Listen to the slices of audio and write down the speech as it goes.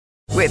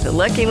With the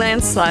Lucky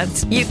Land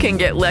Slots, you can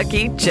get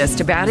lucky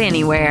just about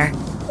anywhere.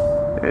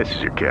 This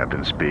is your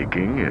captain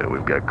speaking.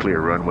 We've got clear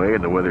runway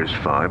and the weather's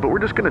fine, but we're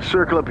just going to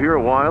circle up here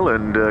a while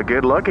and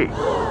get lucky.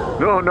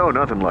 No,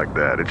 nothing like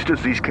that. It's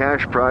just these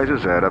cash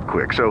prizes add up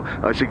quick. So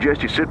I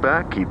suggest you sit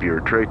back, keep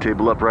your tray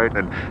table upright,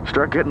 and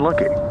start getting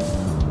lucky.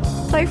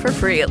 Play for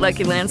free at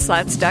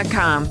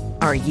LuckyLandSlots.com.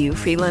 Are you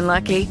feeling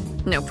lucky?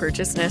 No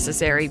purchase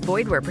necessary.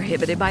 Void where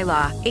prohibited by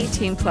law.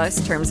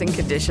 18+ terms and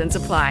conditions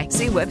apply.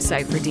 See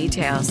website for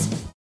details.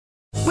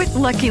 With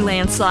Lucky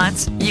Land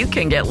Slots, you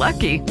can get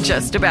lucky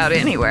just about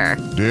anywhere.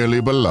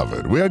 Dearly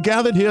beloved, we are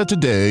gathered here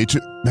today to...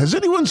 Has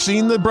anyone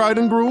seen the bride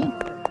and groom?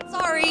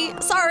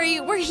 Sorry,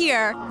 we're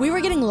here. We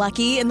were getting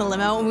lucky in the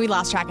limo and we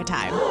lost track of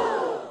time.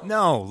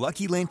 No,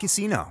 Lucky Land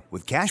Casino,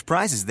 with cash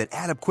prizes that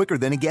add up quicker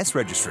than a guest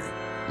registry.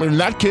 In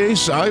that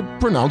case, I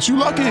pronounce you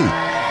lucky.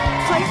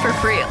 Play for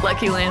free at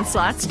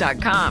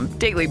LuckyLandSlots.com.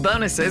 Daily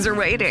bonuses are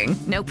waiting.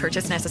 No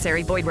purchase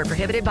necessary. Void where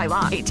prohibited by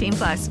law.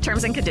 18+.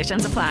 Terms and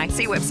conditions apply.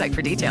 See website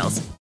for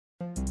details.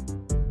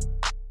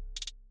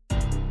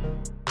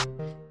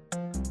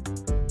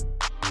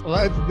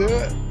 Let's do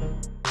it.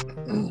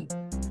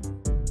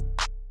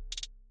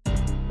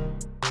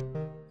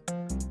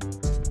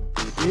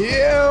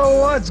 Yo,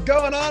 what's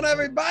going on,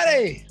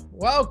 everybody?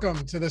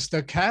 Welcome to the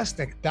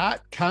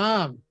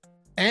Stokastic.com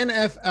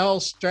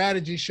NFL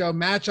Strategy Show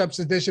Matchups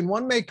Edition.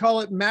 One may call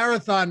it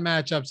Marathon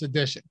Matchups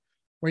Edition,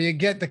 where you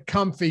get the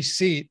comfy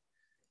seat,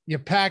 you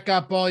pack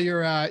up all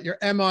your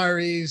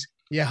MREs,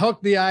 you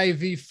hook the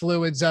IV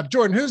fluids up.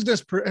 Jordan, who's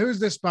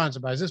this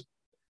sponsored by? Is this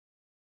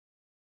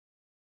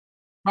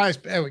Prize?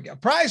 There we go.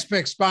 Prize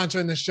Picks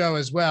sponsoring the show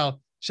as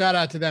well. Shout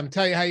out to them.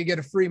 Tell you how you get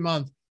a free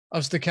month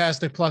of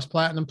Stokastic Plus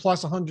Platinum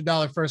plus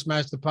 $100 first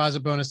match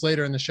deposit bonus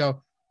later in the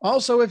show.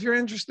 Also, if you're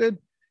interested,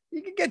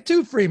 you can get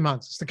 2 free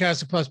months of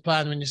Stokastic Plus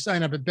Platinum when you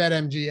sign up at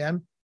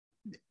BetMGM.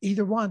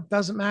 Either one,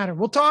 doesn't matter.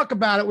 We'll talk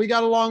about it. We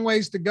got a long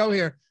ways to go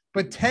here,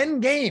 but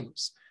 10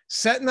 games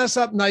setting us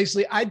up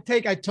nicely. I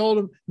told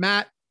him,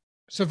 Matt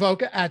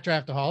Savoca at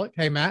Draftaholic.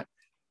 Hey, Matt.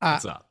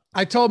 What's up?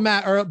 I told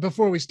Matt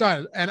before we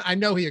started, and I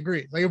know he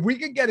agreed. Like, if we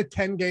could get a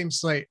 10-game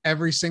slate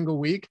every single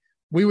week,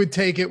 we would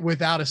take it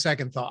without a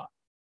second thought.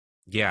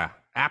 Yeah,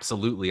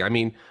 absolutely. I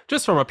mean,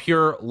 just from a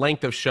pure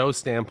length of show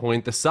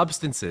standpoint, the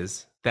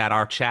substances that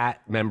our chat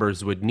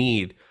members would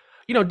need,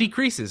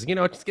 decreases.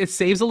 It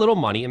saves a little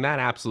money, and that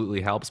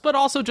absolutely helps. But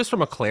also just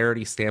from a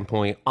clarity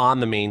standpoint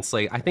on the main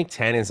slate, I think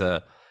 10 is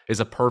a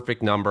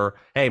perfect number.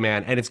 Hey,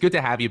 man, and it's good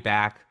to have you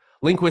back.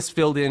 Lindquist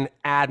filled in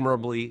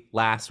admirably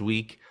last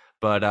week,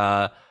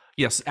 but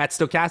yes, at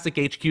Stokastic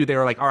HQ, they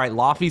were like, all right,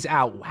 Lofty's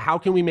out. How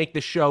can we make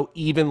the show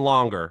even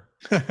longer?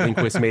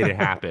 Lindquist made it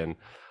happen.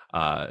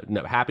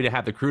 Happy to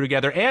have the crew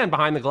together. And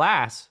behind the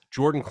glass,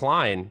 Jordan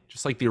Klein,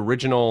 just like the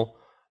original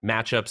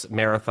matchups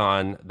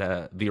marathon,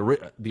 the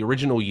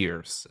original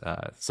years.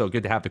 So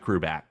good to have the crew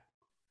back.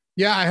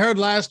 Yeah, I heard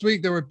last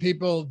week there were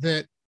people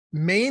that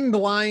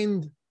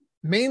mainlined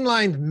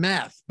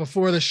meth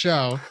before the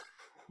show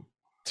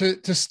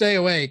to stay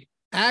awake.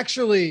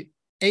 Actually,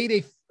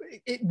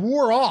 it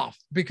wore off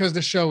because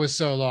the show was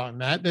so long,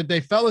 Matt, that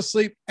they fell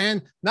asleep,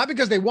 and not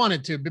because they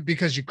wanted to, but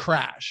because you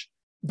crash.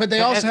 But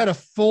they also had a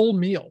full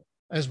meal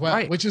as well,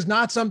 right, which is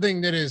not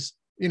something that is,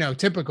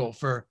 typical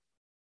for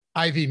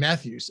IV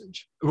meth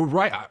usage.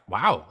 Right.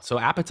 Wow. So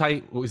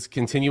appetite was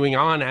continuing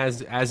on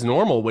as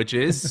normal, which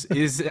is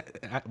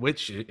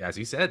which, as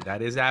you said,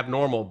 that is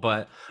abnormal.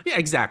 But yeah,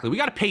 exactly. We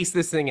got to pace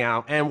this thing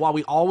out. And while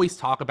we always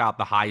talk about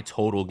the high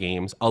total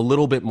games a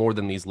little bit more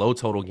than these low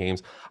total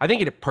games, I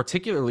think it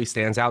particularly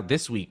stands out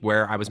this week,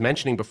 where I was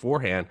mentioning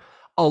beforehand,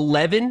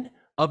 11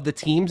 of the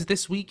teams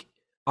this week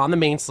on the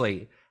main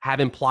slate have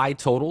implied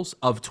totals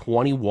of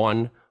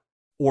 21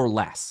 or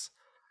less.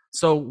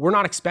 So we're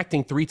not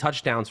expecting 3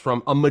 touchdowns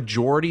from a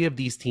majority of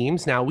these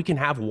teams. Now, we can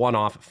have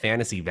one-off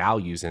fantasy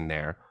values in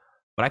there,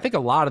 but I think a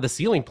lot of the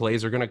ceiling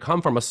plays are going to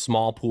come from a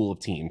small pool of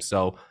teams.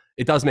 So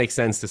it does make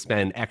sense to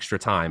spend extra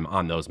time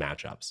on those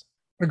matchups.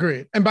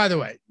 Agreed. And by the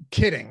way,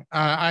 kidding.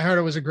 I heard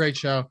it was a great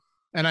show,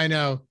 and I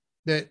know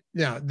that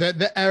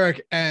the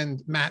Eric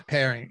and Matt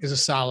pairing is a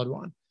solid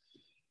one.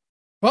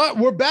 But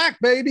we're back,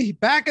 baby,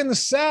 back in the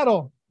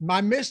saddle.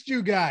 I missed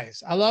you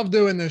guys. I love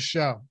doing this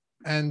show,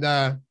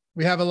 and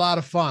we have a lot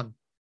of fun.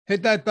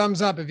 Hit that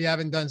thumbs up if you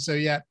haven't done so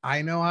yet.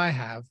 I know I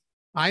have.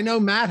 I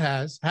know Matt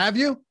has. Have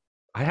you?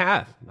 I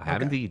have. I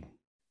have indeed.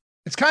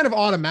 It's kind of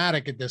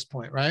automatic at this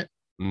point, right?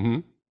 Mm-hmm.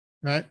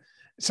 Right.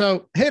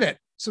 So hit it.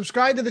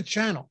 Subscribe to the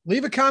channel.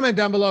 Leave a comment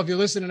down below if you're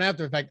listening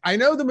after the fact. I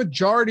know the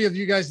majority of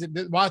you guys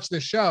that watch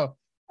this show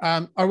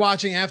are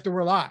watching after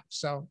we're live.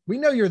 So we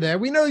know you're there.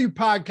 We know you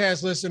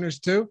podcast listeners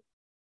too.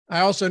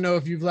 I also know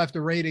if you've left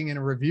a rating and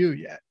a review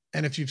yet,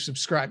 and if you've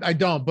subscribed. I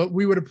don't, but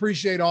we would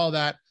appreciate all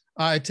that.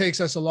 It takes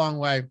us a long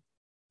way.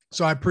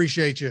 So I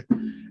appreciate you.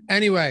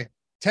 Anyway,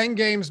 10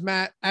 games,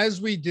 Matt,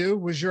 as we do,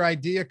 was your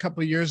idea a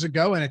couple of years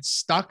ago, and it's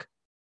stuck.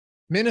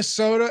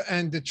 Minnesota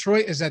and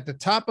Detroit is at the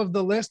top of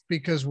the list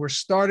because we're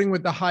starting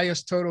with the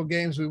highest total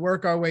games. We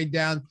work our way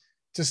down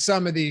to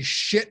some of these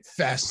shit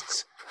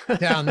fests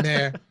down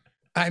there.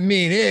 I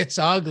mean, it's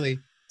ugly.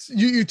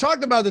 You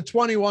talked about the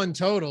 21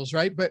 totals,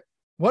 right? But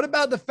what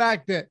about the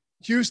fact that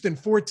Houston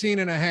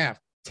 14.5,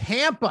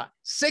 Tampa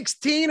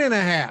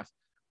 16.5,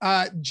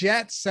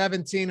 Jets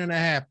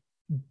 17.5,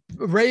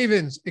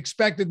 Ravens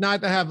expected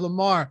not to have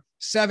Lamar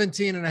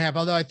 17.5,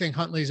 although I think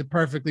Huntley is a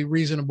perfectly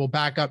reasonable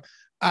backup.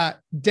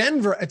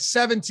 Denver at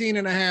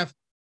 17.5.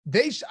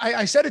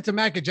 I said it to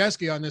Matt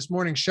Kajeski on this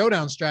morning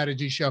Showdown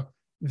Strategy show.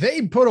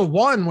 They put a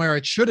 1 where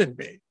it shouldn't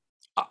be.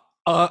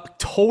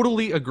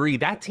 Totally agree.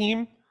 That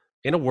team,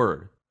 in a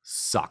word,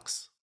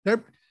 sucks.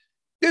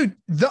 Dude,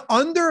 the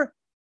under.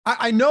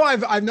 I know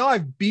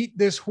I've beat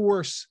this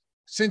horse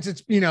since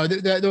it's,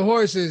 the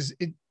horse is,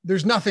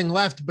 there's nothing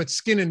left but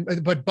skin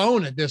but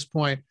bone at this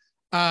point.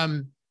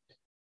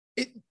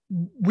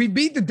 We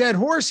beat the dead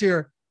horse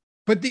here,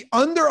 but the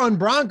under on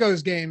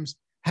Broncos games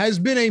has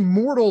been a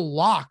mortal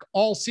lock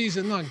all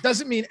season long.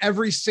 Doesn't mean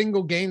every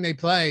single game they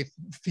play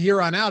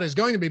here on out is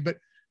going to be, but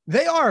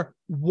they are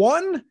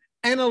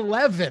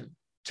 1-11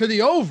 to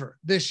the over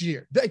this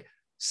year.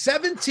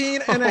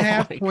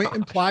 17.5 point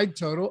implied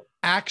total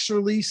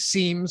actually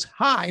seems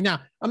high.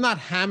 Now, I'm not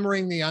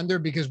hammering the under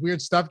because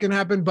weird stuff can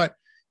happen, but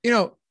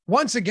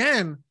once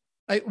again,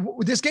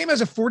 this game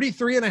has a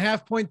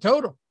 43.5 point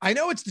total. I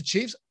know it's the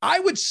Chiefs. I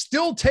would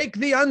still take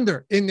the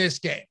under in this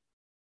game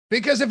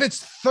because if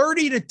it's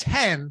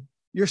 30-10,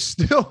 you're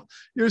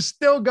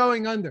still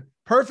going under.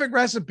 Perfect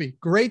recipe,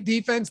 great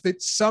defense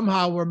that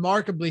somehow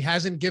remarkably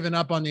hasn't given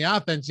up on the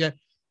offense yet,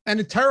 and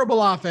a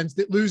terrible offense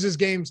that loses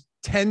games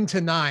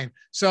 10-9.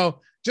 So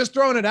just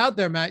throwing it out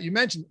there, Matt, you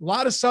mentioned a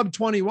lot of sub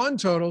 21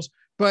 totals,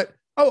 but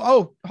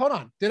hold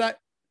on.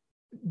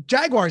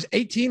 Jaguars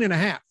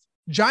 18.5,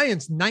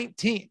 Giants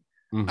 19.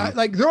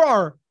 Mm-hmm. There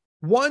are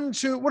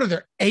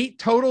 8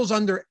 totals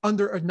under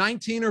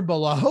 19 or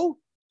below?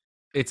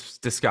 It's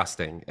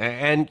disgusting.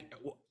 And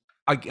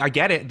I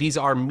get it. These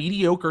are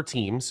mediocre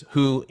teams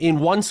who in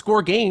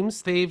 1-score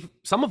games,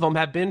 some of them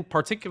have been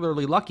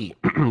particularly lucky,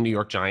 New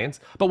York Giants.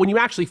 But when you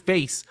actually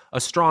face a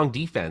strong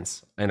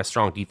defense and a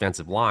strong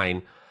defensive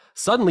line,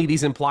 suddenly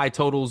these implied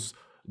totals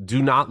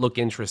do not look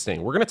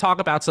interesting. We're going to talk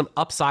about some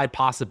upside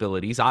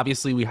possibilities.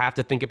 Obviously, we have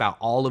to think about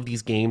all of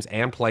these games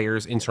and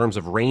players in terms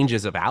of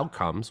ranges of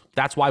outcomes.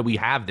 That's why we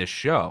have this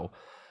show.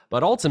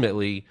 But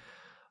ultimately,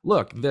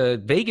 look,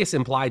 the Vegas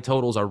implied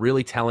totals are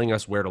really telling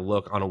us where to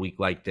look on a week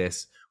like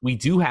this. We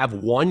do have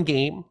one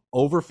game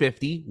over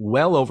 50,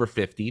 well over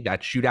 50, that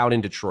shootout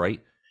in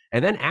Detroit.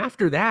 And then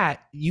after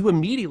that, you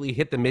immediately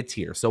hit the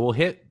mid-tier. So we'll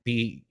hit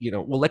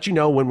we'll let you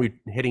know when we're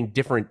hitting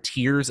different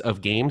tiers of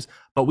games,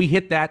 but we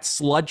hit that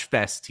sludge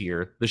fest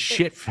tier, the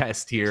shit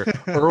fest tier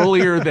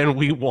earlier than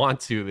we want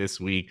to this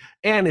week.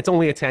 And it's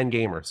only a 10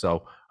 gamer.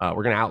 So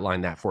we're going to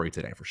outline that for you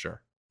today for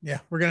sure.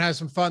 Yeah, we're going to have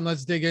some fun.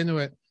 Let's dig into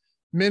it.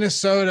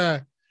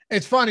 Minnesota.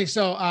 It's funny.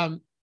 So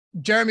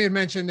Jeremy had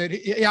mentioned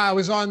that, I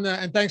was on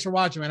and thanks for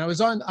watching, man. I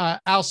was on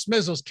Al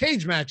Smizzle's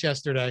cage match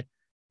yesterday,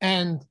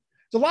 and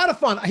it's a lot of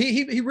fun.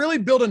 He really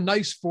built a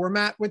nice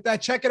format with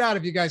that. Check it out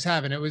if you guys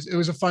haven't. It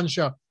was a fun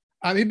show.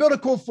 He built a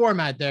cool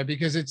format there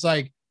because it's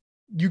like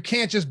you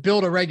can't just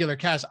build a regular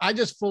cast. I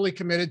just fully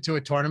committed to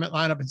a tournament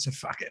lineup and said,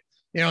 fuck it.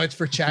 It's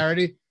for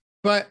charity.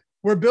 But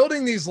we're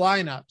building these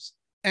lineups,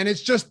 and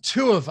it's just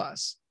 2 of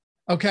us.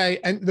 Okay.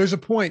 And there's a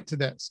point to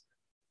this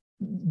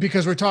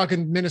because we're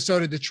talking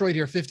Minnesota, Detroit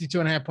here,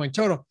 52.5 point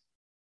total.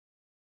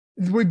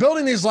 We're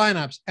building these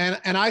lineups,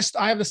 and I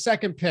have the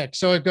second pick.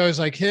 So it goes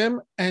like him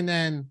and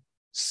then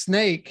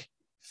Snake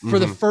for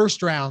the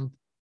first round,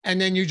 and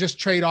then you just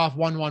trade off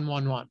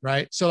 1-1-1-1,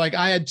 right? So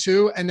I had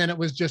 2, and then it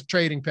was just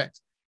trading picks.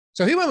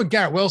 So he went with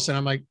Garrett Wilson.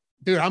 I'm like,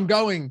 dude, I'm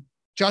going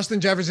Justin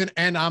Jefferson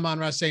and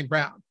Amon-Ra St.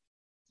 Brown.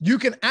 You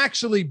can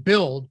actually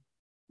build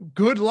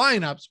good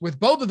lineups with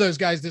both of those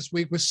guys this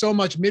week with so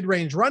much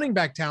mid-range running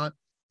back talent.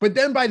 But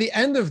then by the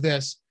end of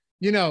this,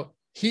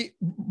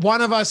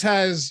 one of us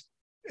has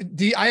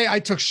I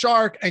took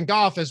Shark and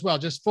Goff as well,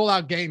 just full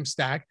out game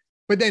stack.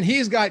 But then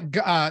he's got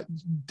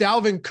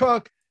Dalvin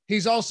Cook.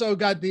 He's also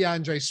got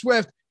DeAndre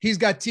Swift. He's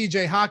got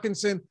TJ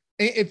Hawkinson.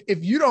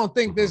 If you don't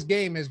think this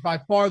game is by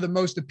far the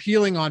most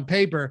appealing on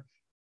paper,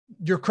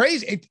 you're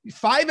crazy.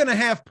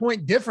 5.5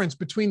 point difference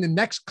between the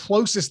next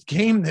closest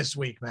game this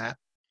week, Matt.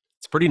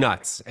 It's pretty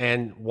nuts.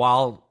 And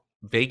while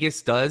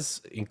Vegas does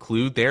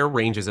include their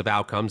ranges of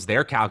outcomes,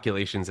 their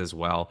calculations as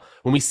well,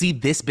 when we see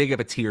this big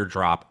of a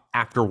teardrop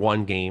after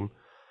one game,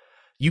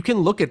 you can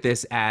look at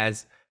this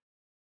as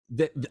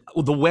the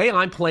way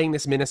I'm playing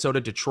this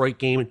Minnesota-Detroit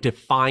game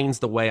defines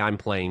the way I'm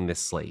playing this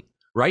slate,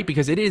 right?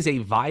 Because it is a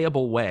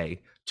viable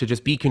way to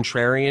just be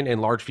contrarian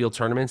in large field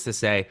tournaments to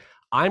say,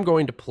 I'm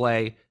going to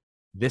play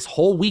this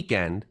whole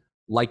weekend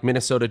like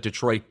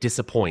Minnesota-Detroit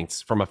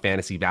disappoints from a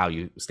fantasy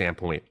value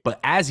standpoint.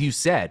 But as you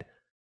said,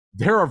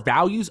 there are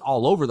values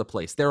all over the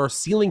place. There are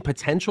ceiling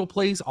potential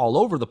plays all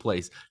over the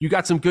place. You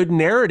got some good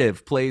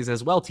narrative plays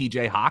as well.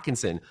 TJ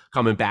Hawkinson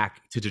coming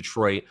back to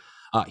Detroit.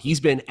 He's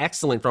been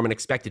excellent from an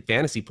expected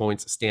fantasy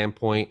points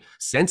standpoint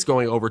since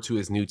going over to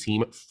his new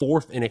team,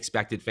 4th in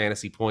expected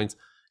fantasy points.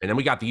 And then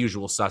we got the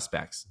usual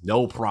suspects.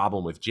 No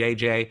problem with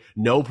JJ.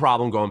 No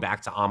problem going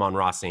back to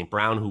Amon-Ra St.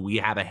 Brown, who we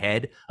have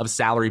ahead of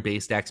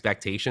salary-based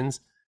expectations.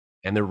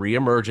 And the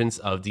reemergence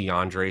of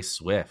DeAndre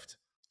Swift.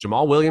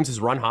 Jamal Williams has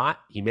run hot.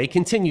 He may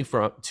continue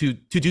to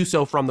do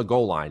so from the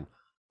goal line.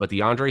 But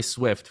DeAndre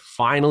Swift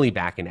finally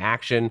back in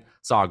action.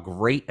 Saw a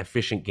great,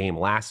 efficient game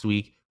last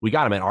week. We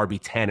got him at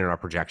RB10 in our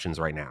projections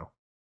right now.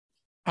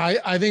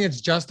 I think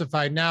it's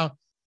justified. Now,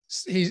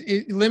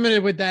 he's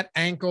limited with that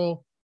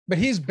ankle, but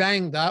he's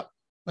banged up.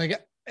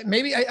 Like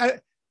maybe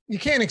you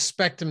can't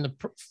expect him to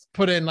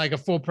put in like a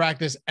full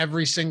practice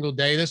every single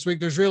day this week.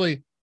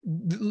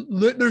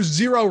 There's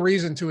zero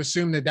reason to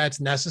assume that that's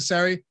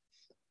necessary.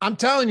 I'm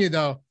telling you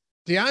though,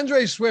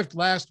 DeAndre Swift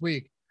last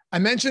week, I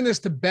mentioned this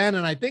to Ben,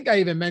 and I think I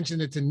even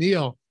mentioned it to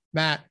Neil,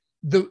 Matt.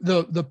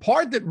 The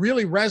part that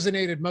really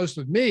resonated most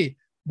with me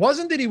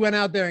wasn't that he went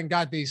out there and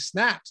got these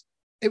snaps.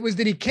 It was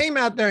that he came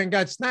out there and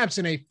got snaps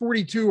in a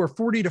 42 or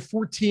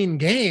 40-14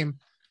 game.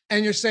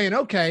 And you're saying,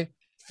 okay,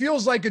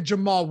 feels like a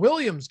Jamal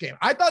Williams game.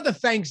 I thought the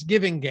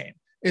Thanksgiving game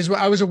is what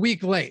I was a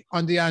week late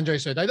on DeAndre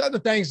Swift. I thought the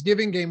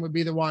Thanksgiving game would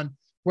be the one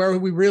where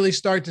we really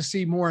start to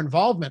see more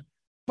involvement.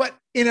 But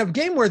in a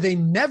game where they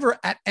never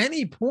at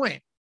any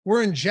point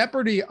were in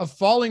jeopardy of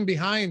falling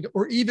behind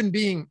or even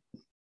being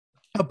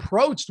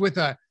approached with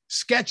a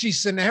sketchy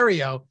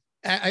scenario,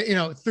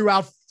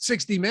 throughout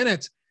 60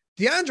 minutes,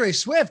 DeAndre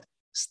Swift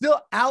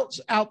still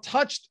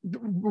out-touched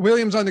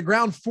Williams on the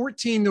ground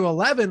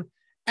 14-11,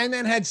 and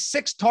then had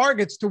 6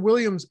 targets to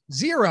Williams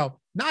 0.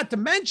 Not to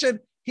mention,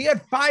 he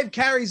had 5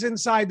 carries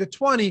inside the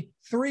 20,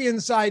 3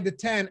 inside the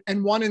 10,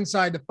 and 1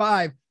 inside the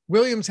 5.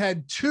 Williams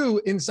had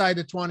 2 inside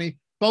the 20.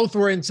 Both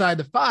were inside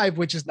the 5,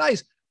 which is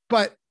nice.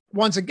 But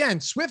once again,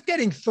 Swift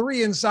getting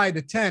 3 inside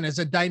the 10 as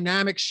a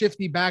dynamic,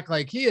 shifty back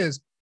like he is,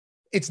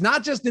 it's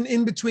not just an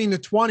in-between the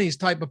 20s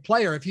type of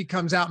player if he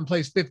comes out and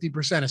plays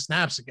 50% of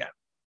snaps again.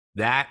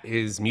 That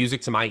is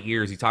music to my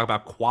ears. You talk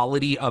about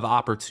quality of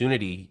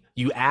opportunity.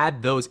 You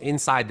add those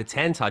inside the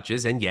 10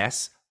 touches, and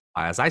yes,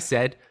 as I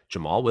said,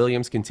 Jamal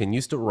Williams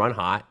continues to run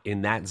hot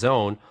in that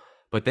zone,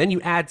 but then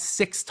you add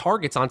 6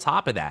 targets on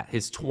top of that.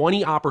 His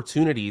 20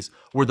 opportunities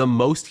were the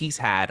most he's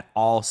had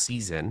all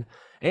season,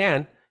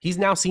 and he's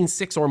now seen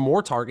 6 or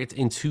more targets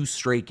in 2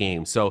 straight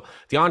games. So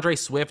DeAndre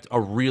Swift, a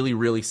really,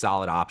 really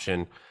solid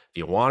option. If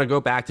you want to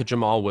go back to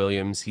Jamal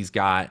Williams, he's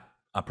got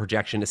a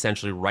projection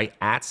essentially right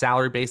at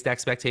salary-based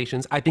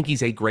expectations. I think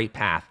he's a great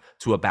path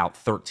to about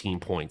 13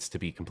 points, to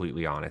be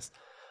completely honest.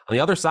 On the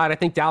other side, I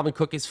think Dalvin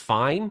Cook is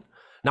fine.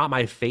 Not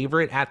my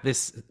favorite at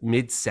this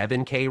mid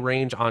 7K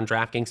range on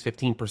DraftKings,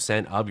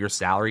 15% of your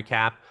salary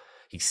cap.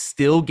 He's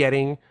still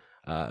getting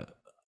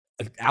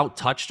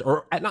out-touched,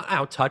 or not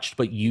out-touched,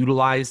 but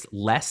utilized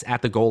less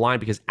at the goal line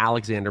because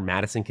Alexander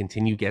Mattison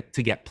continue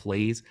to get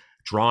plays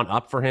drawn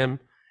up for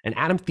him. And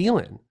Adam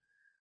Thielen,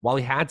 while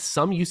he had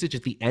some usage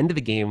at the end of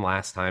the game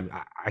last time,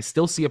 I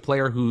still see a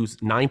player who's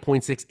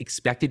 9.6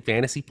 expected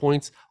fantasy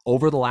points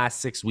over the last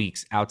 6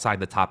 weeks outside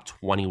the top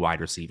 20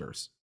 wide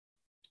receivers.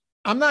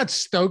 I'm not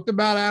stoked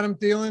about Adam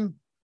Thielen,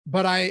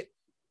 but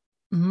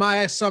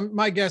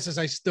my guess is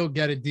I still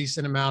get a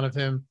decent amount of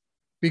him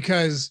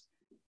because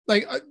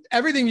like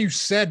everything you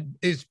said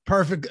is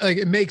perfect. Like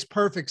it makes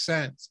perfect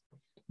sense,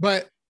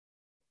 but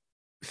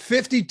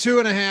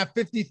 52.5,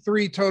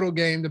 53 total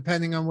game,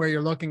 depending on where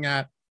you're looking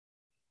at.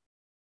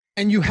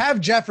 And you have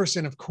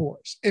Jefferson, of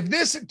course. If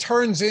this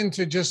turns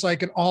into just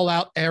like an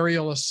all-out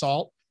aerial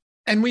assault,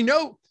 and we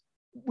know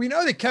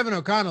that Kevin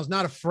O'Connell's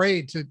not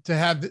afraid to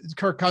have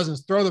Kirk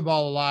Cousins throw the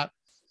ball a lot.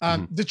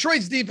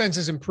 Detroit's defense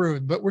has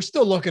improved, but we're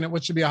still looking at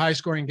what should be a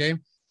high-scoring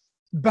game.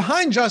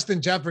 Behind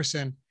Justin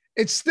Jefferson,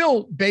 it's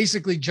still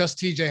basically just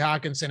TJ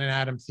Hockenson and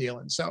Adam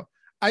Thielen. So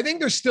I think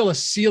there's still a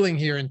ceiling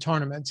here in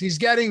tournaments. He's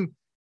getting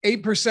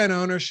 8%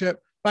 ownership.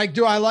 Like,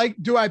 do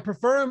I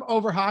prefer him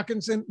over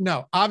Hockenson?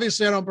 No,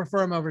 obviously I don't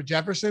prefer him over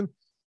Jefferson,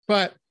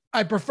 but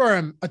I prefer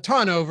him a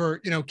ton over,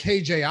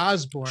 KJ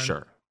Osborne.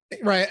 Sure.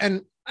 Right.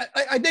 And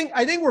I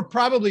think we're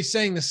probably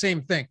saying the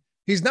same thing.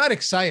 He's not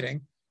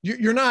exciting.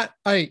 You're not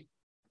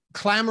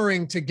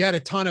clamoring to get a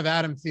ton of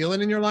Adam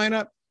Thielen in your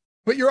lineup,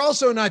 but you're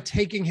also not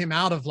taking him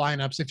out of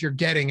lineups if you're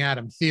getting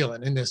Adam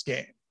Thielen in this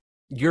game.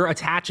 You're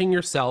attaching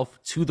yourself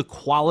to the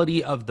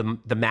quality of the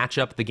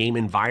matchup, the game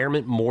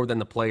environment, more than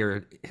the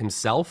player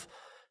himself.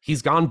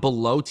 He's gone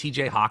below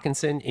TJ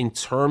Hockenson in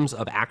terms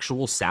of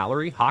actual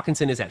salary.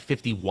 Hockenson is at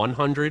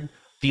 5,100.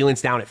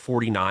 Thielen's down at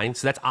 49.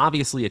 So that's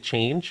obviously a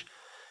change.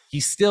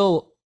 He's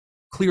still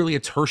clearly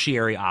a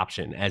tertiary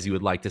option, as you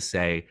would like to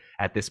say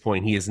at this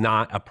point. He is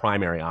not a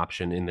primary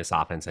option in this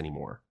offense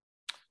anymore.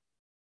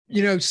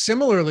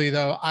 Similarly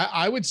though,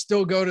 I would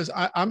still go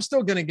to, I'm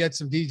still going to get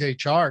some DJ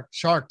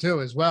Chark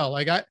too, as well.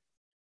 Like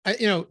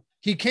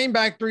he came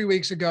back 3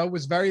 weeks ago,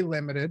 was very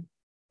limited,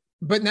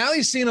 but now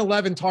he's seen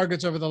 11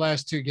 targets over the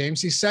last 2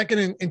 games. He's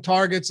second in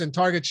targets and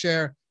target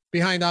share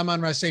behind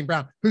Amon-Ra St.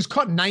 Brown, who's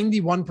caught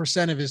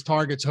 91% of his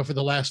targets over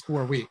the last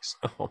 4 weeks.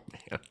 Oh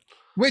man.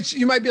 Which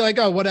you might be like,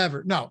 oh,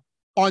 whatever. No,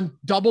 on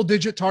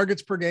double-digit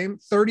targets per game,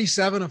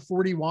 37 of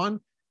 41,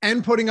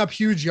 and putting up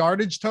huge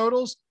yardage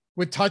totals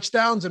with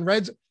touchdowns and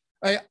reds.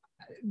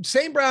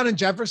 St. Brown and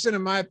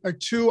Jefferson are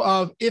two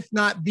of, if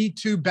not the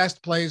two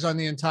best plays on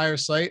the entire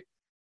slate.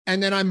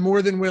 And then I'm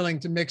more than willing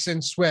to mix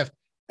in Swift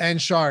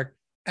and Shark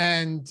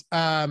and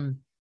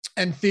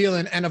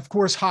Thielen, and of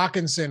course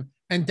Hawkinson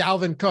and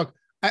Dalvin Cook.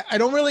 I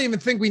don't really even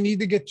think we need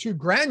to get too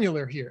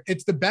granular here.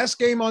 It's the best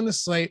game on the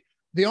slate.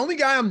 The only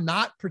guy I'm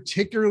not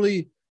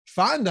particularly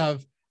fond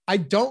of, I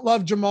don't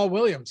love Jamal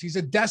Williams. He's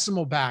a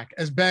decimal back,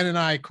 as Ben and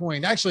I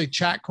coined. Actually,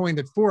 chat coined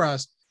it for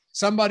us.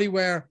 Somebody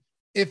where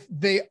if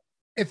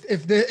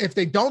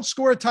they don't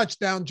score a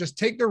touchdown, just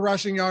take their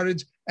rushing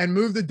yardage and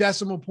move the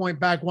decimal point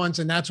back once,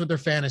 and that's what their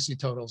fantasy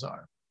totals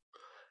are.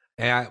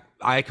 Yeah,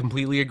 I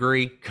completely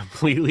agree.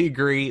 Completely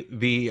agree.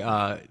 The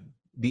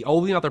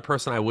only other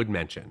person I would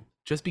mention,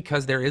 just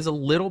because there is a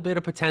little bit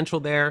of potential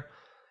there,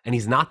 and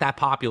he's not that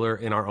popular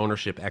in our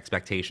ownership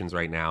expectations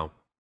right now,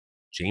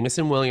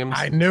 Jameson Williams.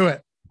 I knew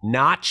it.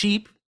 Not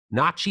cheap,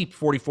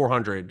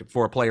 4,400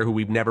 for a player who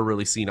we've never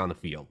really seen on the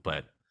field.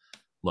 But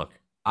look,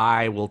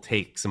 I will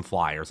take some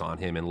flyers on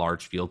him in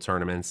large field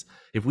tournaments.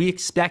 If we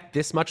expect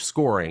this much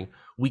scoring,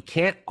 we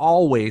can't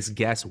always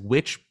guess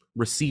which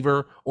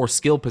receiver or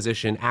skill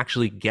position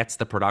actually gets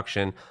the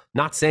production.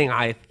 Not saying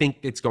I think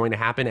it's going to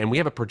happen, and we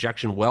have a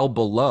projection well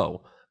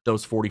below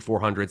those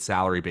 4,400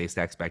 salary-based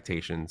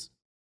expectations,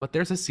 but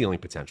there's a ceiling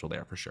potential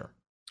there for sure.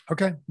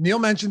 Okay. Neil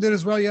mentioned it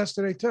as well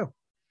yesterday too.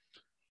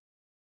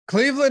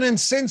 Cleveland and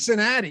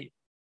Cincinnati.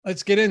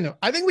 Let's get into it.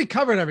 I think we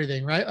covered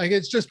everything, right? Like,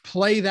 it's just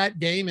play that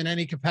game in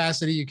any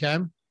capacity you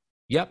can.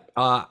 Yep.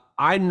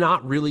 I'm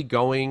not really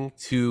going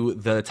to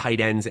the tight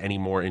ends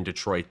anymore in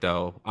Detroit,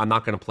 though. I'm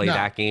not going to play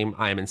that game.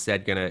 I am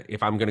instead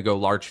if I'm going to go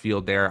large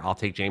field there, I'll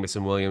take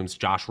Jameson Williams,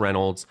 Josh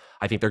Reynolds.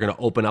 I think they're going to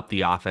open up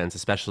the offense,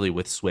 especially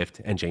with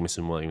Swift and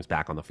Jameson Williams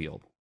back on the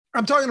field.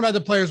 I'm talking about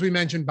the players we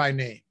mentioned by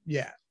name.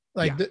 Yeah.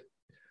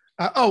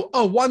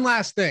 One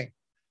last thing.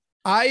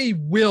 I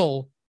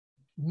will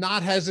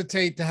not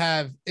hesitate to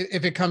have,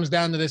 if it comes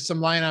down to this, some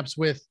lineups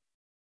with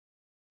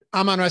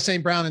Amon-Ra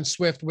St. Brown and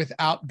Swift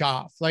without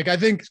Goff. Like, I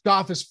think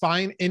Goff is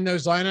fine in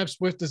those lineups.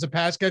 Swift is a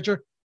pass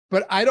catcher,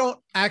 but I don't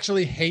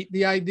actually hate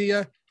the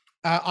idea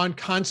on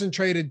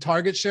concentrated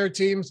target share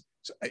teams.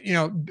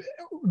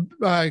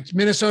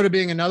 Minnesota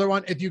being another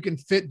one. If you can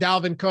fit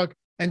Dalvin Cook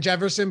and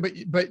Jefferson,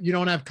 but you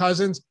don't have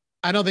Cousins,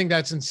 I don't think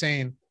that's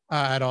insane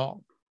at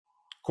all.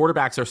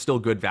 Quarterbacks are still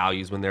good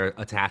values when they're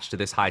attached to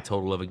this high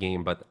total of a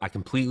game, but I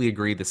completely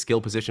agree the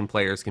skill position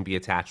players can be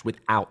attached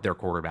without their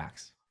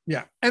quarterbacks.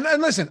 Yeah. And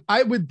listen,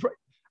 I think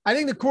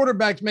the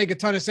quarterbacks make a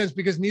ton of sense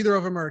because neither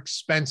of them are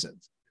expensive.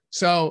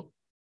 So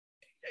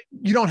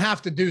you don't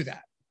have to do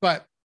that.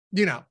 But,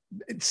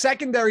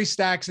 secondary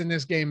stacks in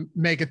this game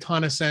make a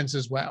ton of sense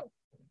as well.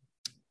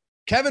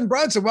 Kevin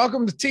Brunson,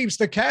 welcome to Team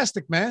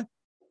Stochastic, man.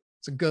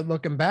 It's a good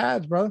looking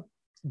badge, brother.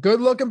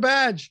 Good looking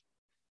badge.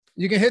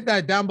 You can hit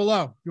that down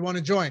below if you want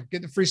to join.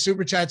 Get the free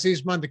super chats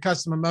each month, the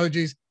custom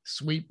emojis,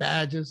 sweet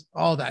badges,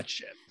 all that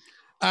shit.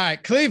 All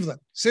right, Cleveland,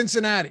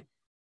 Cincinnati.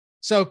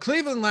 So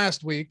Cleveland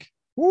last week,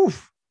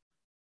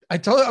 I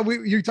told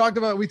you, we talked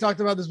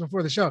about this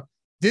before the show.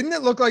 Didn't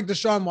it look like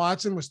Deshaun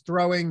Watson was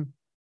throwing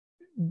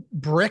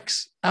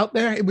bricks out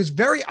there? It was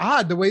very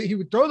odd the way he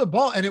would throw the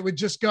ball and it would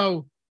just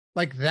go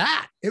like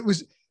that.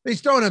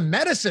 He's throwing a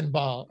medicine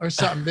ball or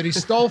something that he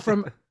stole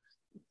from.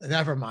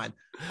 Never mind.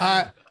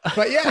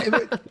 But yeah,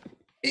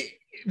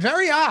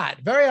 very odd,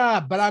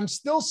 but I'm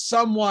still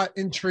somewhat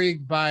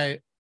intrigued by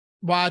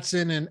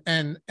Watson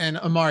and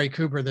Amari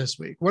Cooper this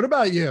week. What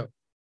about you?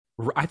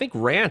 I think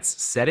Rance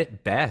said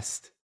it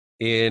best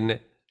in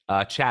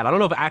chat. I don't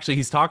know if actually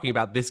he's talking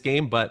about this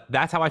game, but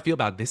that's how I feel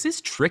about it. This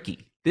is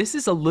tricky. This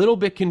is a little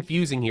bit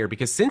confusing here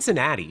because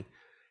Cincinnati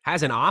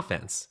has an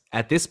offense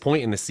at this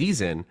point in the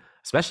season,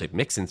 especially if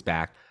Mixon's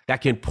back,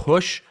 that can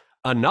push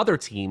another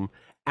team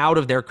out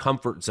of their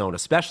comfort zone,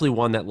 especially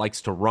one that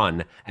likes to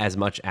run as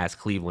much as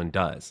Cleveland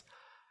does.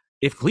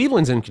 If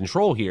Cleveland's in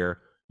control here,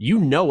 you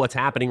know what's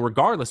happening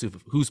regardless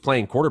of who's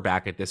playing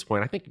quarterback at this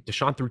point. I think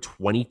Deshaun threw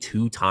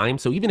 22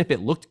 times. So even if it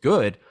looked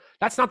good,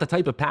 that's not the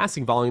type of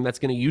passing volume that's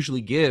going to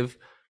usually give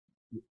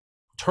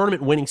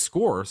tournament winning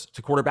scores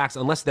to quarterbacks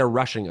unless they're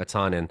rushing a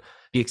ton. And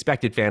the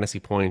expected fantasy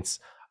points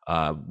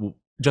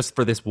just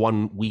for this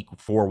 1 week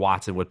for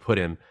Watson would put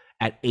him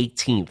at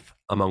 18th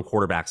among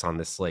quarterbacks on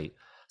this slate.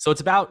 So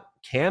it's about,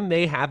 can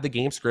they have the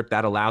game script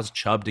that allows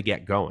Chubb to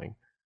get going?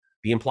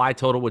 The implied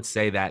total would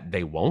say that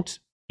they won't.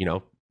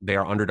 They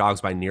are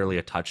underdogs by nearly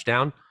a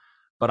touchdown,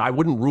 but I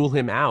wouldn't rule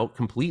him out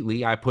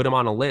completely. I put him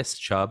on a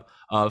list, Chubb,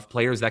 of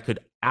players that could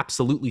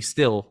absolutely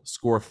still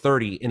score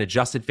 30 in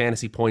adjusted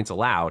fantasy points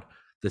allowed.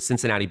 The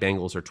Cincinnati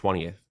Bengals are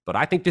 20th. But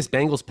I think this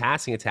Bengals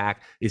passing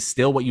attack is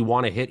still what you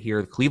want to hit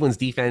here. Cleveland's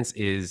defense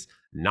is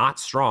not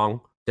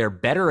strong. They're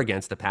better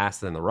against the pass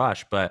than the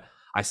rush, but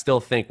I still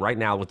think right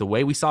now with the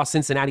way we saw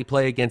Cincinnati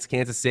play against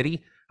Kansas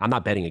City, I'm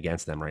not betting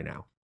against them right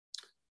now.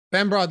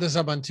 Ben brought this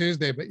up on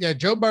Tuesday, but yeah,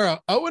 Joe Burrow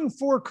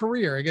 0-4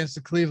 career against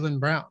the Cleveland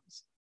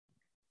Browns.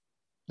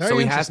 So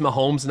he has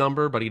Mahomes'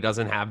 number, but he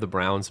doesn't have the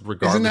Browns,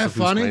 regardless of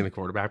who's playing the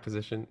quarterback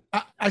position.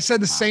 I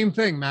said the same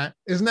thing, Matt.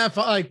 Isn't that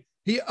fun? Like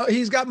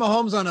he's got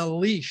Mahomes on a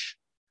leash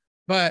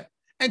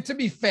And to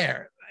be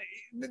fair,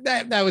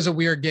 that was a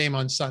weird game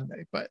on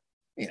Sunday, but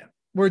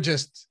we're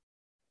just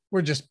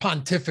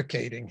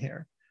pontificating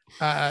here.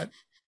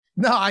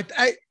 No,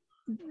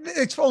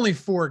 it's only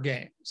 4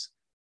 games.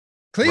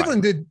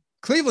 Cleveland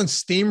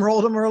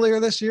steamrolled them earlier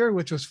this year,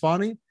 which was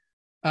funny.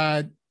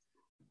 But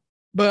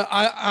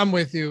I'm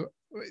with you.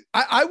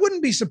 I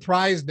wouldn't be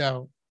surprised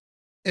though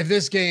if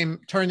this game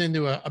turned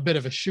into a bit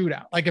of a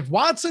shootout. Like if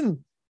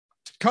Watson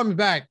comes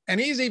back and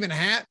he's even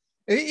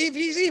if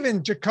he's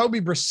even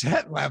Jacoby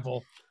Brissett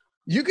level,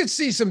 you could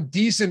see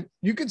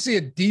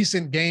a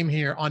decent game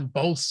here on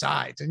both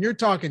sides. And you're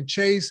talking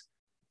Chase,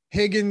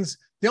 Higgins.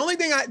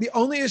 The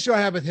only issue I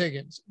have with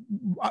Higgins,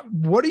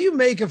 what do you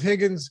make of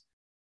Higgins?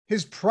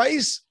 His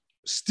price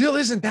still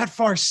isn't that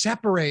far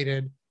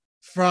separated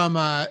from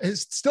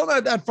it's still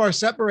not that far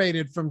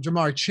separated from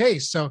Jamar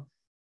Chase. So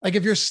like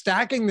if you're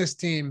stacking this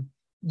team,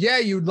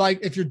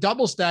 if you're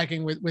double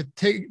stacking with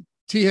T.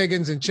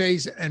 Higgins and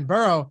Chase and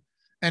Burrow,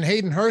 and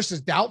Hayden Hurst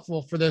is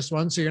doubtful for this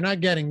one, so you're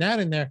not getting that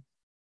in there.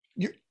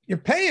 You're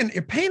paying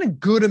a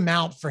good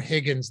amount for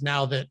Higgins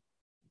now that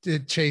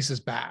Chase is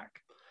back.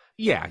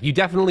 Yeah, you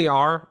definitely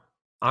are.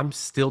 I'm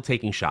still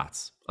taking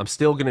shots. I'm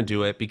still going to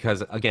do it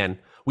because, again,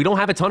 we don't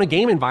have a ton of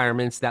game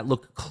environments that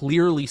look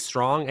clearly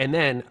strong. And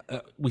then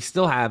we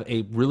still have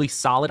a really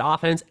solid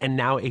offense and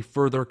now a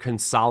further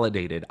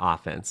consolidated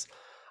offense.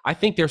 I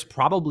think there's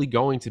probably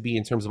going to be,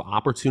 in terms of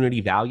opportunity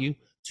value,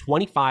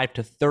 25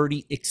 to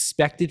 30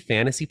 expected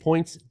fantasy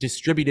points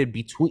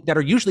that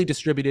are usually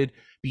distributed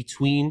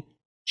between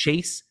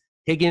Chase,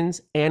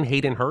 Higgins, and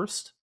Hayden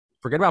Hurst.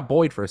 Forget about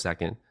Boyd for a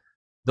second.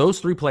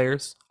 Those 3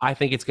 players, I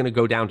think it's going to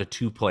go down to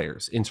 2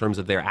 players in terms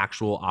of their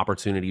actual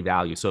opportunity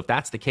value. So if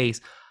that's the case,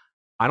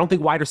 I don't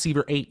think wide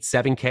receiver 8,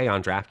 7K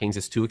on DraftKings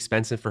is too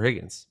expensive for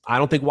Higgins. I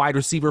don't think wide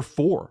receiver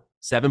 4,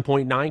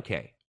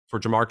 7.9K for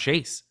Jamar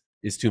Chase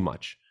is too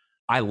much.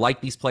 I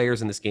like these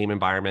players in this game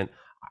environment.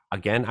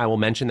 Again, I will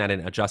mention that in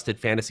adjusted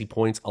fantasy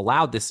points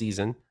allowed this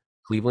season,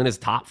 Cleveland is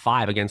top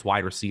 5 against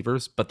wide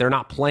receivers, but they're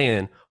not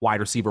playing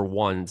wide receiver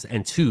 1s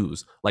and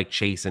 2s like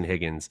Chase and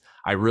Higgins.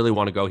 I really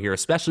want to go here,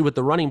 especially with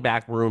the running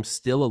back room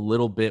still a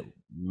little bit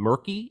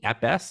murky at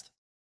best.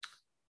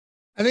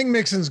 I think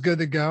Mixon's good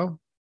to go.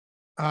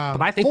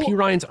 But I think P.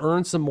 Ryan's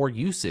earned some more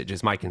usage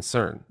is my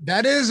concern.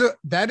 That is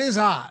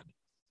odd.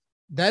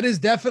 That is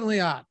definitely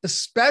odd,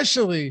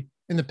 especially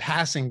in the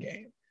passing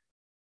game.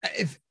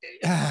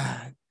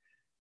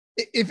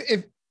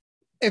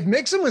 If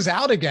Mixon was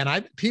out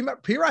again, P.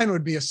 Ryan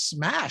would be a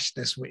smash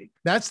this week.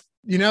 That's,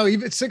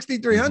 even at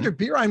 6,300,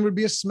 P. Ryan would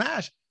be a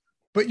smash.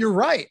 But you're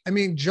right. I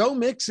mean, Joe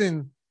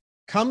Mixon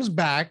comes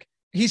back.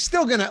 He's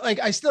still going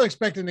to, I still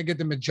expect him to get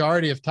the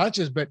majority of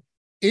touches, but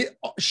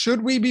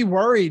should we be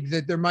worried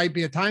that there might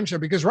be a timeshare?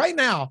 Because right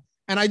now,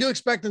 and I do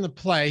expect him to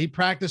play, he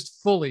practiced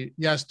fully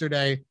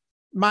yesterday.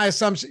 My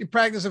assumption, he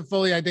practiced him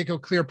fully. I think he'll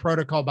clear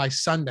protocol by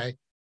Sunday.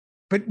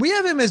 But we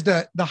have him as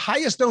the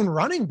highest owned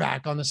running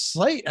back on the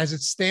slate as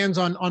it stands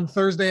on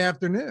Thursday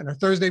afternoon or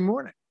Thursday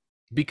morning.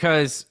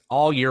 Because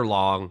all year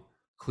long,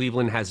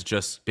 Cleveland has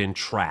just been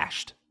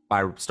trashed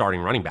by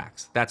starting running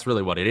backs. That's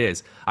really what it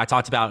is. I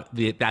talked about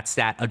that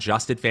stat,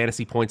 adjusted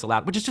fantasy points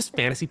allowed, which is just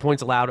fantasy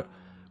points allowed,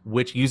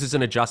 which uses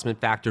an adjustment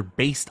factor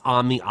based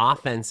on the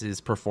offense's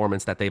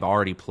performance that they've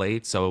already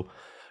played. So,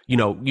 you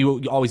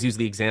always use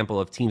the example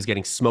of teams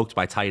getting smoked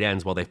by tight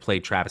ends while they've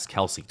played Travis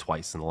Kelce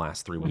twice in the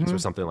last 3 weeks or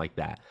something like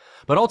that.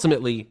 But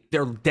ultimately,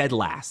 they're dead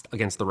last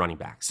against the running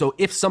back. So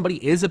if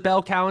somebody is a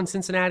bell cow in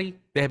Cincinnati,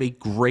 they have a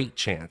great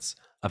chance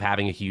of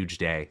having a huge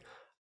day.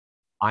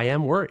 I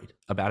am worried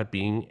about it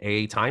being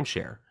a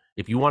timeshare.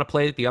 If you want to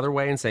play it the other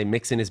way and say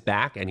Mixon is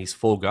back and he's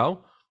full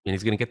go and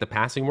he's going to get the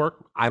passing work,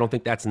 I don't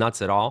think that's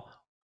nuts at all.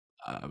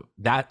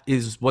 That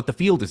is what the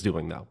field is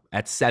doing, though,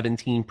 at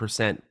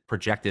 17%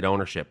 projected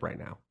ownership right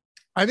now.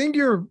 I think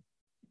you're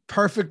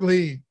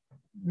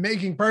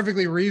making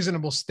perfectly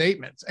reasonable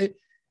statements.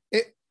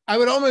 I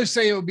would almost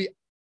say it would be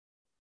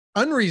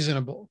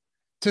unreasonable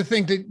to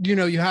think that,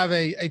 you have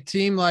a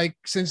team like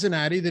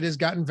Cincinnati that has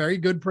gotten very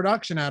good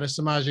production out of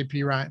Samaje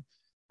Perine.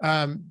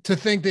 To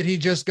think that he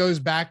just goes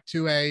back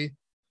to a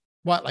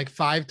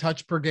 5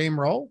 touch per game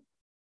role.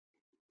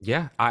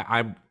 Yeah,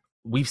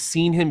 we've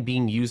seen him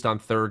being used on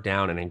third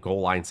down and in goal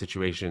line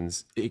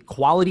situations,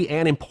 quality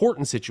and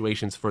important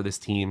situations for this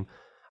team.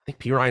 I think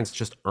P. Ryan's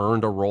just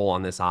earned a role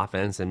on this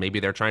offense, and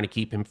maybe they're trying to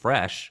keep him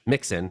fresh,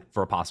 Mixon,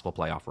 for a possible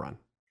playoff run.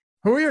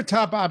 Who are your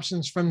top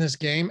options from this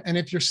game? And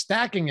if you're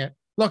stacking it,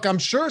 look, I'm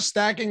sure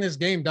stacking this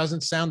game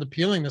doesn't sound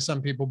appealing to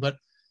some people, but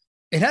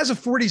it has a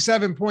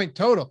 47-point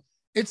total.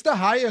 It's the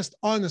highest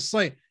on the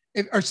slate,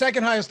 or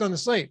second highest on the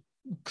slate.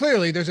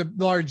 Clearly, there's a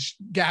large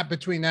gap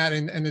between that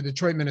and the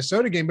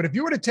Detroit-Minnesota game. But if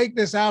you were to take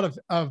this out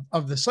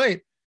of the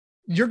slate,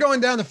 you're going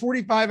down to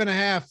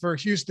 45.5 for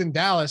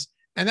Houston-Dallas,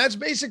 and that's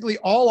basically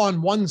all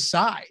on one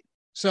side.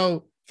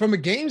 So from a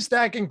game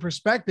stacking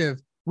perspective,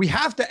 we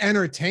have to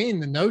entertain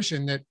the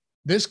notion that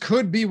this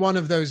could be one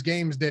of those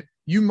games that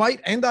you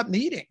might end up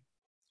needing.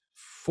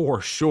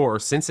 For sure.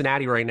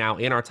 Cincinnati right now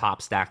in our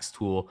top stacks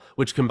tool,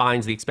 which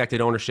combines the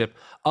expected ownership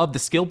of the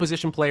skill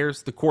position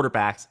players, the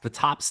quarterbacks, the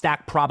top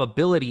stack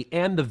probability,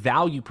 and the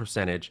value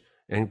percentage,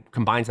 and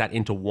combines that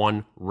into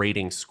one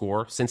rating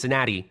score.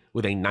 Cincinnati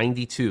with a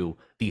 92,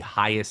 the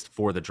highest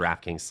for the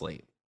DraftKings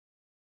slate.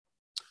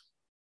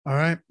 All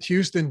right.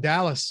 Houston,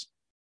 Dallas.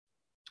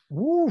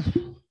 Woo.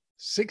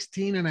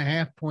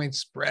 16.5 point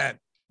spread.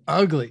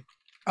 Ugly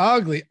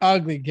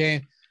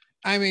game.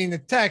 I mean, the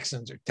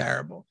Texans are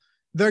terrible.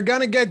 They're going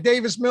to get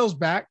Davis Mills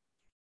back.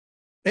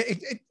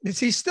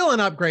 He's still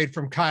an upgrade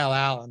from Kyle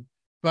Allen,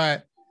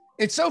 but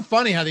it's so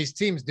funny how these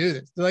teams do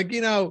this. They're like,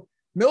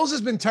 Mills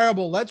has been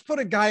terrible. Let's put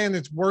a guy in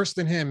that's worse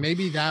than him.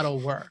 Maybe that'll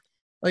work.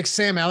 Like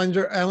Sam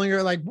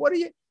Ehlinger, like,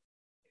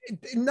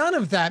 none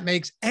of that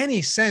makes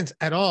any sense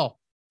at all.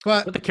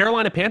 But the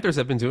Carolina Panthers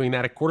have been doing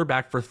that at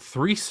quarterback for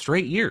 3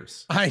 straight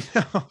years. I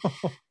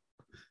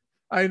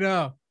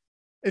know.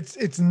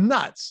 It's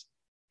nuts.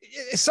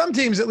 Some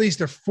teams at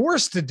least are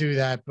forced to do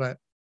that, but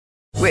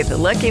With the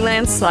Lucky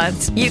Land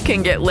Slots, you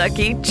can get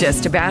lucky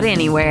just about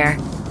anywhere.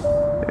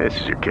 This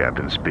is your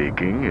captain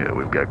speaking.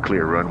 We've got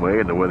clear runway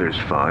and the weather's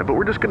fine, but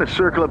we're just going to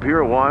circle up here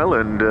a while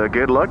and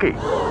get lucky.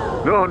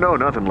 No,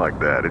 nothing like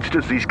that. It's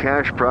just these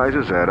cash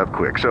prizes add up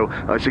quick. So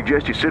I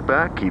suggest you sit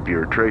back, keep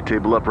your tray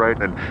table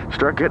upright, and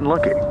start getting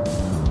lucky.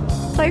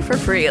 Play for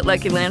free at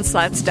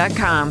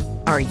LuckyLandSlots.com.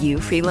 Are you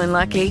feeling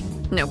lucky?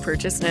 No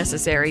purchase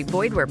necessary.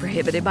 Void where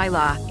prohibited by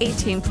law.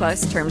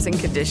 18+ terms and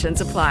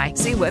conditions apply.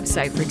 See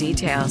website for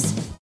details.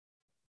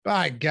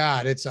 by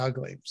God, it's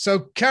ugly.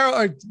 So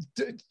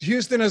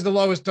Houston has the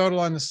lowest total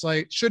on the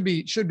slate. Should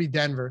be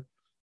Denver.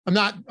 I'm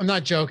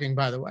not joking,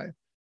 by the way.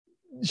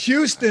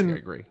 Houston I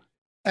agree.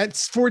 at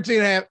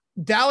 14.5,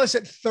 Dallas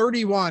at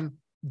 31.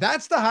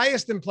 That's the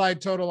highest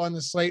implied total on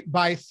the slate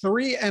by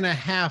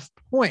 3.5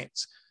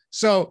 points.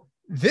 So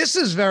this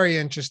is very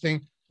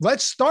interesting.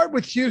 Let's start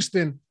with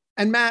Houston.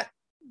 And Matt,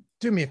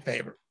 do me a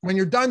favor. When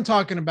you're done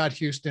talking about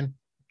Houston,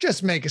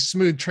 just make a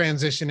smooth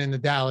transition into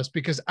Dallas,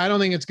 because I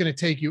don't think it's going to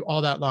take you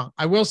all that long.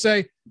 I will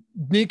say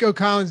Nico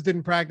Collins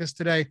didn't practice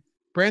today.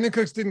 Brandon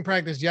Cooks didn't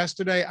practice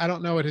yesterday. I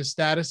don't know what his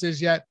status is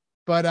yet,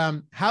 but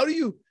how do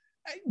you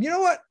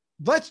know what?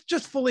 Let's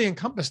just fully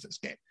encompass this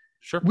game.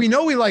 Sure. We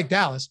know we like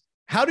Dallas.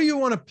 How do you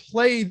want to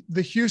play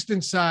the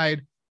Houston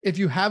side if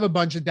you have a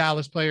bunch of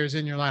Dallas players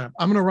in your lineup?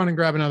 I'm going to run and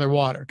grab another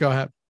water. Go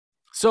ahead.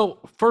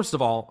 So first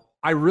of all,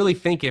 I really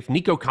think if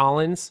Nico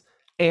Collins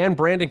and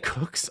Brandon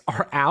Cooks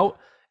are out,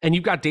 and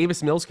you've got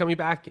Davis Mills coming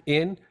back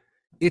in,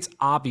 it's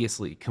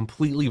obviously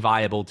completely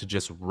viable to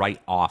just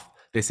write off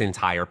this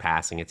entire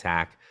passing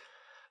attack.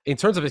 In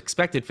terms of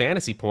expected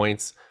fantasy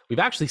points, we've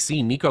actually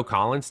seen Nico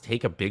Collins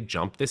take a big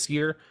jump this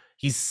year.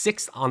 He's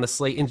 6th on the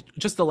slate in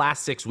just the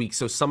last 6 weeks,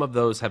 so some of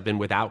those have been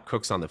without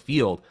Cooks on the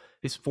field.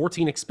 His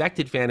 14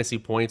 expected fantasy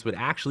points would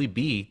actually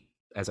be,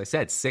 as I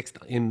said,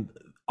 6th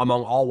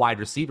among all wide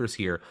receivers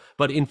here.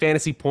 But in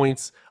fantasy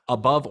points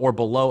above or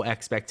below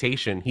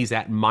expectation, he's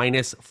at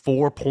minus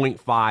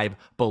 4.5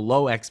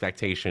 below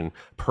expectation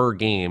per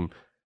game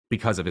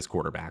because of his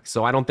quarterback.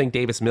 So I don't think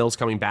Davis Mills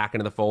coming back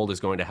into the fold is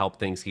going to help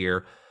things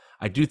here.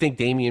 I do think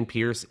Dameon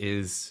Pierce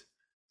is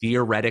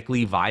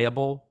theoretically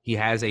viable. He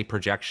has a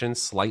projection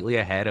slightly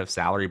ahead of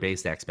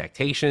salary-based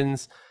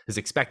expectations. His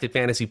expected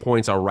fantasy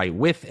points are right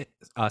with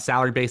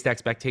salary-based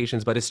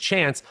expectations, but his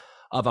chance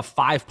of a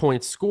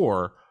 5-point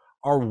score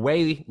are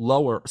way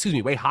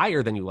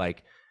higher than you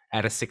like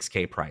at a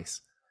 6K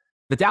price.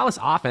 The Dallas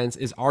offense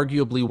is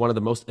arguably one of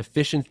the most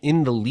efficient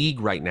in the league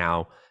right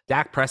now.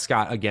 Dak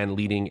Prescott, again,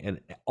 leading an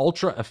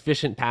ultra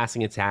efficient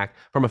passing attack.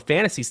 From a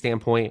fantasy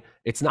standpoint,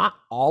 it's not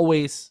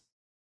always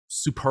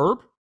superb,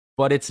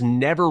 but it's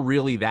never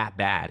really that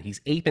bad.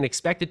 He's 8th in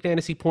expected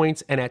fantasy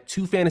points, and at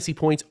 2 fantasy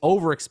points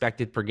over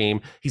expected per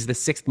game, he's the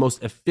 6th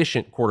most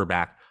efficient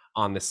quarterback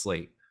on this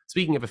slate.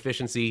 Speaking of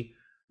efficiency,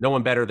 no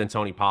one better than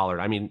Tony Pollard.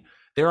 I mean,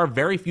 there are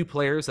very few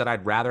players that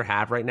I'd rather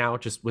have right now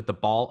just with the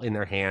ball in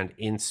their hand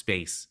in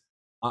space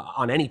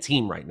on any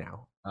team right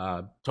now.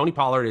 Tony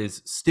Pollard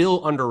is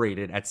still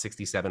underrated at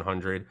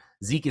 6,700.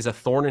 Zeke is a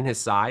thorn in his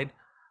side.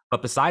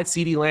 But besides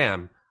CeeDee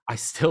Lamb, I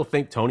still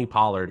think Tony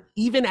Pollard,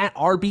 even at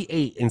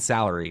RB8 in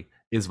salary,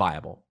 is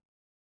viable.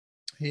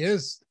 He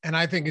is. And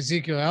I think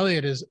Ezekiel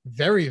Elliott is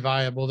very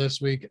viable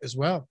this week as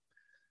well.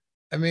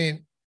 I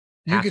mean,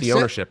 half the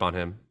ownership on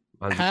him.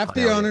 Half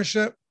the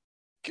ownership.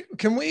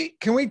 Can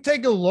we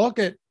take a look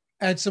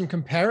at some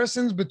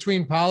comparisons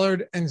between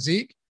Pollard and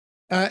Zeke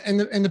in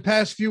the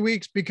past few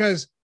weeks?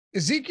 Because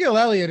Ezekiel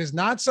Elliott is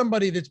not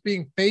somebody that's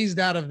being phased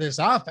out of this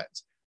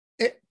offense.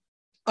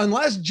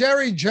 Unless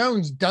Jerry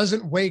Jones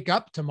doesn't wake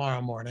up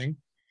tomorrow morning,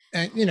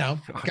 and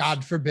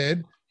God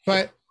forbid,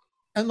 but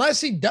unless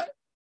he does,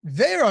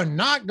 they are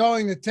not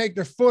going to take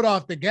their foot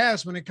off the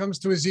gas when it comes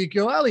to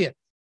Ezekiel Elliott.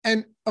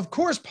 And of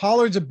course,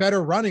 Pollard's a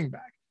better running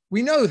back.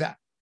 We know that,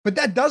 but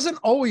that doesn't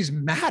always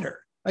matter.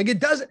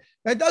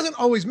 That doesn't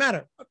always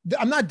matter.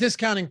 I'm not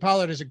discounting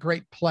Pollard as a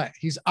great play.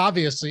 He's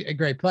obviously a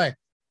great play.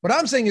 What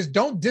I'm saying is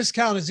don't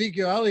discount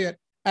Ezekiel Elliott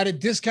at a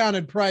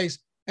discounted price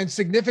and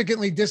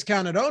significantly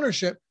discounted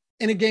ownership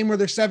in a game where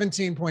they're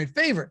 17-point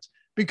favorites,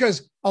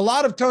 because a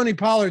lot of Tony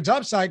Pollard's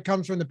upside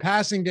comes from the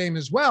passing game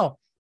as well.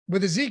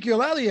 With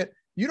Ezekiel Elliott,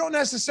 you don't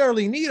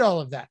necessarily need all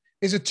of that.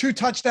 Is a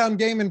 2-touchdown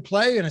game in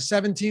play and a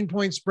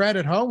 17-point spread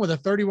at home with a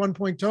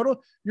 31-point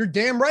total? You're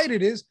damn right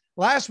it is.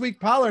 Last week,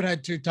 Pollard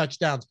had 2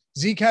 touchdowns.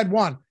 Zeke had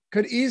 1.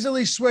 Could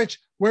easily switch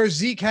where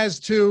Zeke has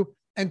 2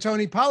 and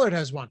Tony Pollard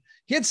has 1.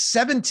 He had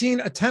 17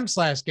 attempts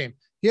last game.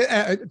 He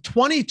had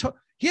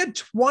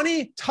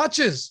 20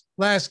 touches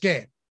last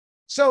game.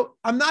 So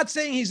I'm not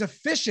saying he's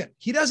efficient.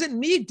 He doesn't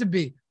need to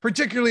be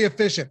particularly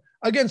efficient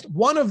against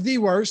one of the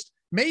worst,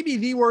 maybe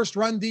the worst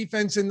run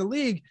defense in the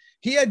league.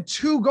 He had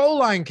 2 goal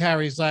line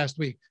carries last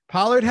week.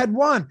 Pollard had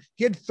 1.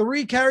 He had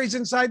 3 carries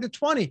inside the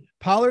 20.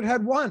 Pollard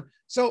had 1.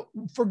 So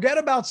forget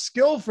about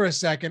skill for a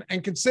second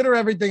and consider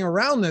everything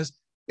around this.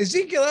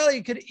 Ezekiel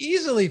Elliott could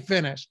easily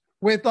finish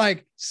with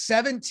like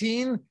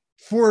 17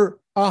 for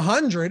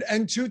 100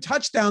 and 2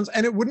 touchdowns,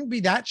 and it wouldn't be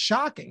that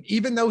shocking,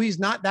 even though he's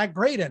not that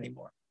great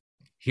anymore.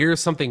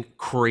 Here's something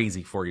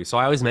crazy for you. So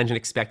I always mention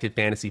expected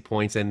fantasy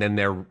points and then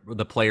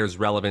the player's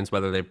relevance,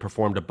 whether they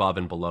performed above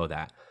and below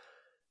that.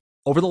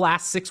 Over the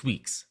last 6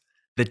 weeks,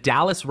 the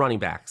Dallas running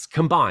backs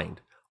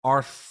combined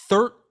are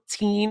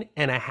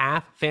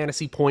 13.5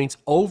 fantasy points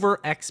over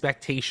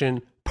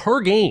expectation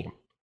per game.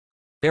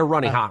 They're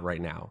running hot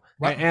right now.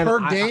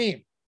 Per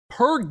game?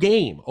 Per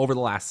game over the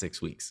last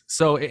 6 weeks.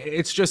 So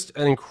it's just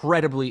an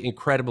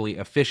incredibly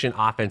efficient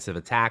offensive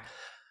attack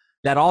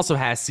that also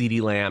has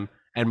CeeDee Lamb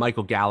and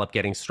Michael Gallup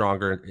getting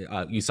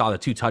stronger. You saw the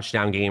 2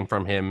 touchdown game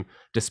from him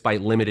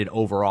despite limited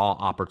overall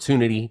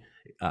opportunity.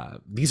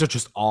 These are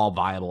just all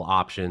viable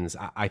options.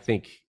 I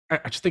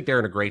just think they're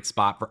in a great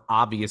spot for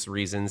obvious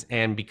reasons.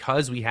 And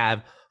because we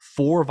have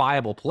 4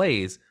 viable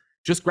plays,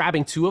 just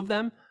grabbing 2 of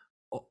them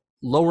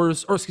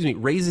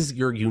raises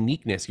your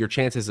uniqueness, your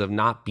chances of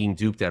not being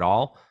duped at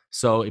all.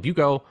 So if you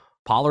go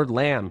Pollard,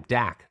 Lamb,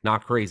 Dak,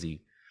 not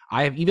crazy.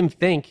 I even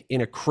think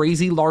in a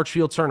crazy large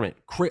field tournament,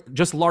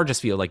 just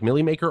largest field, like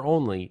Millie Maker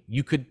only,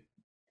 you could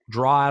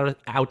draw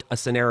out a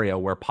scenario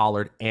where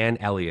Pollard and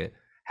Elliott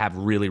have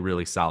really,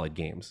 really solid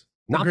games.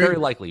 Not very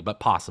likely, but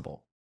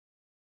possible.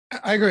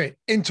 I agree.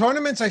 In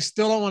tournaments, I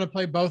still don't want to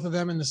play both of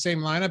them in the same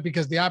lineup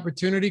because the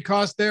opportunity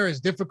cost there is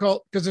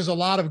difficult because there's a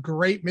lot of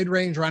great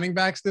mid-range running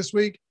backs this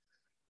week.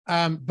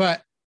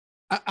 But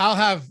I'll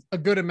have a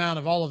good amount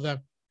of all of them.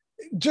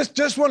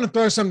 Just want to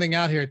throw something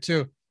out here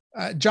too.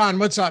 John,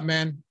 what's up,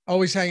 man?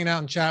 Always hanging out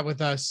and chat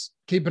with us,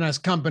 keeping us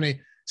company.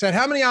 Said,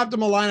 how many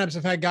optimal lineups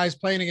have had guys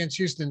playing against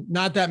Houston?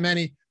 Not that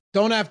many.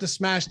 Don't have to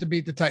smash to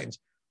beat the Titans.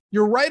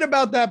 You're right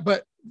about that,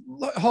 but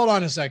hold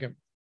on a second.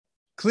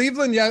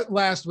 Cleveland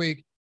last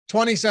week,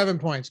 27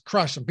 points,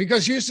 crush them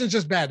because Houston's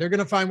just bad. They're going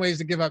to find ways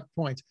to give up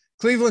points.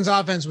 Cleveland's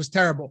offense was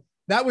terrible.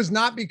 That was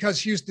not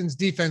because Houston's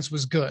defense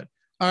was good.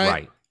 All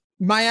right.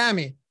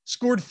 Miami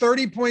scored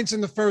 30 points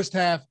in the first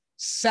half,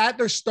 sat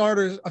their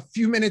starters a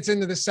few minutes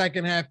into the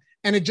second half,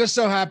 and it just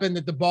so happened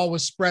that the ball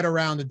was spread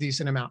around a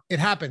decent amount. It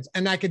happens,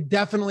 and that could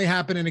definitely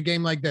happen in a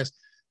game like this.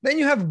 Then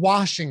you have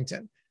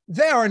Washington.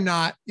 They are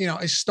not,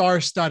 a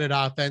star-studded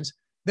offense.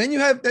 Then you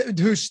have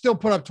who still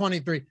put up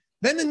 23.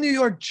 Then the New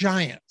York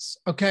Giants,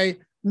 okay?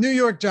 New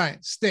York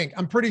Giants stink.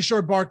 I'm pretty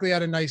sure Barkley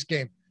had a nice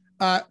game.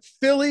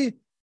 Philly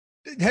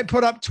had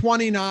put up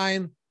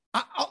 29.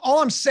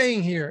 All I'm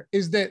saying here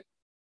is that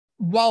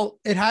while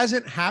it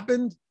hasn't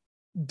happened,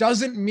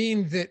 doesn't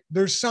mean that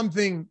there's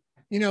something,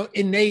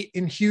 innate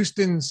in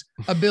Houston's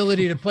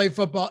ability to play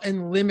football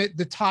and limit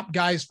the top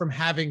guys from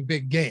having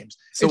big games.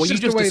 So it's what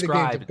just you just the way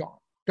described, the games have gone.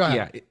 Go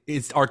ahead. Yeah,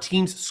 it's our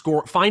teams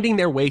finding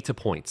their way to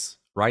points,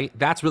 right?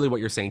 That's really what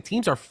you're saying.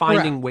 Teams are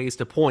finding ways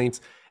to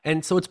points.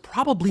 And so it's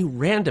probably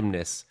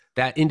randomness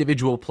that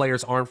individual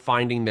players aren't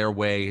finding their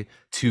way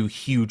to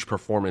huge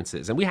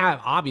performances. And we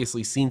have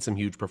obviously seen some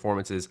huge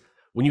performances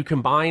when you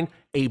combine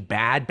a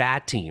bad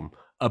team,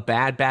 a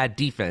bad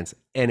defense,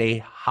 and a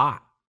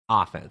hot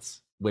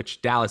offense,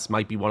 which Dallas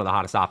might be one of the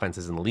hottest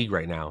offenses in the league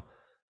right now.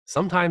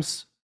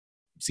 Sometimes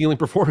ceiling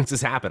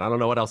performances happen. I don't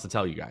know what else to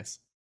tell you guys.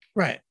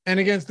 Right.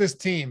 And against this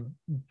team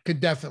could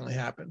definitely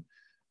happen.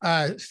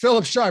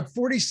 Philip Sharp,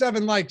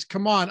 47 likes.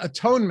 Come on.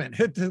 Atonement.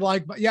 Hit the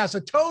like. Yes.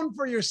 Atone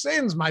for your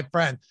sins, my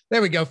friend.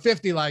 There we go.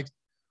 50 likes.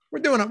 We're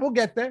doing it. We'll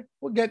get there.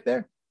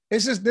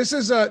 This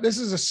is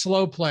a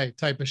slow play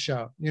type of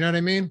show. You know what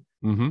I mean?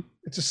 Mm-hmm.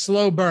 It's a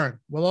slow burn.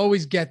 We'll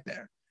always get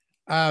there.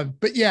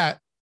 But yeah,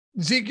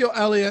 Ezekiel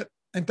Elliott,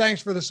 and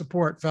thanks for the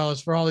support,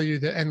 fellas, for all of you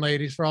and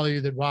ladies, for all of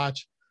you that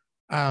watch.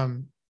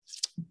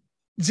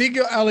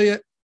 Ezekiel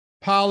Elliott,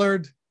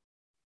 Pollard,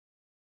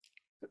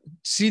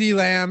 CeeDee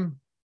Lamb.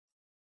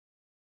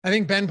 I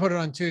think Ben put it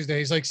on Tuesday.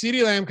 He's like,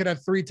 CeeDee Lamb could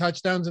have 3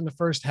 touchdowns in the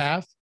first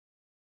half,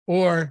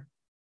 or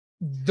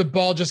the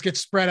ball just gets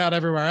spread out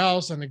everywhere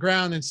else on the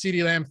ground, and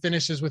CeeDee Lamb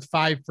finishes with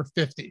 5 for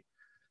 50.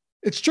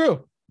 It's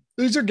true.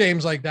 These are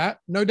games like that.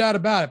 No doubt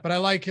about it. But I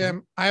like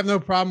him. I have no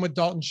problem with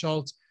Dalton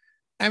Schultz.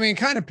 I mean,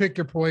 kind of pick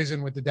your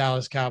poison with the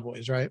Dallas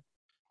Cowboys, right?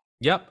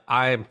 Yep.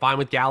 I'm fine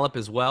with Gallup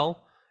as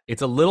well.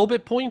 It's a little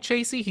bit point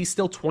chasey. He's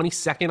still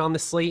 22nd on the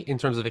slate in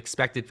terms of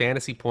expected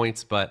fantasy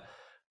points, but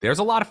there's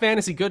a lot of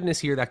fantasy goodness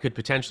here that could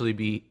potentially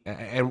be,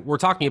 and we're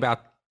talking about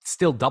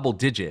still double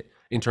digit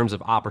in terms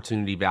of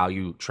opportunity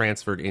value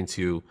transferred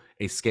into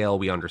a scale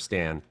we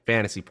understand.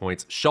 Fantasy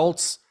points.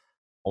 Schultz,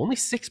 only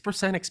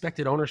 6%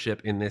 expected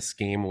ownership in this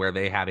game where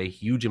they have a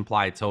huge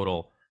implied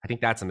total. I think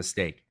that's a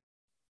mistake.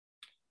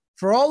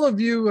 For all of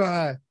you,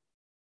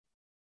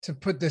 to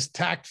put this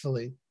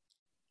tactfully,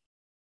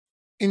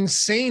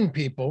 insane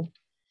people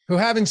who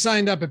haven't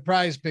signed up at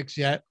Prize Picks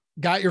yet,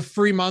 got your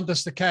free month of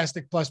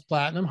Stochastic Plus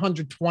Platinum,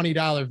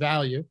 $120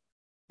 value,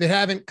 that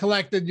haven't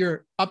collected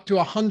your up to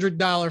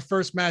 $100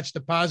 first match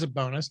deposit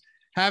bonus,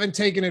 haven't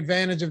taken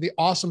advantage of the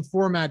awesome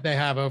format they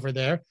have over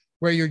there,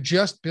 where you're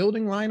just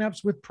building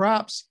lineups with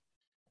props.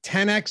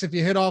 10x if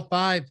you hit all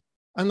 5.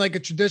 Unlike a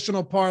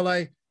traditional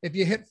parlay, if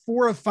you hit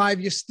 4 of 5,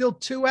 you still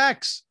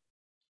 2x.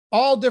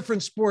 All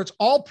different sports,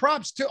 all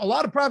props too. A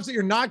lot of props that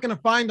you're not going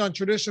to find on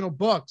traditional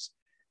books,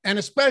 and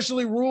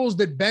especially rules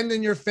that bend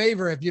in your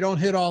favor if you don't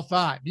hit all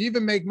 5. You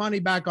even make money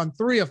back on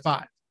 3 of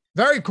 5.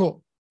 Very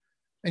cool.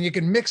 And you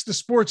can mix the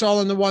sports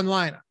all into one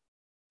lineup.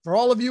 For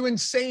all of you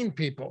insane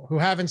people who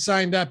haven't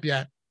signed up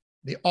yet,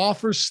 the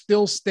offer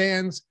still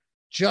stands.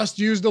 Just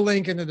use the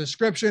link in the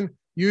description.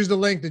 Use the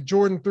link that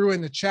Jordan threw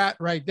in the chat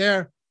right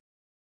there.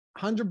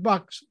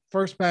 $100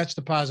 first batch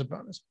deposit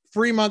bonus.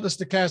 Free month of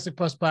Stochastic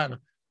Plus Platinum.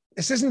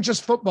 This isn't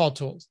just football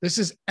tools. This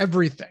is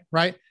everything,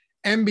 right?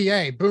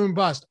 NBA, boom,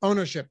 bust,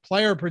 ownership,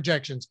 player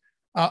projections,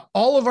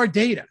 all of our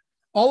data,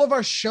 all of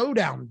our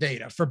showdown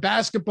data for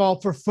basketball,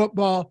 for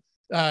football,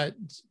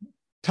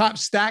 top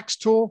stacks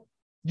tool,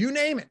 you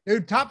name it.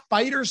 Dude, top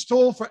fighters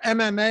tool for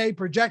MMA,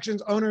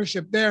 projections,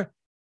 ownership there.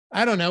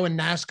 I don't know when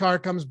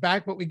NASCAR comes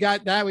back, but we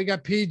got that. We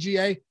got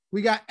PGA.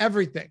 We got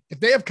everything.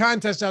 If they have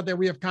contests out there,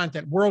 we have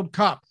content. World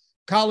Cup,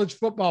 college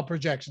football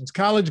projections,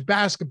 college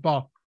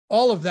basketball,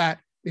 all of that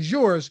is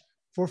yours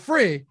for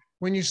free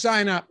when you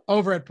sign up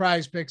over at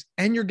Prize Picks,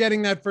 and you're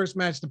getting that first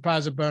match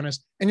deposit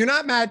bonus. And you're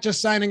not, Matt,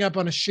 just signing up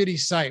on a shitty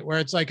site where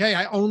it's like, hey,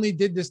 I only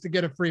did this to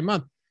get a free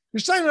month. You're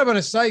signing up on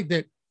a site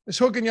that is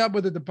hooking you up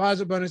with a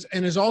deposit bonus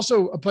and is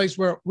also a place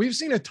where we've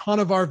seen a ton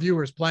of our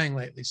viewers playing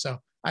lately. So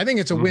I think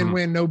it's a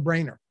win-win,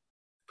 no-brainer.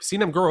 Seen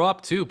them grow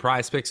up too,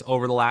 Prize Picks,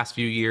 over the last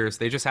few years.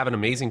 They just have an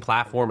amazing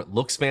platform. It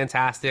looks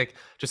fantastic.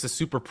 Just a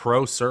super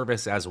pro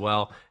service as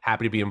well.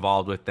 Happy to be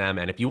involved with them.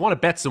 And if you want to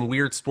bet some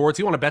weird sports,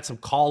 you want to bet some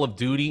Call of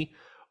Duty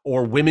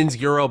or women's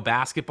Euro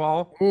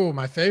basketball. Oh,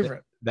 my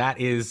favorite.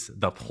 That is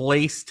the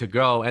place to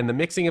go. And the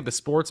mixing of the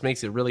sports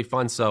makes it really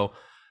fun. So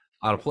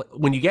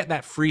when you get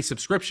that free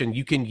subscription,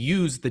 you can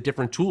use the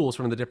different tools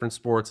from the different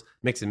sports,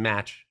 mix and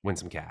match, win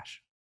some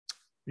cash.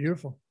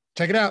 Beautiful.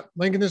 Check it out.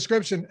 Link in the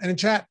description and in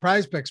chat.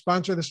 Prize Picks,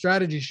 sponsor of the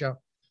Strategy Show.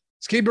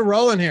 Let's keep it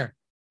rolling here.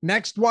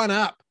 Next one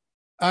up.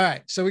 All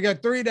right. So we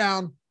got 3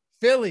 down,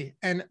 Philly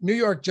and New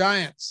York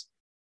Giants.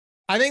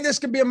 I think this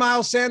could be a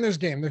Miles Sanders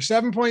game. They're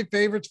 7-point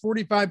favorites,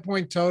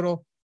 45-point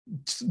total.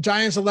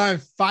 Giants allowing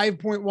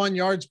 5.1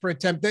 yards per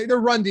attempt. Their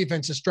run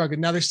defense is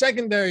struggling. Now, their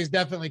secondary is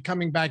definitely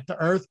coming back to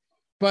earth.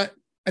 But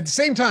at the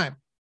same time,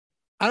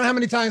 I don't know how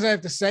many times I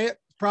have to say it.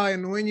 It's probably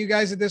annoying you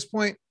guys at this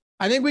point.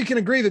 I think we can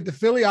agree that the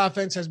Philly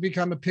offense has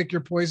become a pick your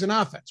poison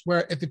offense,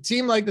 where if a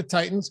team like the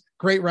Titans,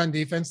 great run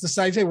defense,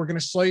 decides, hey, we're going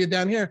to slow you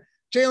down here,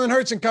 Jalen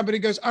Hurts and company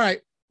goes, all right,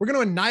 we're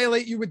going to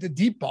annihilate you with the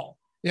deep ball.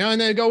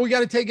 And they go, we got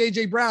to take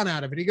A.J. Brown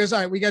out of it. He goes,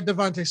 all right, we got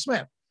Devontae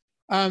Smith.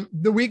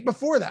 The week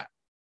before that,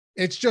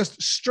 it's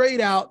just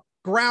straight out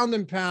ground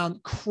and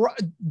pound,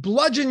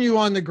 bludgeon you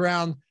on the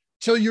ground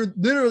till you're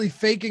literally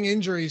faking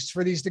injuries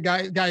for these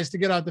guys to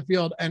get out the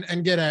field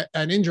and get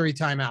an injury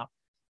timeout.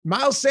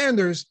 Miles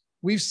Sanders,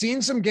 we've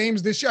seen some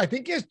games this year. I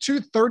think he has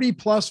 2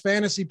 30-plus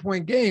fantasy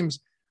point games,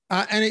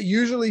 and it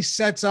usually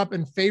sets up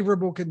in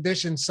favorable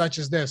conditions such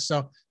as this.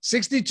 So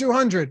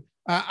 6,200.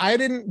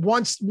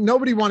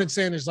 Nobody wanted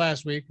Sanders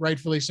last week,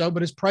 rightfully so,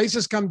 but his price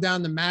has come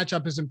down. The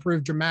matchup has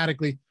improved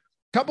dramatically.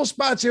 Couple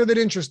spots here that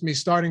interest me,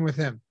 starting with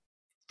him.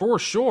 For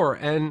sure.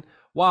 And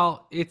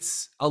while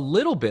it's a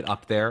little bit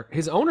up there,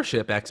 his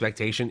ownership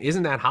expectation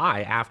isn't that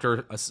high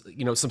after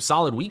some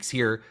solid weeks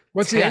here.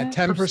 What's he at?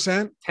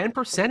 10%?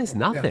 10% is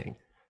nothing. Yeah.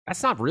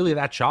 That's not really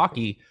that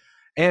chalky.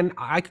 And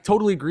I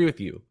totally agree with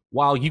you.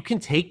 While you can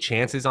take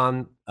chances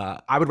on,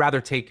 I would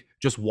rather take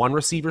just one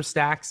receiver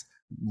stacks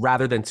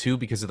rather than 2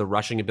 because of the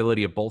rushing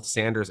ability of both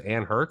Sanders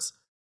and Hurts.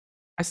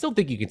 I still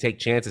think you can take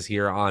chances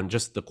here on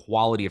just the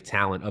quality of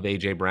talent of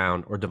A.J.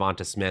 Brown or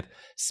Devonta Smith.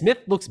 Smith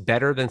looks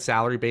better than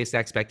salary-based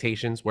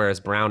expectations,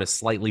 whereas Brown is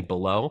slightly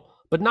below,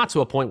 but not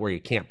to a point where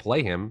you can't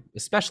play him,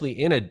 especially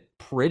in a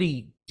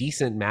pretty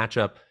decent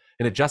matchup.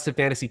 In adjusted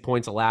fantasy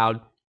points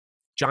allowed,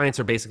 Giants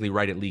are basically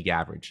right at league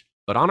average.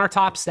 But on our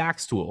top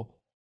stacks tool,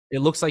 it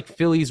looks like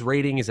Philly's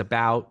rating is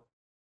about...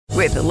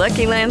 With the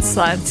Lucky Land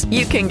Slots,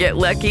 you can get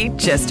lucky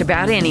just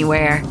about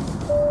anywhere.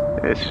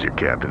 This is your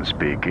captain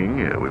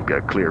speaking. We've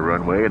got clear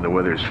runway and the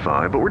weather's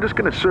fine, but we're just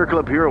going to circle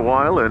up here a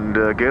while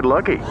and get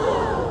lucky.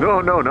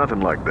 No,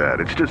 nothing like that.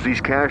 It's just these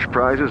cash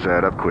prizes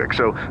add up quick.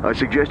 So I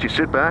suggest you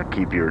sit back,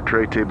 keep your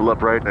tray table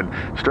upright, and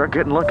start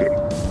getting lucky.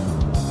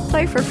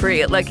 Play for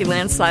free at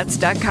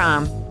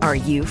LuckyLandSlots.com. Are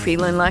you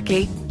feeling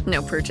lucky?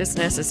 No purchase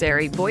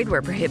necessary. Void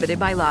where prohibited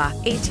by law.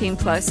 18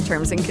 plus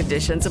terms and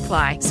conditions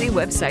apply. See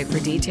website for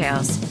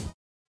details.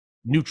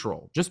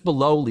 Neutral, just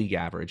below league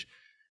average.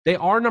 They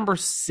are number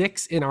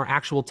 6 in our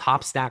actual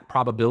top stack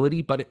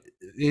probability, but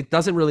it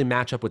doesn't really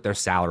match up with their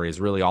salary is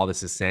really all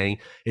this is saying.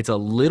 It's a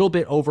little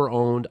bit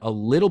overowned, a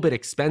little bit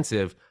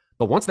expensive,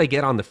 but once they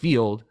get on the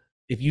field,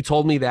 if you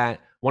told me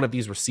that one of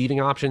these receiving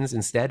options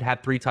instead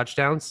had 3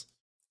 touchdowns,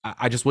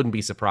 I just wouldn't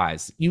be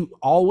surprised. You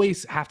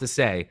always have to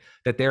say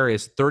that there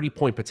is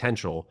 30-point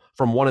potential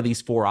from one of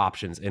these 4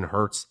 options in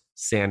Hurts,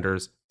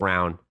 Sanders,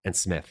 Brown, and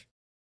Smith.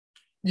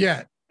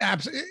 Yeah,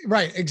 absolutely.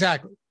 Right.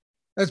 Exactly.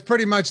 That's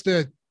pretty much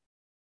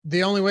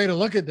the only way to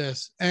look at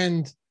this.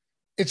 And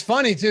it's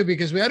funny too,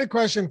 because we had a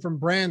question from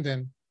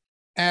Brandon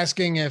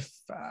asking if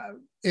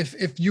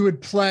you would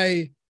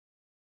play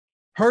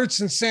Hurts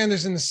and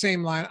Sanders in the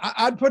same line.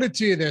 I'd put it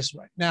to you this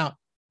way. Now,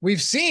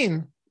 we've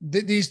seen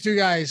that these 2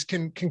 guys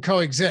can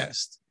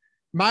coexist.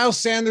 Miles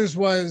Sanders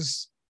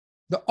was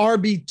the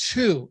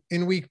RB2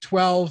 in week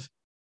 12.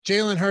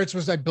 Jalen Hurts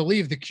was, I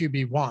believe, the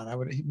QB1. I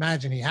would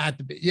imagine he had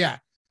to be. Yeah.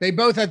 They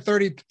both had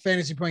 30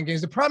 fantasy point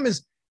games. The problem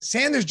is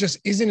Sanders just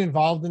isn't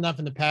involved enough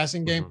in the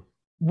passing game.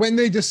 Mm-hmm. When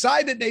they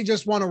decide that they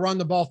just want to run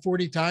the ball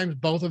 40 times,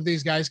 both of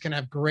these guys can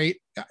have great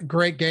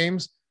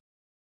games.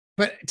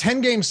 But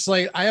 10-game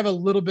slate, I have a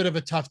little bit of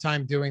a tough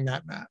time doing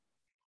that, Matt.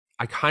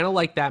 I kind of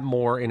like that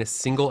more in a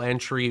single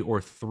entry or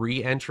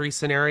 3 entry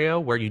scenario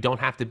where you don't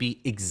have to be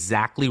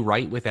exactly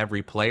right with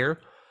every player,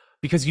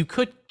 because you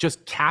could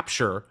just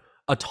capture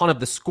a ton of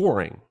the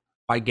scoring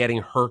by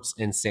getting Hurts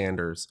and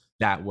Sanders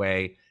that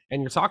way.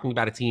 And you're talking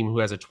about a team who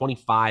has a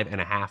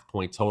 25.5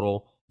 point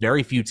total,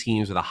 very few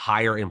teams with a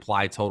higher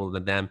implied total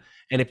than them.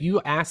 And if you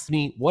asked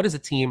me, what is a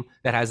team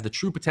that has the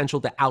true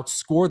potential to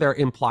outscore their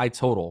implied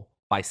total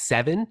by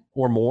 7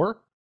 or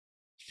more?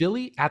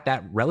 Philly at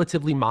that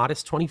relatively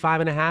modest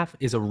 25.5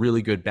 is a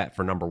really good bet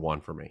for number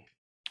 1 for me.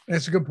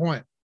 That's a good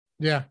point.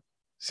 Yeah.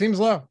 Seems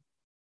low.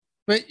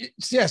 But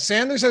yeah,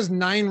 Sanders has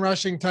 9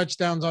 rushing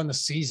touchdowns on the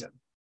season.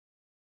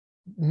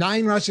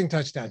 9 rushing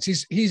touchdowns.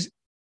 He's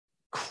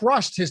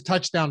crushed his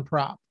touchdown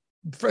prop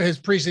for his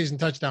preseason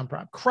touchdown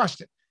prop. Crushed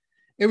it.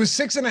 It was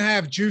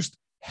 6.5 juiced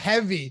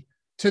heavy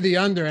to the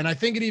under. And I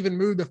think it even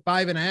moved to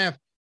 5.5.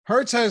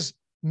 Hurts has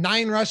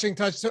 9 rushing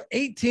touchdowns. So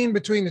 18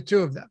 between the 2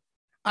 of them.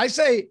 I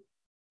say,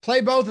 play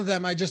both of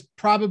them. I just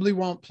probably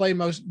won't play a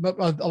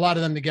lot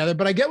of them together,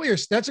 but I get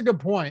that's a good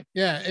point.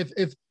 Yeah.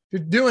 If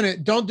you're doing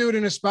it, don't do it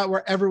in a spot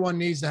where everyone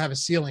needs to have a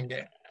ceiling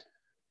game.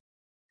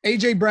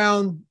 AJ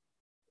Brown,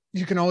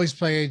 you can always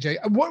play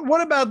AJ.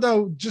 What about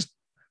though? Just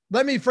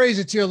let me phrase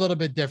it to you a little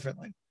bit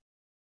differently.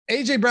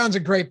 AJ Brown's a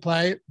great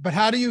play, but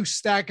how do you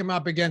stack him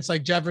up against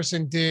like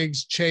Jefferson,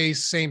 Diggs,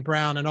 Chase, St.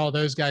 Brown, and all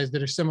those guys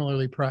that are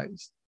similarly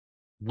priced?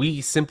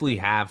 We simply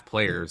have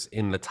players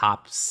in the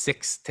top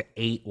 6 to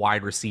 8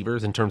 wide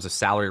receivers in terms of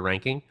salary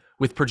ranking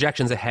with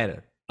projections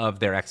ahead of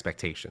their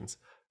expectations.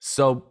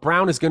 So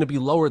Brown is going to be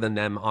lower than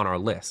them on our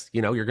list.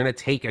 You know, you're going to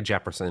take a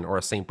Jefferson or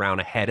a St. Brown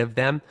ahead of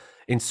them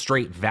in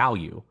straight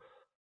value.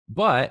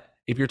 But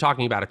if you're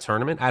talking about a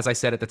tournament, as I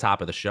said at the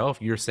top of the show,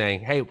 if you're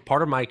saying, hey,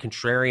 part of my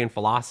contrarian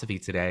philosophy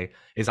today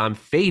is I'm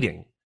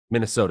fading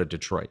Minnesota,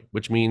 Detroit,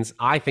 which means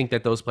I think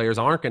that those players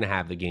aren't going to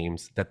have the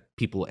games that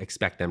people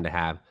expect them to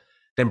have,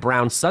 then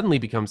Brown suddenly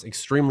becomes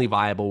extremely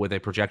viable with a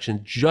projection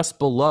just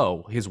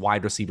below his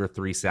wide receiver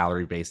 3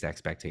 salary-based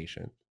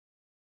expectation.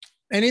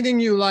 Anything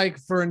you like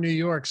for New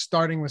York,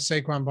 starting with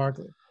Saquon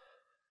Barkley?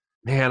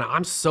 Man,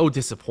 I'm so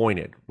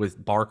disappointed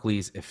with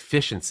Barkley's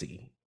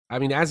efficiency. I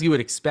mean, as you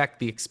would expect,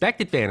 the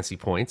expected fantasy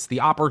points,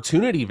 the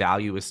opportunity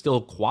value is still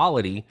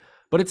quality,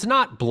 but it's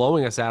not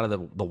blowing us out of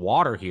the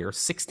water here.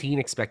 16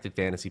 expected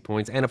fantasy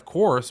points. And of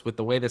course, with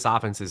the way this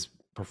offense is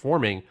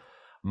performing,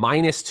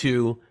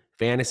 -2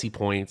 fantasy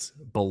points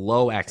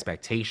below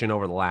expectation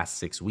over the last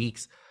 6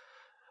 weeks.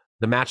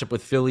 The matchup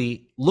with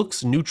Philly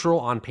looks neutral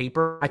on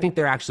paper. I think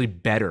they're actually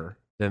better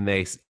than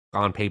they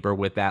on paper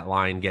with that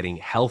line getting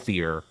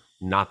healthier,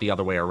 not the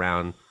other way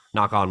around.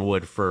 Knock on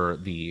wood for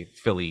the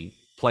Philly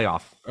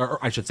playoff,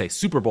 or I should say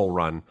Super Bowl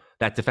run.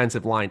 That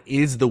defensive line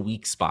is the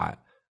weak spot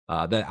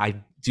that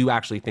I do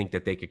actually think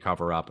that they could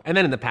cover up. And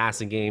then in the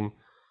passing game,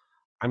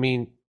 I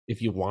mean,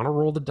 if you want to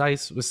roll the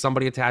dice with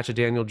somebody attached to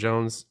Daniel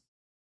Jones,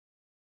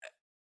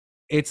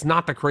 it's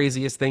not the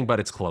craziest thing, but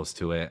it's close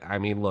to it. I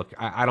mean, look,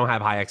 I don't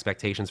have high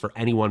expectations for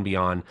anyone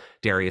beyond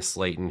Darius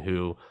Slayton,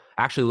 who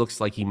actually looks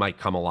like he might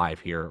come alive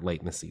here late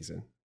in the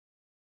season.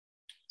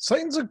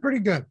 Slayton's look pretty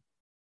good.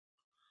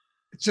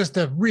 It's just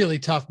a really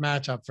tough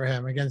matchup for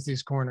him against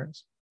these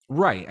corners.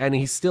 Right. And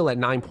he's still at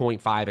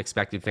 9.5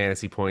 expected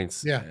fantasy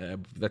points. Yeah.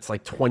 That's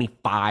like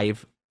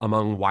 25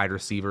 among wide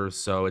receivers.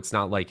 So it's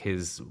not like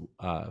his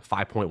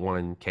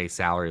 5.1K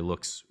salary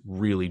looks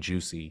really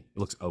juicy. It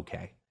looks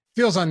okay.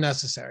 Feels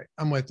unnecessary.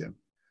 I'm with you.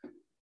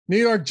 New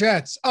York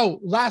Jets. Oh,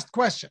 last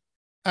question.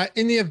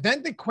 In the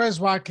event that Quez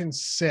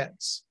Watkins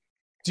sits,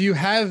 does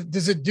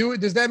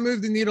that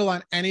move the needle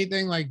on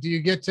anything? Like, do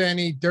you get to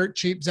any dirt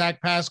cheap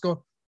Zach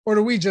Pascal, or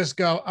do we just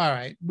go, all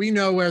right, we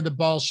know where the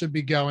ball should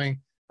be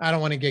going. I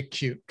don't want to get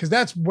cute, because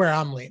that's where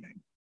I'm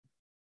leaning.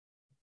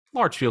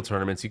 large field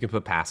tournaments, you can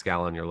put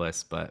Pascal on your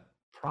list, but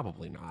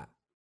probably not.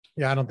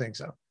 Yeah, I don't think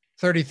so.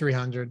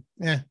 3,300.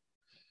 Yeah.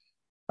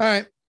 All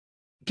right.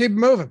 Keep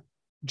moving.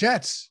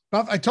 Jets.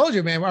 I told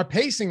you, man, our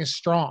pacing is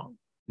strong.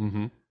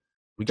 Mm-hmm.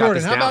 We got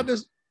Jordan, this how down. about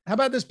this? How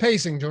about this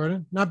pacing,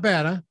 Jordan? Not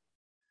bad, huh?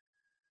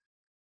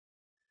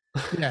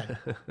 Yeah.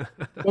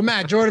 Well,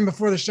 Matt, Jordan,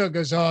 before the show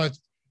goes, oh, it's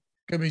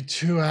going to be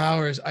 2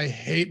 hours. I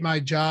hate my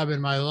job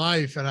and my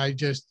life. And I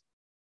just.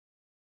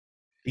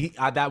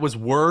 That was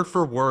word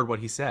for word what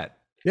he said.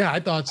 Yeah, I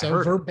thought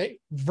so.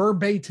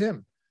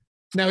 Verbatim.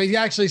 Now, he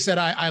actually said,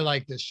 I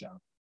like this show.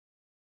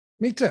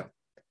 Me too.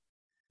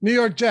 New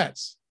York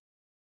Jets.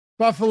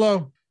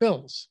 Buffalo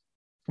Bills.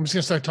 I'm just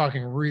going to start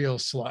talking real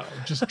slow.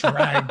 Just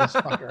drag this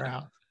fucker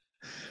out.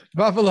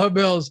 Buffalo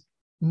Bills,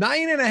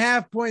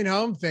 9.5-point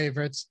home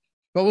favorites.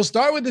 But we'll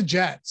start with the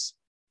Jets.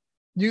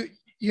 You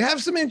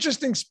have some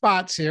interesting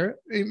spots here.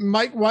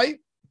 Mike White,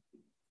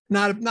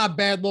 not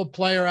bad little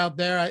player out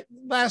there.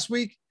 Last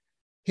week,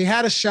 he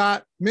had a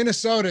shot.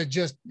 Minnesota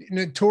just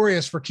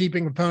notorious for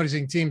keeping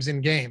opposing teams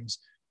in games.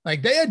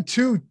 Like they had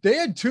two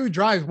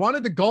drives, one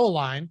at the goal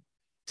line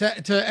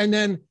and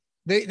then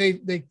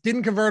they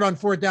didn't convert on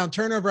fourth down,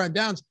 turnover on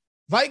downs.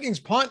 Vikings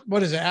punt,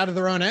 out of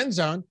their own end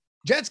zone.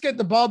 Jets get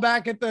the ball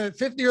back at the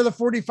 50 or the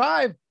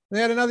 45. They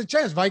had another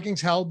chance.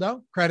 Vikings held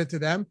though, credit to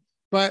them.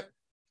 But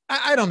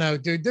I don't know,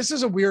 dude. This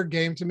is a weird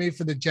game to me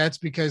for the Jets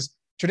because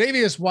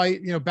Tre'Davious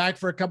White, back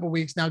for a couple of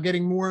weeks now,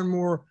 getting more and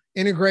more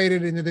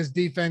integrated into this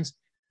defense.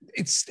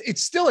 It's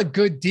still a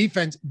good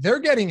defense. They're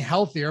getting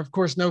healthier. Of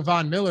course, no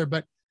Von Miller,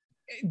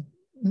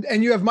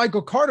 and you have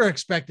Michael Carter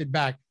expected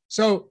back.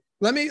 So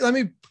let me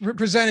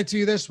present it to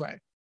you this way.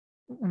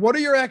 What are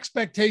your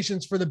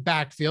expectations for the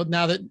backfield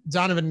now that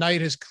Donovan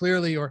Knight has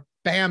clearly, or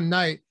Bam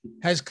Knight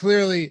has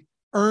clearly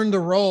earned the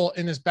role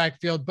in this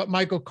backfield, but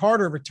Michael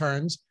Carter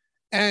returns?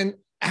 And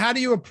how do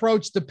you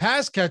approach the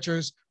pass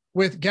catchers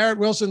with Garrett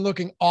Wilson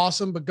looking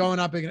awesome, but going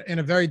up in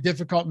a very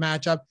difficult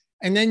matchup?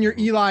 And then your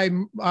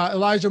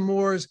Elijah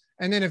Moores.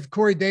 And then if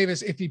Corey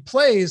Davis, if he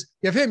plays,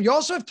 you have him. You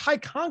also have Ty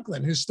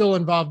Conklin, who's still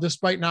involved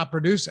despite not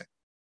producing.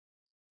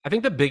 I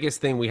think the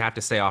biggest thing we have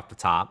to say off the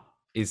top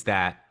is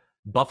that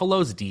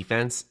Buffalo's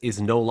defense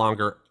is no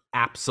longer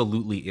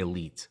absolutely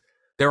elite.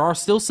 There are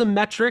still some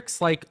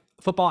metrics like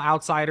Football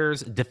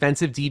Outsiders,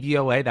 defensive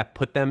DVOA that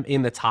put them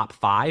in the top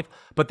 5,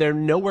 but they're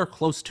nowhere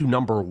close to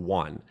number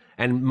 1.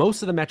 And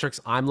most of the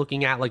metrics I'm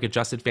looking at, like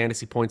adjusted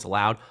fantasy points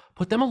allowed,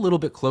 put them a little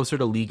bit closer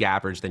to league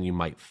average than you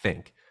might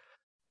think.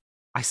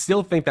 I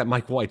still think that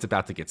Mike White's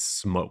about to get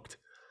smoked.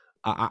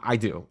 I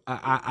do.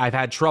 I've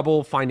had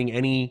trouble finding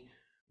any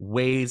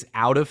ways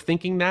out of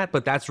thinking that,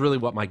 but that's really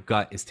what my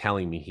gut is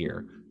telling me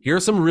here. Here are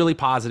some really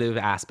positive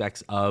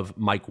aspects of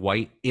Mike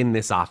White in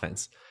this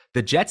offense.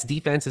 The Jets'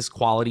 defense is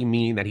quality,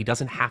 meaning that he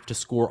doesn't have to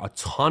score a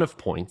ton of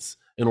points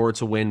in order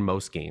to win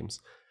most games.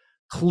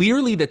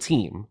 Clearly, the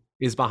team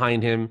is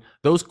behind him.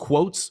 Those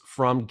quotes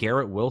from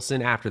Garrett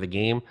Wilson after the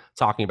game,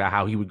 talking about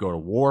how he would go to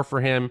war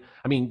for him.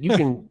 I mean, you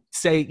can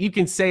say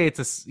it's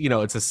a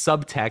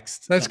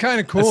subtext. That's kind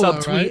of cool. A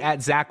subtweet right?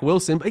 at Zach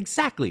Wilson. But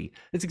exactly.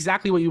 It's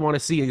exactly what you want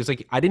to see. It's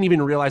like, I didn't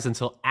even realize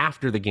until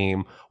after the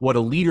game what a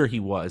leader he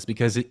was,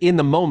 because in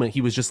the moment he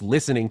was just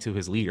listening to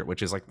his leader,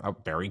 which is like a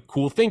very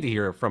cool thing to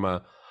hear from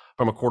a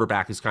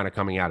quarterback who's kind of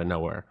coming out of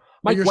nowhere.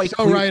 Mike You're White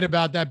so right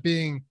about that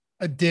being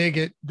a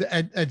dig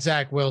at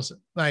Zach Wilson.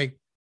 Like,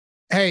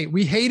 hey,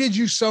 we hated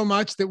you so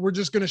much that we're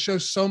just going to show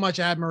so much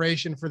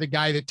admiration for the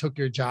guy that took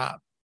your job.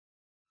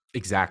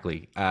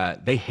 Exactly.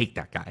 They hate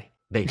that guy.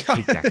 They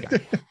hate that guy.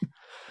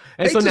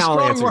 And Hate's so now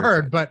a strong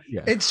word, but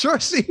yeah. It sure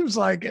seems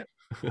like it.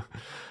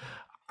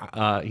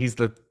 He's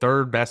the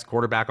third best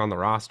quarterback on the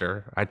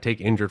roster. I'd take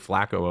injured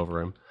Flacco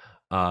over him.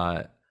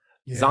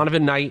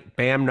 Donovan Knight,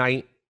 Bam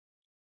Knight,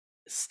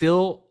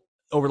 still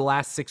over the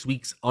last 6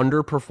 weeks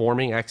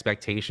underperforming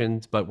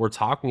expectations, but we're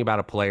talking about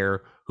a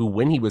player who,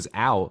 when he was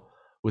out,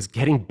 was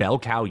getting bell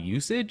cow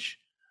usage.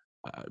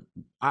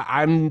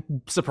 I'm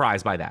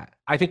surprised by that.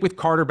 I think with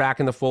Carter back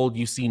in the fold,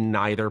 you see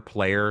neither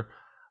player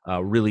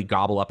really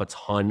gobble up a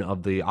ton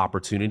of the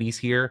opportunities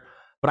here.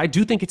 But I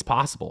do think it's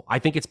possible. I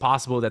think it's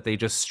possible that they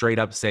just straight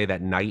up say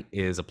that Knight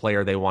is a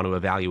player they want to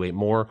evaluate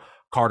more.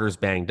 Carter's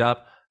banged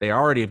up. They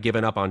already have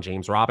given up on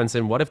James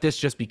Robinson. What if this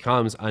just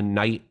becomes a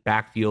Knight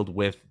backfield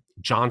with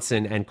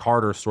Johnson and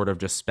Carter sort of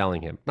just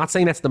spelling him? Not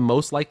saying that's the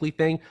most likely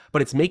thing,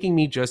 but it's making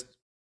me just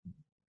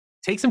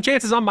take some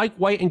chances on Mike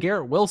White and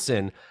Garrett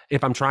Wilson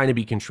if I'm trying to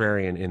be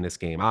contrarian in this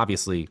game.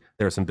 Obviously,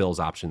 there are some Bills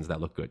options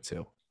that look good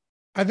too.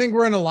 I think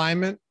we're in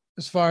alignment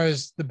as far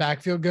as the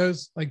backfield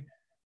goes. Like,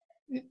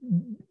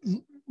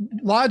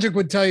 logic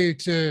would tell you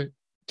to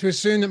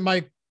assume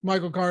that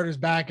Michael Carter's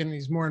back and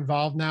he's more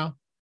involved now.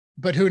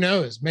 But who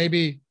knows?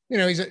 Maybe,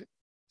 he's a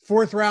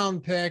 4th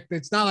round pick.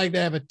 It's not like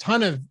they have a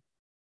ton of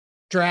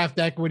draft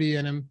equity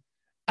in him.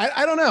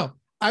 I don't know.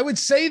 I would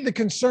say the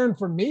concern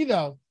for me,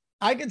 though,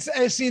 I could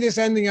see this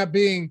ending up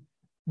being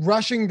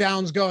rushing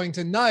downs going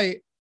to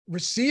Knight,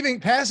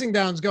 passing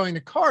downs going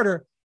to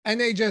Carter,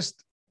 and they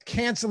just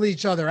cancel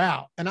each other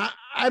out. And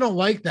I don't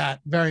like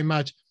that very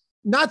much.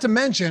 Not to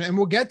mention, and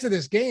we'll get to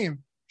this game,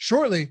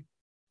 shortly.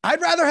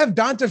 I'd rather have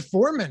Donta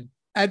Foreman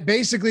at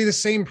basically the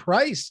same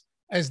price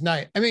as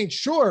Knight. I mean,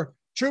 sure,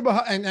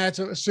 Chuba, and that's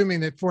assuming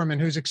that Foreman,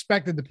 who's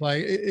expected to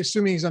play,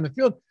 assuming he's on the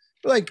field,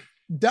 but like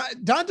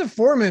Donta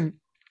Foreman,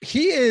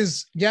 he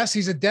is, yes,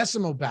 he's a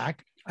decimal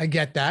back. I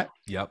get that.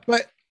 Yep.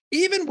 But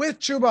even with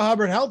Chuba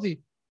Hubbard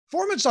healthy,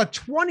 Foreman saw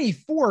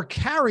 24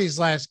 carries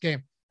last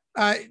game.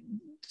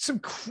 Some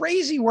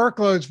crazy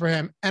workloads for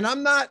him. And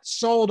I'm not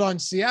sold on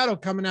Seattle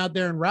coming out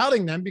there and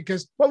routing them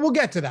because, well, we'll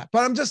get to that.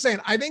 But I'm just saying,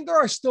 I think there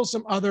are still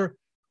some other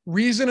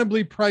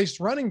reasonably priced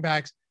running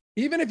backs.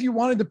 Even if you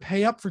wanted to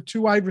pay up for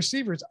 2 wide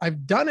receivers,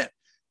 I've done it.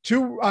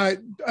 I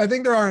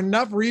think there are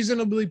enough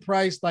reasonably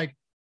priced, like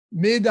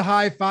mid to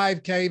high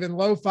 5K, even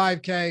low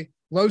 5K,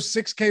 low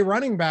 6K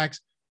running backs.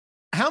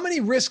 How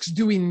many risks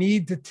do we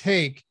need to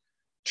take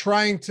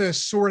trying to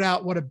sort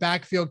out what a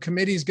backfield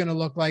committee is going to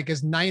look like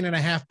as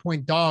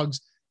 9.5-point dogs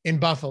in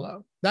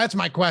Buffalo? That's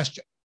my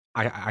question.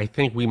 I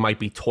think we might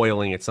be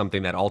toiling at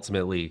something that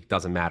ultimately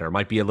doesn't matter. It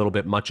might be a little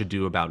bit much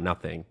ado about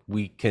nothing.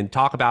 We can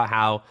talk about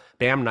how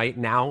Bam Knight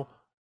now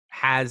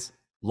has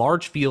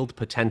large field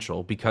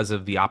potential because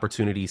of the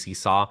opportunities he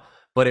saw,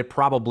 but it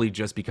probably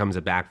just becomes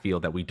a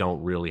backfield that we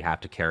don't really have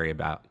to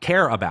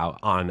care about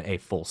on a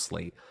full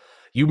slate.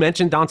 You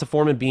mentioned Donta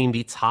Foreman being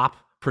the top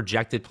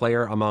projected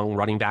player among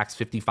running backs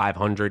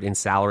 5,500 in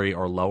salary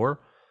or lower.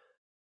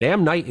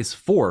 Bam Knight is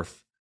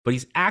 4th, but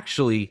he's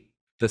actually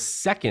the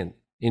 2nd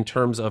in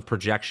terms of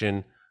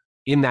projection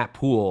in that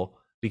pool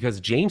because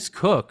James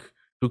Cook,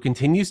 who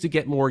continues to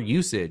get more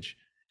usage,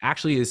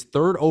 actually is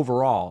 3rd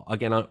overall,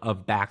 again,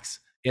 of backs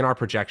in our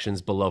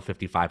projections below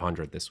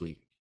 5,500 this week.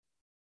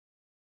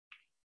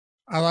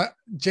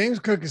 James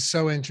Cook is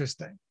so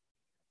interesting.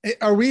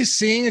 Are we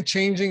seeing a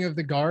changing of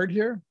the guard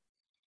here?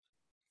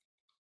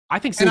 I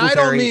think Singletary, and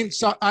I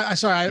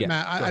don't mean,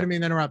 Matt, I didn't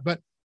mean to interrupt,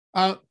 but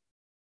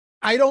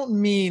I don't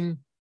mean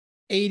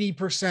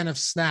 80% of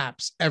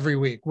snaps every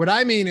week. What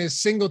I mean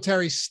is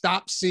Singletary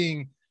stops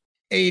seeing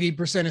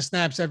 80% of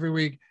snaps every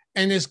week.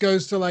 And this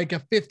goes to like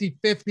a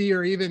 50-50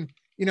 or even,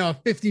 a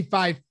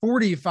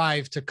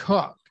 55-45 to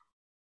Cook.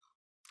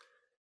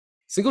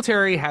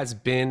 Singletary has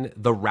been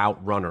the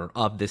route runner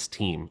of this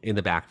team in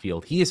the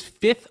backfield. He is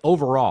 5th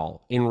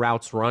overall in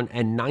routes run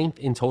and 9th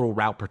in total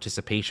route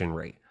participation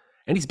rate.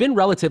 And he's been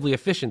relatively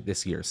efficient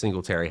this year,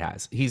 Singletary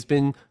has. He's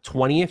been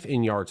 20th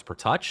in yards per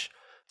touch,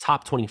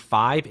 top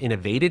 25 in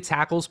evaded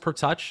tackles per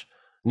touch,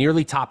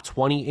 nearly top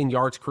 20 in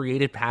yards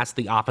created past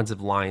the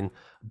offensive line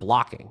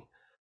blocking.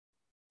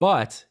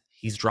 But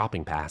he's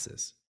dropping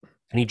passes.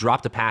 And he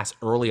dropped a pass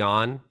early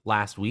on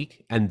last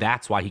week, and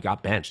that's why he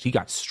got benched. He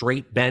got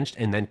straight benched,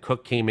 and then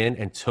Cook came in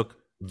and took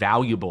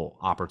valuable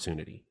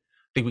opportunity.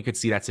 I think we could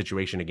see that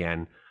situation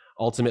again.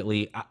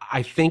 Ultimately,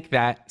 I think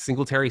that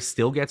Singletary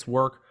still gets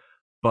work,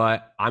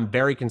 but I'm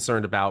very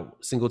concerned about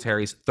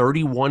Singletary's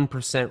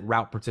 31%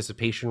 route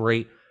participation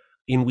rate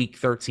in week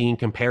 13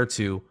 compared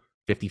to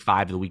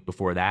 55 the week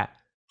before that,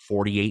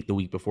 48 the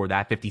week before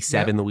that,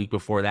 57 the week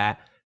before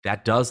that.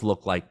 That does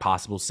look like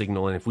possible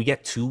signal. And if we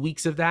get 2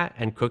 weeks of that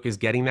and Cook is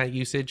getting that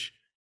usage,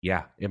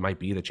 yeah, it might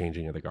be the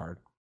changing of the guard.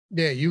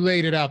 Yeah, you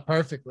laid it out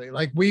perfectly.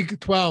 Like week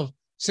 12,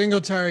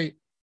 Singletary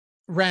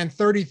ran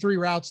 33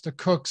 routes to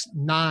Cook's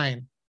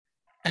 9.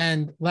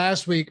 And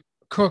last week,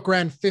 Cook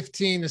ran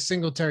 15 to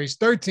Singletary's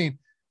 13,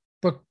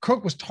 but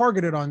Cook was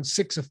targeted on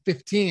 6 of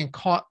 15 and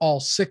caught all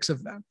 6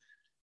 of them.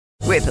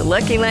 With the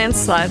Lucky Land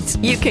Slots,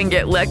 you can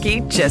get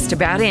lucky just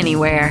about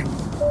anywhere.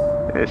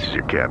 This is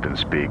your captain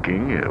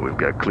speaking. We've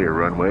got clear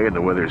runway and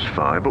the weather's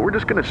fine, but we're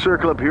just going to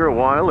circle up here a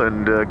while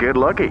and get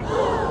lucky.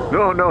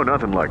 No,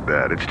 nothing like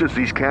that. It's just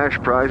these cash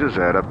prizes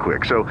add up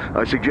quick. So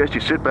I suggest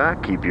you sit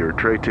back, keep your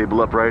tray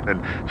table upright,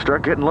 and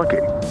start getting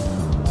lucky.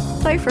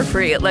 Play for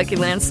free at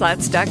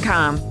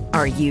LuckyLandSlots.com.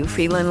 Are you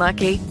feeling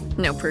lucky?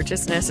 No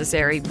purchase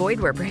necessary. Void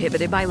where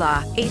prohibited by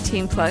law.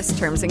 18+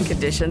 terms and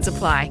conditions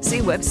apply. See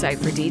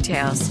website for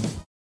details.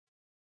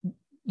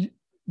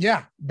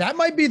 Yeah, that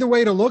might be the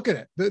way to look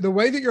at it. The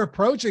way that you're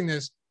approaching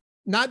this,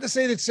 not to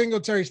say that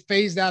Singletary's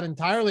phased out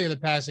entirely of the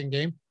passing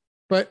game,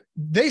 but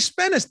they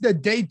spent the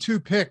day 2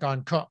 pick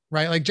on Cook,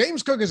 right? Like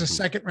James Cook is a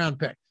 2nd round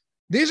pick.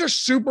 These are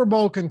Super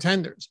Bowl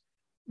contenders.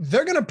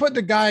 They're going to put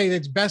the guy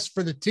that's best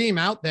for the team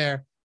out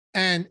there.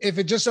 And if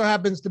it just so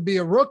happens to be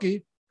a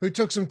rookie who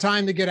took some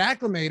time to get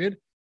acclimated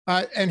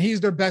and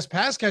he's their best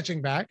pass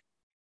catching back,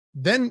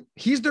 then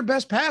he's their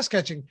best pass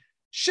catching.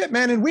 Shit,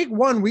 man, in week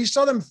 1, we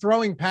saw them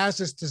throwing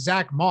passes to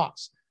Zach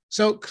Moss.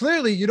 So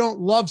clearly you don't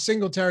love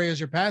Singletary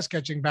as your pass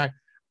catching back.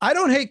 I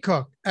don't hate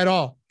Cook at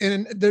all.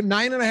 In the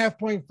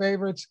 9.5-point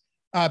favorites,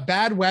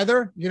 bad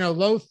weather,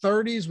 low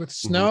 30s with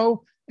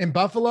snow in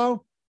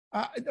Buffalo.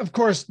 Of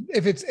course,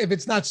 if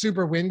it's not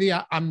super windy,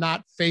 I'm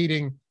not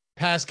fading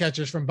pass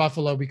catchers from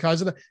Buffalo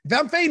because of that. If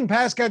I'm fading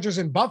pass catchers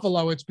in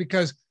Buffalo, it's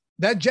because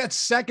that Jets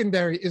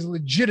secondary is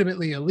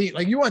legitimately elite.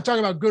 Like you want to talk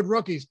about good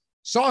rookies.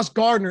 Sauce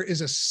Gardner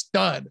is a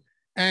stud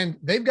and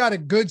they've got a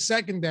good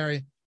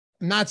secondary.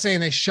 I'm not saying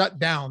they shut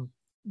down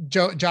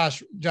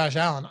Josh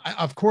Allen.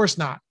 Of course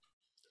not.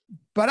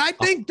 But I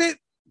think that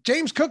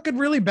James Cook could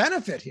really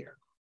benefit here.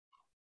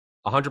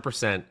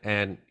 100%.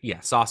 And yeah,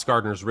 Sauce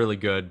Gardner's really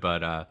good,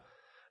 but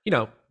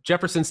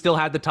Jefferson still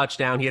had the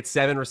touchdown. He had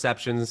 7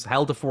 receptions,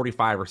 held to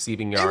 45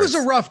 receiving yards. It was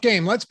a rough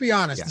game. Let's be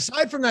honest. Yeah.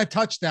 Aside from that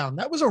touchdown,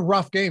 that was a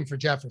rough game for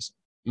Jefferson.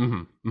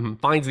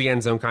 Finds the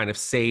end zone, kind of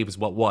saves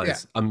what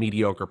was a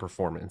mediocre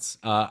performance.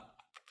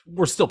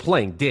 We're still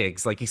playing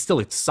Diggs. Like, he's still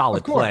a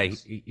solid play.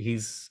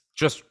 He's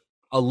just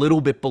a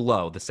little bit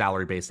below the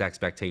salary-based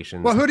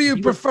expectations. Well, who do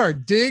you prefer?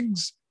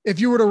 Diggs, if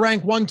you were to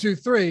rank 1, 2,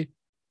 3,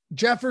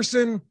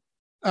 Jefferson,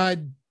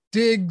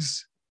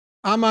 Diggs,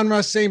 Amon-Ra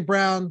St.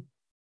 Brown,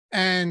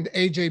 and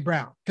AJ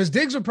Brown, because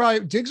Diggs is probably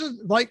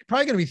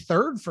going to be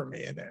third for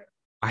me in there.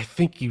 I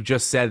think you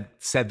just said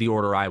the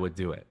order I would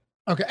do it.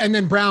 Okay, and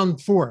then Brown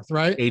fourth,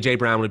 right? AJ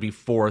Brown would be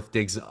fourth,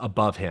 Diggs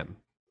above him.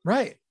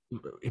 Right.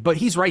 But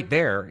he's right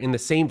there in the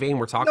same vein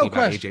we're talking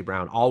about AJ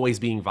Brown always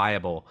being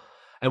viable.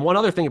 And one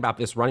other thing about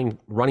this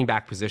running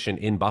back position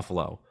in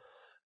Buffalo,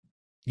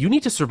 you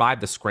need to survive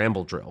the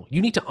scramble drill.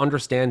 You need to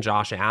understand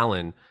Josh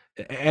Allen.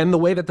 And the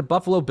way that the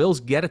Buffalo Bills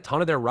get a ton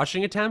of their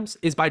rushing attempts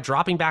is by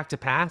dropping back to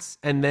pass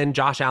and then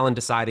Josh Allen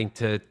deciding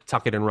to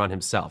tuck it and run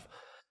himself.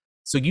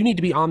 So you need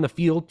to be on the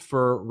field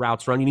for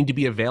routes run. You need to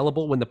be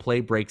available when the play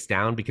breaks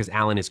down because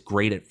Allen is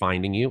great at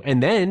finding you.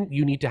 And then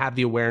you need to have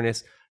the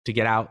awareness to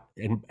get out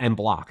and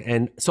block.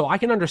 And so I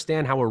can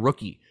understand how a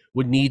rookie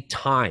would need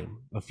time,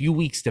 a few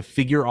weeks to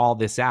figure all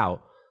this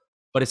out.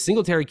 But if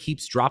Singletary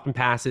keeps dropping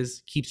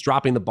passes, keeps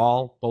dropping the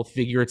ball, both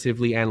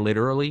figuratively and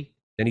literally,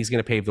 then he's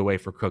going to pave the way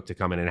for Cook to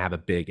come in and have a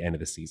big end of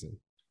the season.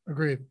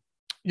 Agreed.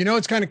 You know,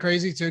 it's kind of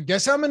crazy too.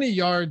 Guess how many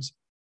yards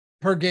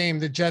per game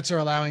the Jets are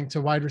allowing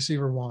to wide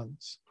receiver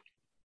ones?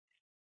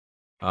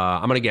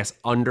 I'm going to guess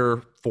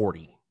under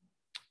 40.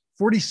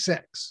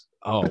 46.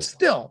 Oh, but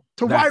still,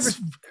 to wide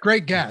receiver,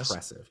 great guess.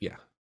 Impressive, yeah.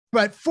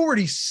 But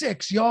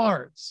 46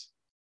 yards.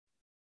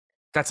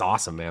 That's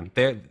awesome, man.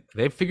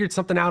 They've figured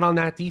something out on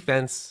that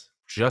defense.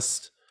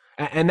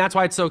 And that's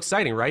why it's so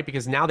exciting, right?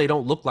 Because now they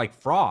don't look like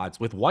frauds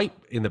with White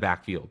in the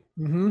backfield.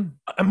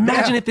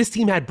 Imagine if this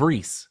team had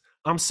Breece.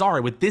 I'm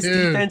sorry, with this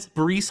defense,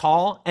 Breece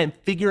Hall, and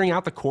figuring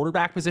out the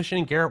quarterback position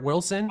in Garrett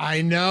Wilson.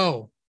 I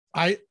know.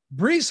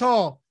 Breece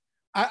Hall,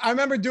 I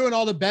remember doing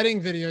all the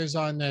betting videos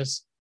on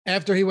this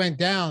after he went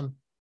down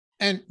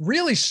and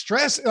really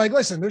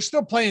listen, they're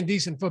still playing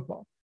decent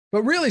football,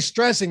 but really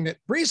stressing that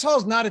Breece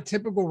Hall's not a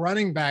typical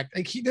running back.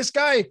 Like this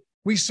guy,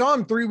 we saw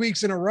him 3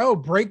 weeks in a row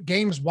break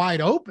games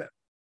wide open,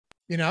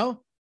 you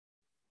know?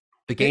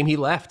 The game he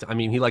left. I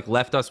mean, he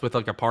left us with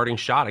a parting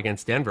shot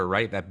against Denver,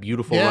 right? That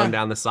beautiful run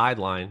down the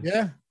sideline.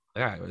 Yeah.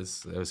 Yeah, it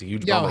was a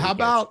huge bummer.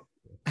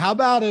 How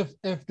about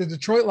if the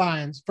Detroit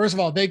Lions, first of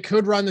all, they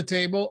could run the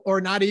table or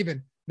not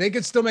even, they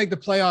could still make the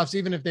playoffs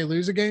even if they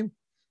lose a game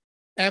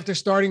after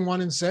starting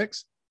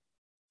 1-6.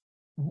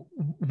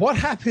 What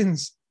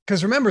happens?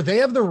 Because remember, they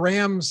have the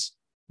Rams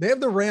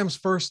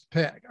first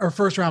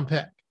round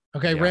pick.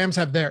 Okay. Yeah. Rams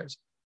have theirs.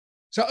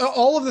 So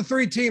all of the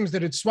 3 teams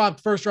that had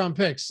swapped first round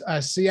picks,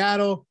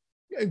 Seattle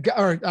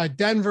or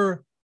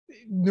Denver,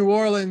 New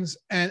Orleans,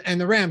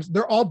 and the Rams,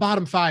 they're all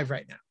bottom 5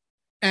 right now.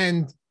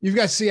 And you've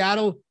got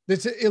Seattle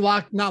that's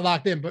not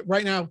locked in, but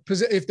right now,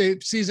 if the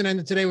season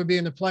ended today, would be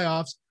in the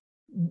playoffs.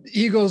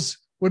 Eagles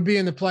would be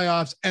in the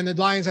playoffs, and the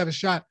Lions have a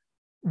shot.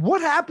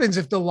 What happens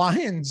if the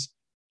Lions,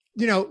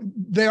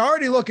 they're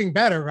already looking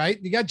better, right?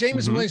 You got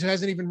Jameson Williams, who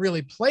hasn't even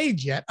really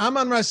played yet.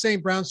 Amon-Ra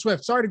St. Brown,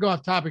 Swift. Sorry to go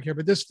off topic here,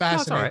 but this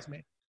fascinates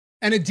me.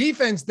 And a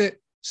defense that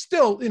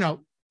still,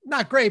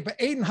 not great, but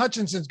Aiden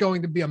Hutchinson's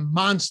going to be a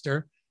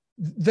monster.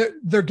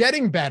 They're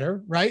getting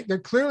better, right? They're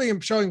clearly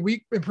showing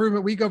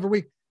improvement week over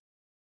week.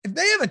 If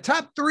they have a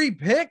top 3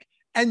 pick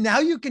and now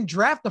you can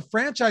draft the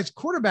franchise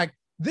quarterback,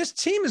 this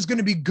team is going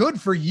to be good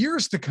for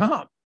years to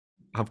come.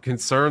 I'm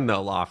concerned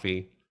though,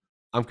 Laffy.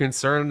 I'm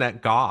concerned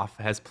that Goff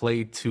has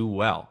played too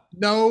well.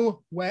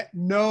 No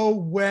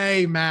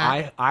way,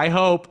 Matt. I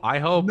hope.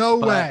 No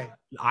way.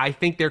 I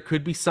think there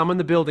could be some in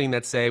the building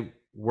that say,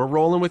 we're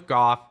rolling with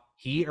Goff.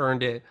 He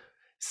earned it.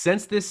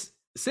 Since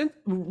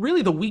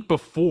really the week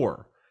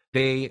before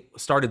they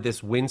started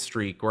this win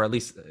streak, or at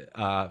least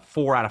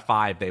 4 out of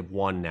 5 they've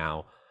won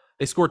now.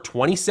 They scored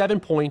 27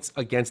 points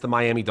against the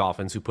Miami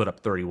Dolphins, who put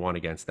up 31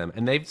 against them.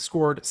 And they've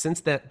scored,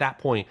 since that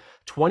point,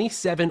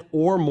 27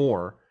 or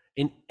more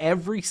in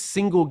every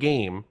single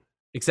game,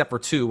 except for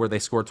 2 where they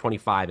scored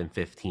 25 and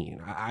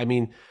 15. I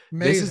mean,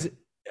 this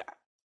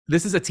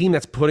is a team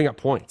that's putting up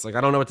points. I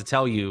don't know what to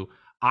tell you.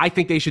 I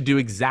think they should do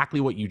exactly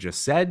what you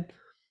just said.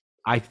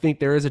 I think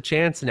there is a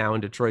chance now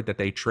in Detroit that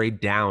they trade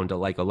down to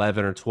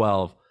 11 or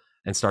 12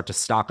 and start to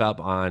stock up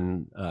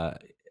on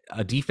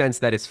a defense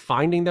that is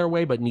finding their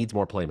way but needs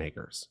more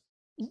playmakers.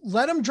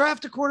 Let them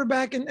draft a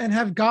quarterback and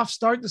have Goff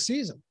start the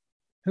season.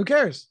 Who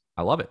cares?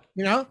 I love it.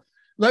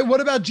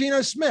 What about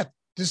Geno Smith?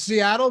 Does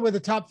Seattle with a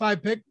top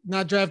 5 pick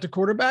not draft a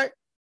quarterback?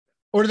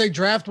 Or do they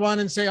draft one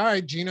and say, all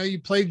right, Geno, you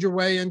played your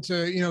way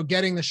into,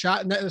 getting the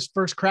shot and this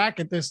first crack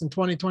at this in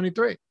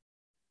 2023?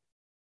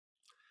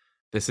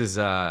 This is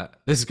going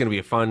to be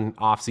a fun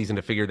offseason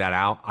to figure that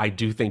out. I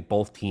do think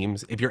both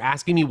teams, if you're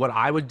asking me what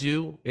I would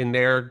do in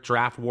their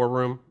draft war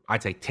room,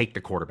 I'd say take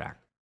the quarterback.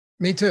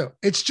 Me too.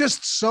 It's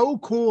just so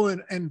cool.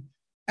 And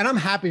I'm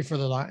happy for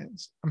the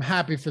Lions. I'm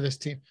happy for this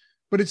team,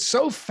 but it's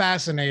so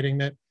fascinating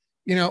that,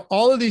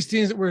 all of these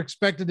teams that were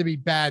expected to be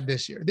bad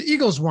this year, the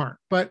Eagles weren't,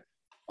 but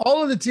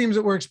all of the teams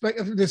that were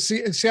expected, the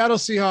Seattle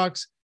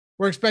Seahawks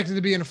were expected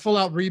to be in a full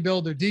out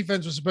rebuild. Their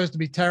defense was supposed to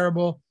be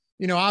terrible.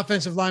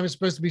 Offensive line was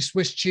supposed to be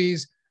Swiss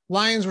cheese.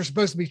 Lions were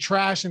supposed to be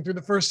trash. And through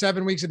the first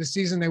 7 weeks of the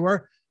season, they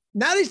were.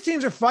 Now these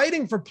teams are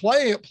fighting for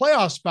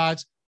playoff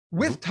spots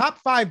with top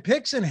 5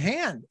 picks in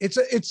hand. It's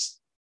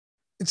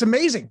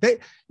amazing.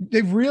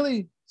 They've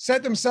really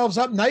set themselves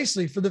up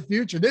nicely for the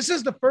future. This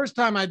is the first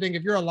time, I think,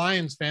 if you're a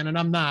Lions fan, and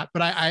I'm not,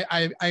 but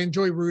I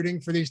enjoy rooting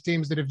for these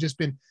teams that have just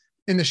been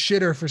in the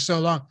shitter for so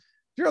long.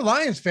 If you're a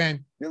Lions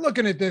fan, you're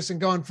looking at this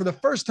and going, for the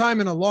first time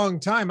in a long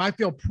time, I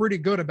feel pretty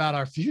good about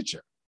our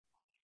future.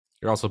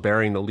 You're also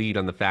bearing the lead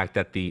on the fact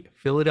that the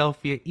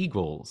Philadelphia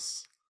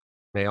Eagles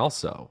may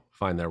also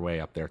find their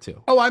way up there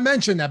too. Oh, I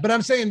mentioned that, but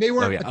I'm saying they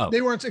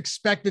weren't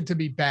expected to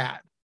be bad.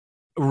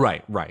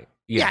 Right.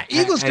 Yeah,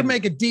 Eagles can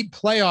make a deep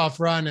playoff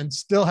run and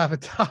still have a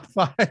top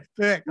 5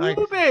 pick.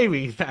 Ooh,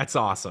 baby, that's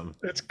awesome.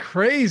 That's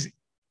crazy.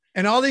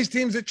 And all these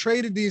teams that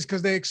traded these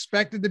because they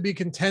expected to be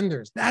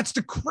contenders. That's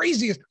the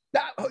craziest.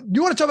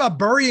 You want to talk about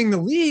burying the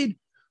lead,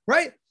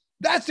 right?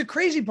 That's the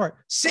crazy part.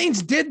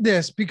 Saints did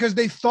this because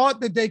they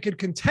thought that they could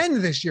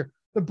contend this year.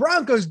 The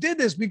Broncos did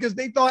this because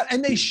they thought,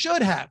 and they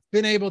should have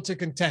been able to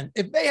contend.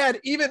 If they had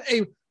even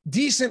a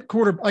decent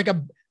quarter, like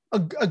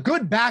a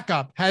good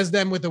backup, has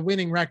them with a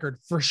winning record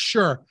for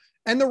sure.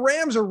 And the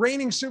Rams are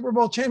reigning Super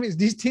Bowl champions.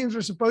 These teams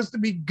are supposed to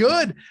be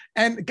good.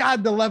 And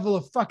God, the level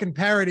of fucking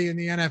parity in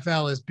the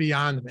NFL is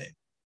beyond me.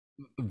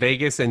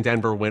 Vegas and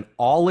Denver went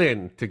all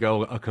in to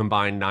go a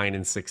combined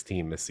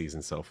 9-16 this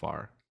season so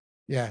far.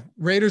 Yeah.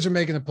 Raiders are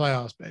making the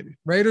playoffs, baby.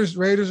 Raiders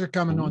are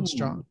coming on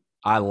strong.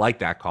 I like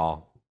that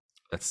call.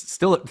 That's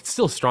still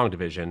a strong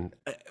division.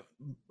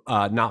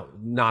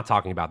 Not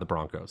talking about the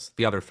Broncos.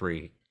 The other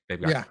 3,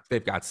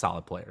 they've got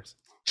solid players.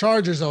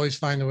 Chargers always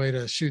find a way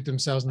to shoot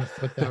themselves in the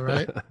foot, though,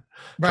 right?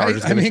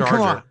 Right? I mean,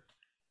 come on.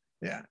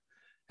 Yeah.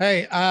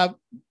 Hey,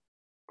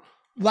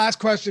 last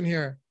question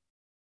here.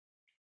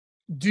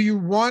 Do you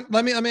want?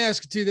 Let me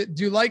ask you that.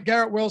 Do you like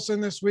Garrett Wilson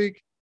this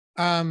week?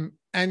 And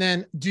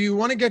then, do you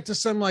want to get to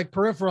some like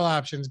peripheral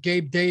options?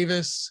 Gabe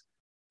Davis,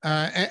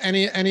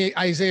 any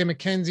Isaiah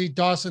McKenzie,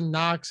 Dawson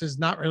Knox has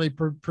not really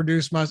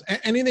produced much.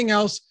 Anything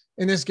else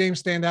in this game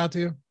stand out to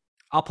you?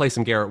 I'll play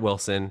some Garrett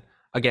Wilson.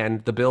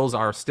 Again, the Bills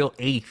are still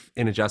 8th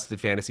in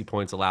adjusted fantasy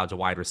points allowed to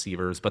wide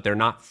receivers, but they're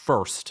not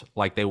first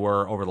like they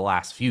were over the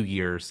last few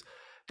years.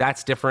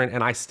 That's different.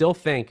 And I still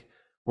think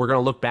we're going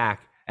to look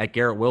back at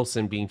Garrett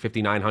Wilson being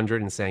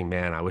 5,900 and saying,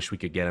 man, I wish we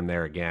could get him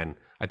there again.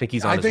 I think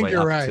he's on his way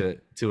up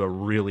to a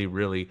really,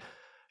 really,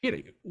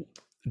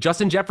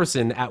 Justin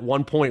Jefferson at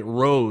one point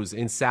rose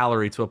in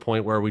salary to a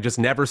point where we just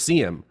never see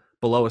him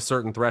below a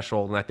certain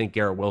threshold. And I think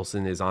Garrett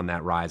Wilson is on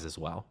that rise as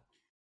well.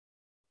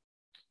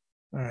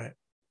 All right.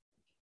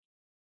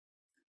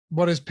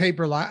 What is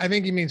Paper Lion? I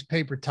think he means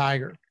Paper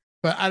Tiger,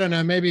 but I don't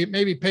know.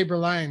 Maybe Paper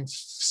Lions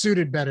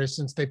suited better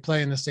since they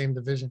play in the same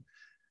division.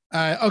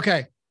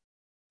 Okay.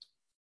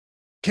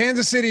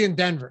 Kansas City and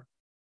Denver.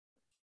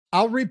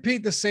 I'll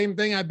repeat the same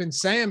thing I've been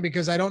saying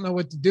because I don't know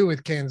what to do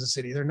with Kansas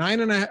City. They're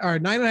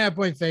 9.5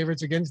 point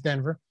favorites against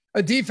Denver,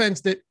 a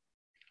defense that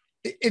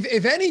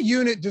if any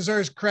unit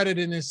deserves credit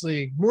in this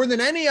league more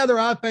than any other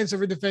offensive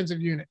or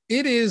defensive unit,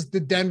 it is the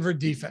Denver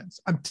defense.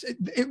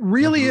 It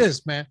really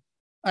is, man.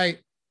 I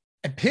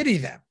pity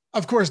them.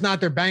 Of course,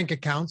 not their bank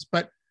accounts,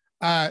 but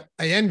I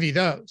envy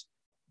those.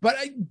 But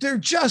they're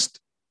just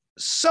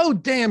so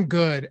damn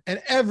good.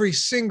 And every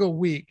single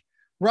week,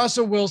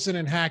 Russell Wilson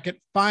and Hackett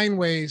find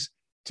ways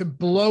to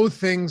blow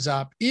things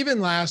up.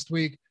 Even last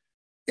week,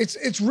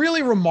 it's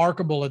really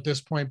remarkable at this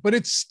point, but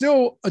it's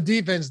still a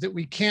defense that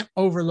we can't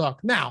overlook.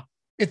 Now,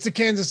 it's the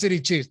Kansas City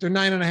Chiefs. They're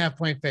 9.5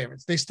 point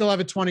favorites. They still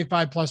have a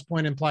 25+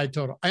 point implied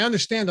total. I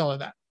understand all of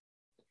that.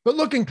 But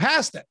looking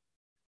past it,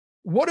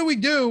 what do we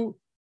do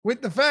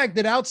with the fact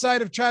that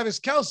outside of Travis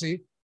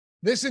Kelce,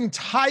 this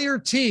entire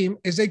team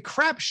is a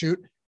crapshoot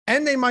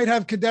and they might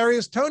have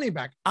Kadarius Toney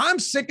back? I'm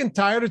sick and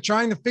tired of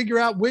trying to figure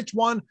out which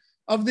one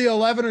of the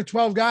 11 or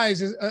 12 guys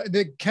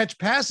that catch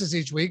passes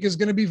each week is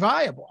going to be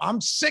viable.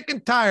 I'm sick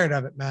and tired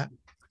of it, Matt.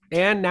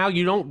 And now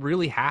you don't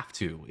really have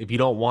to if you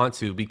don't want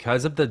to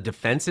because of the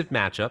defensive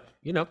matchup.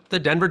 The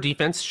Denver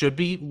defense should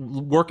be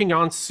working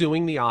on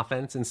suing the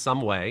offense in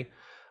some way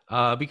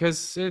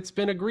because it's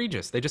been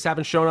egregious. They just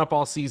haven't shown up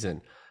all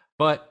season.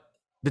 But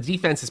the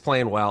defense is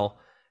playing well.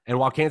 And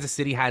while Kansas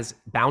City has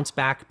bounce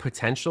back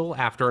potential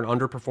after an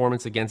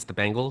underperformance against the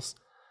Bengals,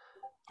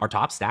 our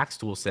top stacks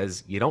tool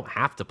says you don't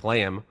have to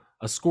play them.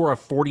 A score of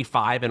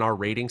 45 in our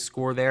rating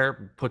score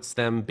there puts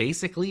them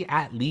basically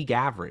at league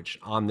average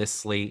on this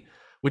slate,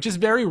 which is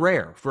very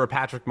rare for a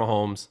Patrick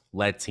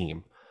Mahomes-led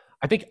team.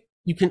 I think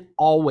you can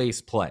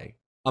always play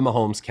a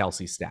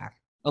Mahomes-Kelce stack.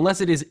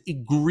 Unless it is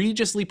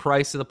egregiously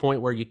priced to the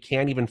point where you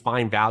can't even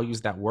find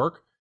values that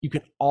work, you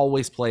can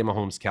always play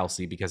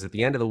Mahomes-Kelce because at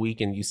the end of the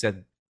weekend,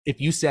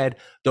 if you said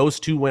those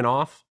two went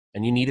off,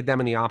 and you needed them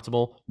in the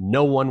optimal,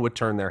 no one would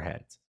turn their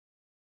heads.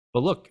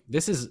 But look,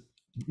 this is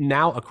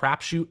now a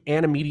crapshoot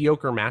and a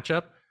mediocre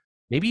matchup.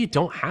 Maybe you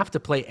don't have to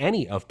play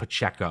any of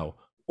Pacheco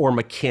or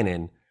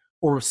McKinnon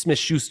or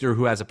Smith-Schuster,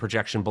 who has a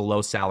projection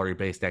below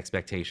salary-based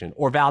expectation,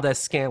 or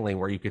Valdez-Scantling,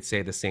 where you could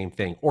say the same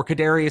thing, or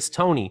Kadarius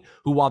Toney,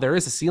 who, while there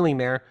is a ceiling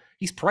there,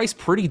 he's priced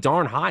pretty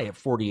darn high at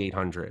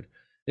 $4,800.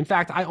 In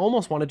fact, I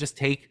almost want to just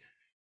take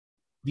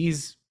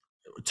these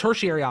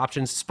tertiary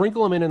options,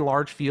 sprinkle them in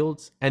large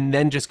fields, and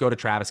then just go to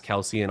Travis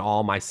Kelce and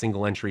all my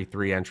single entry,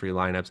 3-entry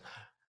lineups.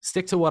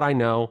 Stick to what I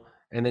know,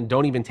 and then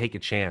don't even take a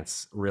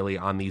chance, really,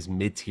 on these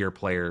mid-tier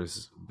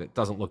players that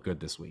doesn't look good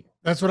this week.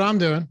 That's what I'm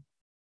doing.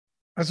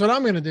 That's what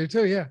I'm going to do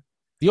too. Yeah.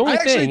 The only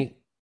thing,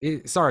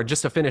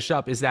 just to finish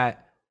up, is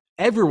that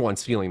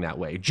everyone's feeling that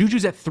way.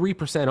 Juju's at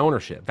 3%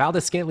 ownership.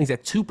 Valdez-Scantling's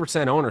at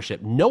 2%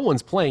 ownership. No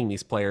one's playing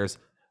these players.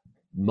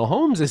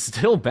 Mahomes is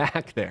still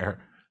back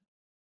there.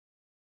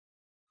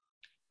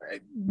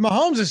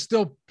 Mahomes is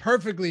still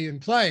perfectly in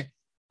play.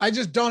 I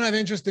just don't have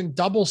interest in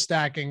double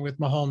stacking with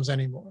Mahomes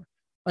anymore.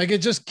 Like, it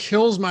just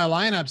kills my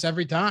lineups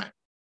every time.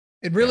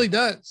 It really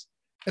does.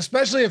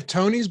 Especially if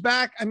Tony's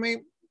back. I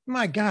mean,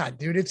 my God,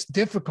 dude, it's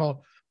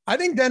difficult. I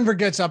think Denver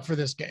gets up for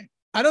this game.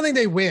 I don't think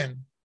they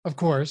win, of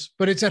course,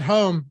 but it's at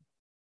home.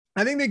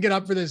 I think they get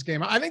up for this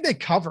game. I think they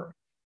cover.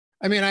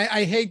 I mean,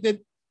 I hate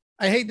that.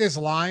 I hate this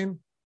line.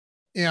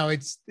 You know,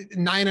 it's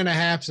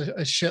 9.5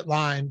 a shit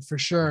line for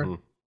sure. Mm-hmm.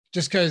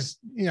 Just because,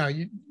 you know,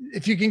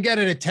 if you can get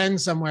it at 10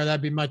 somewhere,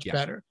 that'd be much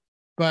better.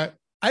 But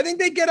I think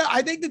they get it.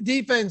 I think the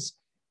defense,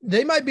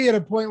 they might be at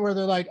a point where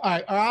they're like, all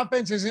right, our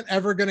offense isn't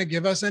ever going to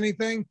give us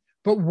anything,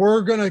 but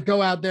we're going to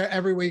go out there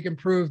every week and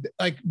prove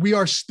like we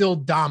are still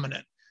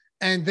dominant.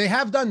 And they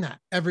have done that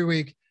every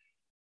week.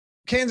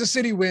 Kansas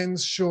City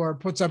wins, sure,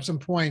 puts up some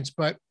points,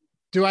 but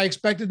do I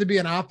expect it to be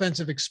an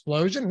offensive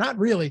explosion? Not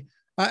really.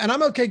 And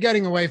I'm okay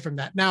getting away from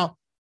that. Now,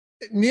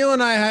 Neil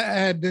and I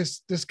had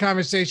this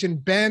conversation.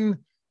 Ben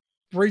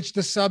breached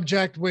the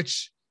subject,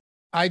 which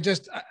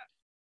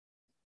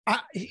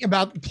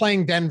about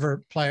playing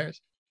Denver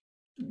players.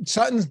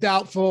 Sutton's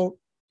doubtful.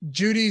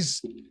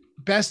 Judy's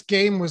best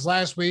game was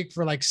last week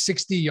for like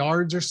 60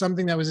 yards or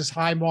something. That was his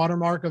high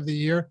watermark of the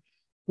year.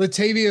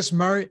 Latavius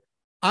Murray,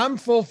 I'm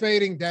full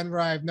fading Denver.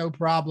 I have no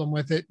problem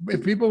with it.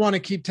 If people want to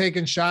keep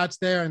taking shots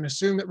there and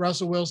assume that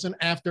Russell Wilson,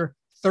 after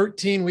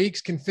 13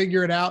 weeks, can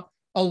figure it out,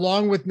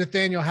 along with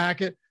Nathaniel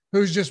Hackett,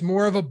 who's just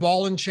more of a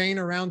ball and chain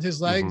around his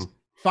legs,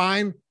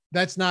 fine.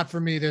 That's not for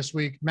me this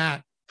week.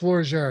 Matt, floor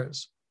is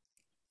yours.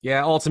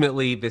 Yeah,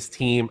 ultimately, this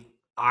team,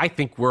 I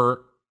think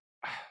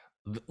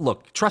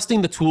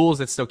trusting the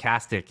tools at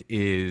Stochastic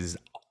is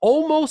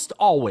almost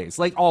always,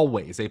 like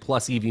always, a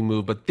plus EV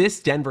move. But this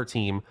Denver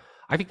team,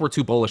 I think we're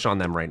too bullish on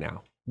them right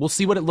now. We'll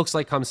see what it looks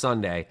like come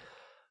Sunday.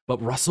 But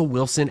Russell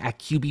Wilson at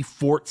QB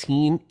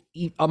 14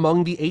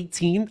 among the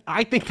 18,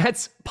 I think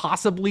that's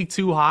possibly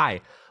too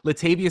high.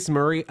 Latavius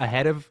Murray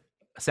ahead of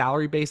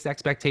salary-based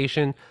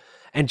expectation,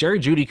 and Jerry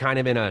Jeudy kind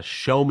of in a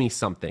show me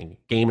something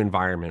game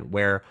environment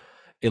where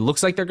it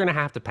looks like they're going to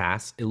have to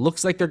pass. It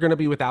looks like they're going to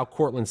be without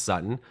Courtland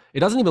Sutton.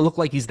 It doesn't even look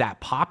like he's that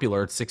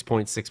popular at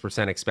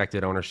 6.6%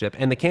 expected ownership.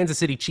 And the Kansas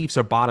City Chiefs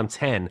are bottom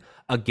 10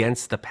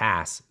 against the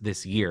pass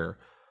this year.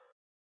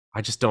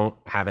 I just don't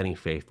have any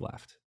faith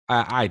left.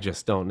 I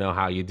just don't know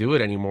how you do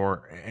it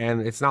anymore.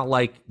 And it's not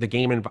like the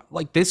game,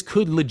 like this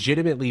could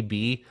legitimately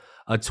be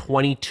a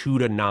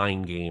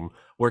 22-9 game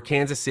where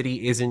Kansas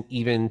City isn't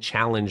even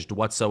challenged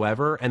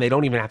whatsoever. And they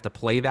don't even have to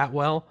play that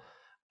well.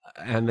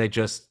 And they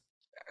just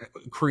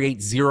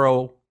create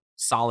zero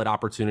solid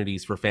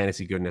opportunities for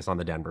fantasy goodness on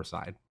the Denver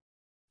side.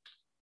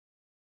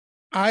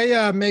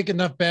 I make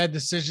enough bad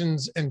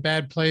decisions and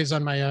bad plays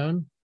on my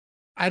own.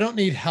 I don't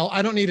need help.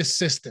 I don't need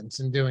assistance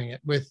in doing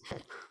it with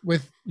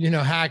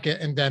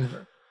Hackett and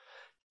Denver.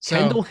 So,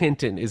 Kendall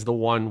Hinton is the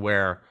one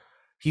where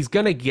he's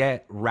going to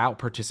get route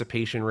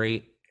participation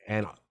rate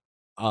and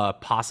a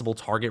possible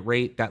target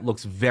rate that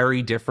looks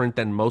very different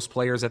than most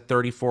players at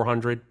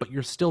 3,400, but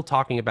you're still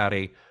talking about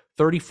a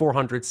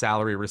 3,400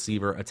 salary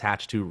receiver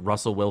attached to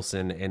Russell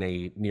Wilson in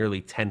a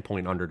nearly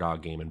 10-point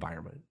underdog game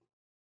environment.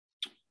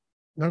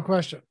 No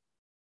question.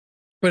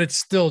 But it's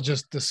still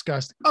just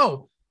disgusting.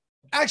 Oh,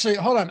 actually,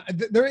 hold on.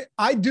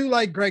 I do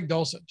like Greg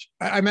Dulcich.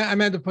 I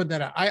meant to put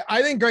that out.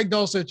 I think Greg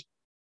Dulcich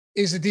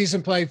is a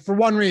decent play for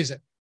one reason.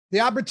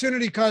 The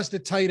opportunity cost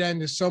at tight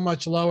end is so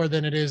much lower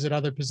than it is at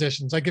other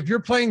positions. Like if you're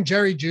playing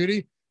Jerry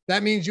Jeudy,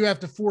 that means you have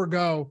to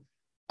forego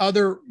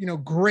other,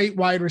 great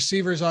wide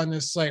receivers on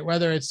this slate,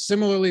 whether it's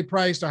similarly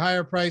priced or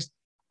higher priced.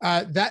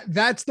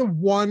 That's the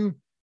one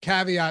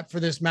caveat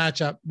for this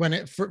matchup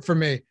for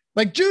me.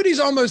 Like Judy's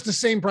almost the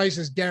same price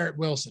as Garrett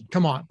Wilson.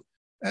 Come on.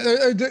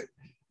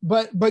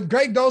 But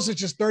Greg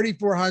Dulcich is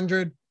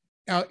 3,400.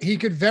 He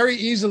could very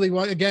easily,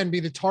 again, be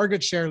the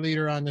target share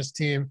leader on this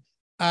team.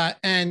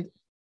 And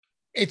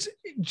it's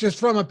just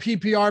from a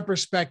PPR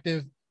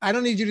perspective, I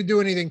don't need you to do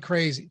anything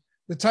crazy.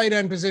 The tight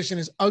end position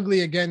is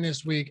ugly again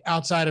this week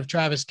outside of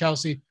Travis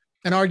Kelce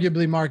and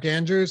arguably Mark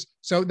Andrews.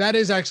 So that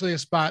is actually a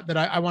spot that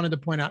I wanted to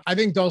point out. I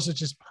think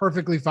Dulcich is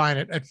perfectly fine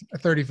at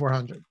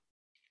 3,400.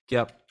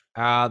 Yep.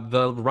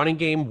 The running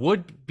game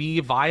would be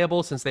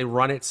viable since they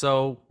run it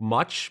so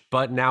much,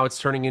 but now it's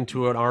turning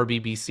into an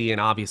RBBC, and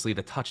obviously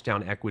the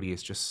touchdown equity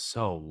is just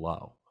so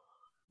low.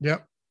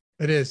 Yep,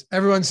 it is.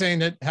 Everyone's saying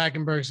that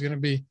Hackenberg's going to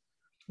be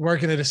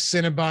working at a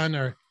Cinnabon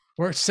or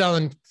we're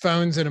selling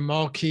phones at a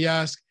mall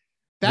kiosk.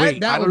 I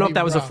don't know if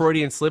that was a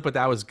Freudian slip, but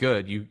that was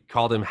good. You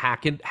called him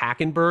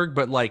Hackenberg,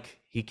 but like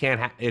he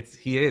can't.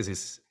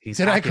 He's.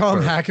 Did I call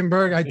him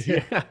Hackenberg? I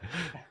did. Yeah.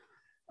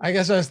 I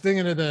guess I was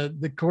thinking of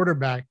the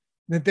quarterback,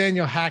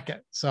 Nathaniel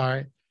Hackett.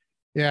 Sorry.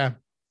 Yeah,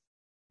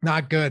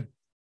 not good.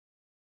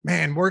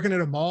 Man, working at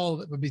a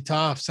mall would be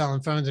tough.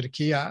 Selling phones at a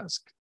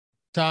kiosk,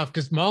 tough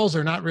because malls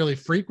are not really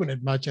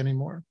frequented much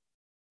anymore.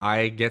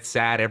 I get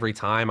sad every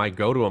time I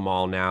go to a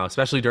mall now,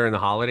 especially during the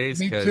holidays.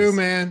 Me too,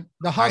 man.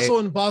 The hustle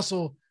and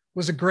bustle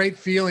was a great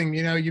feeling.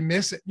 You know, you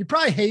miss it. You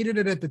probably hated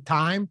it at the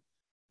time,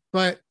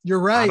 but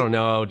you're right. I don't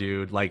know,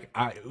 dude. Like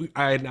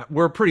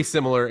we're pretty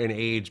similar in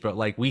age, but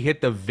like we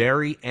hit the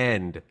very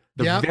end,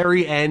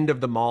 very end of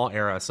the mall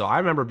era. So I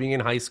remember being in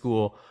high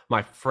school,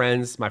 my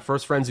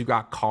first friends who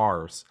got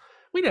cars,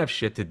 we didn't have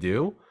shit to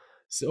do.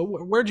 So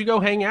where'd you go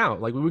hang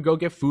out? Like we would go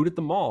get food at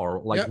the mall,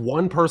 or like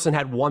one person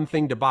had one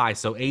thing to buy,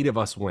 so 8 of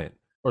us went,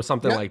 or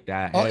something like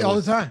that. All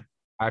the time.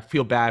 I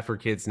feel bad for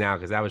kids now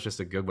because that was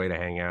just a good way to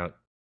hang out.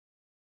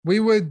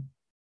 We would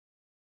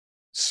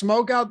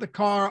smoke out the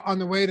car on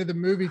the way to the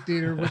movie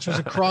theater, which was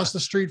across the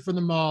street from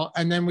the mall,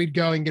 and then we'd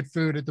go and get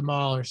food at the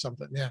mall or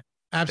something. Yeah,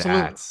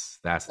 absolutely.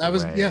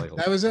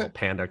 That was it.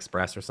 Panda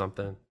Express or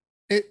something.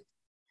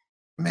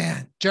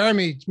 Man,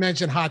 Jeremy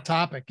mentioned Hot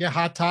Topic. Yeah,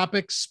 Hot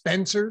Topic,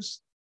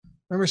 Spencer's.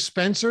 Remember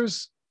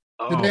Spencer's?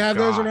 Did they have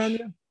those around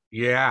you?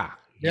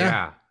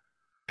 Yeah.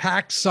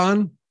 Packed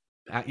Sun.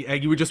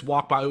 You would just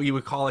walk by. You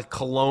would call it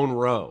Cologne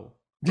Row,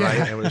 right?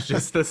 Yeah. It was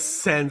just the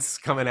sense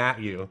coming at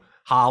you.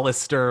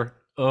 Hollister.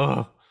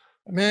 Oh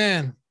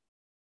man,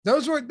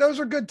 those were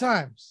good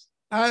times.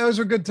 Those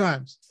were good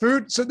times.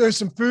 Food. So there's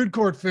some food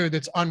court food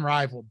that's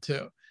unrivaled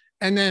too.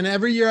 And then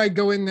every year I'd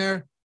go in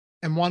there,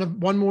 and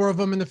one more of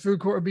them in the food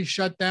court would be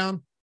shut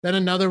down. Then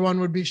another one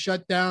would be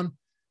shut down.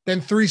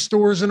 Then 3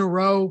 stores in a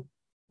row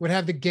would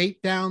have the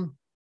gate down.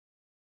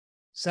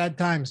 Sad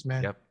times,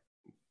 man. Yep.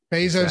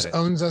 Bezos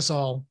owns us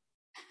all.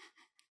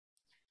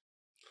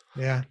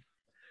 Yeah.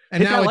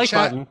 And hit now that like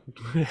Chat, button.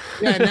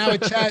 now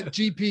at Chat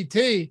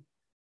GPT,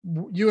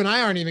 you and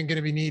I aren't even going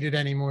to be needed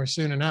anymore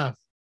soon enough.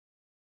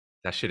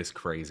 That shit is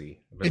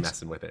crazy. I've been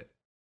messing with it.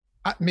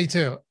 Me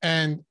too.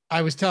 And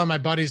I was telling my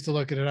buddies to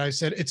look at it. I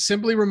said, it's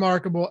simply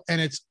remarkable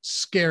and it's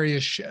scary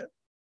as shit.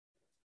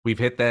 We've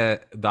hit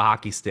the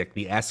hockey stick,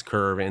 the S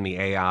curve in the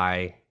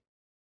AI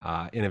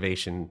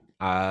innovation.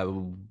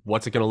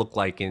 What's it going to look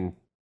like in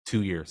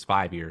 2 years,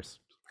 5 years?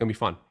 It's going to be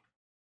fun.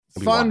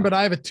 Fun, but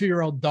I have a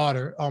 2-year-old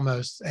daughter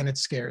almost, and it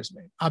scares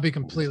me. I'll be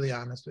completely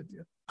honest with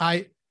you.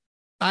 I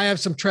have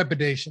some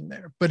trepidation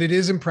there, but it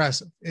is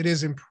impressive. It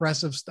is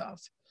impressive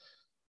stuff.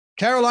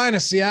 Carolina,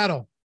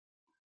 Seattle.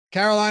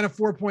 Carolina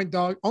 4-point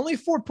dog. Only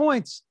 4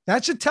 points.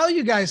 That should tell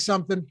you guys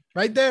something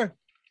right there.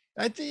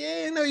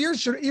 Yours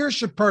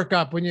should perk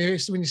up when you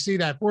see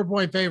that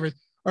 4-point favorites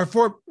or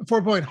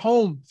 4-point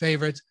home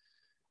favorites.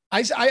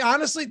 I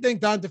honestly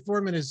think D'Onta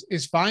Foreman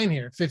is fine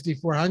here,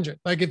 5,400.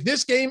 Like if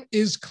this game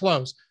is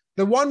close,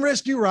 the one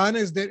risk you run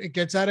is that it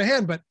gets out of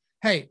hand. But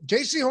hey,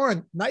 J.C.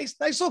 Horn, nice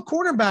little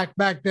quarterback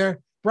back there.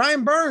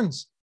 Brian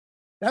Burns,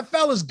 that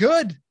fella's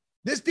good.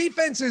 This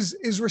defense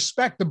is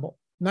respectable.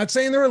 I'm not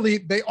saying they're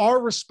elite. They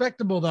are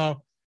respectable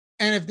though.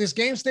 And if this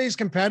game stays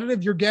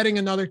competitive, you're getting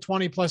another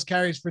 20 plus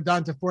carries for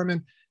D'Onta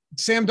Foreman.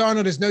 Sam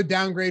Darnold is no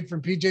downgrade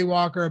from PJ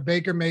Walker or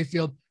Baker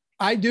Mayfield.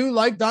 I do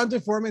like D'Onta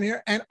Foreman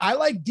here, and I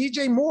like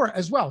DJ Moore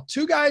as well.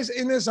 2 guys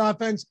in this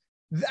offense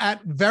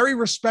at very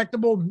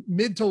respectable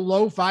mid to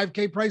low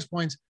 5K price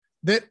points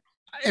that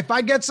if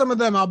I get some of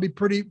them, I'll be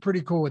pretty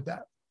cool with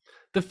that.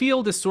 The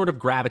field is sort of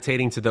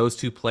gravitating to those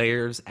 2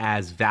 players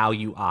as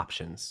value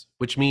options,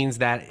 which means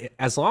that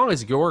as long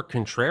as you're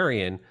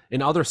contrarian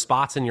in other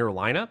spots in your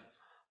lineup,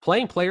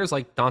 playing players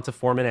like D'Onta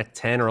Foreman at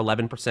 10 or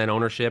 11%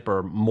 ownership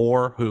or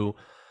more, who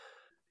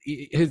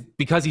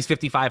because he's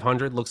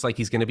 5,500 looks like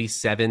he's going to be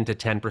 7 to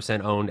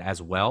 10% owned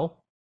as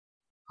well.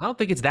 I don't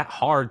think it's that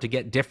hard to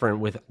get different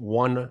with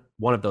one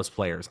of those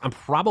players. I'm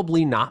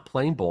probably not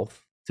playing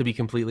both, to be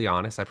completely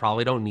honest. I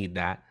probably don't need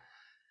that.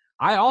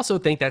 I also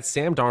think that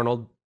Sam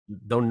Darnold,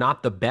 though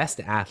not the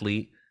best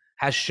athlete,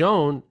 has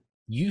shown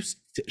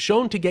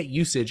to get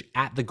usage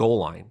at the goal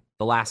line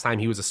the last time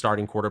he was a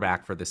starting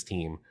quarterback for this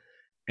team.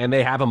 And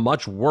they have a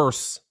much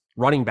worse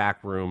running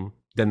back room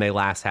than they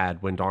last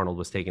had when Darnold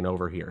was taking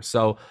over here.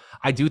 So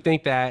I do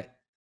think that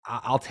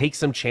I'll take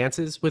some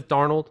chances with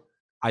Darnold.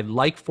 I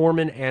like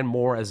Foreman and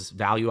Moore as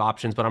value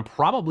options, but I'm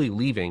probably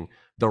leaving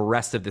the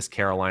rest of this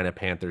Carolina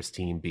Panthers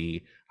team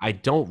be. I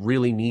don't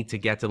really need to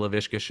get to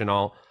Laviska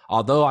Shenault,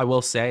 although I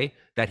will say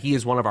that he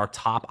is one of our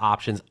top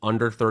options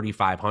under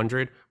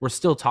 3,500. We're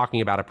still talking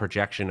about a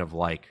projection of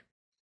like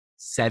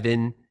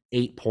 7-8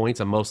 points,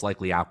 a most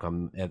likely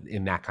outcome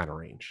in that kind of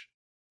range.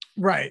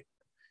 Right.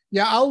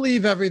 Yeah, I'll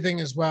leave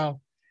everything as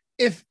well.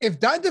 if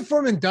D'Onta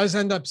Foreman does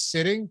end up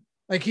sitting,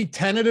 like he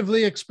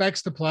tentatively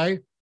expects to play,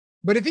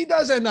 but if he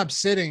does end up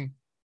sitting,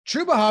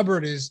 Chuba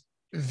Hubbard is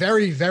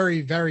very,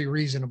 very, very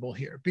reasonable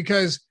here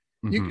because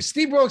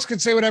Steve Wilks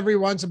could say whatever he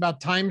wants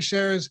about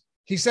timeshares.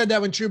 He said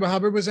that when Chuba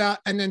Hubbard was out,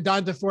 and then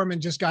D'Onta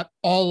Foreman just got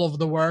all of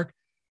the work.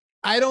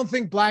 I don't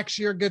think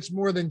Blackshear gets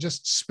more than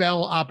just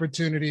spell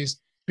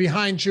opportunities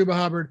behind Chuba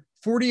Hubbard.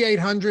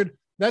 4,800.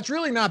 That's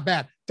really not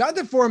bad.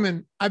 D'Onta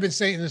Foreman, I've been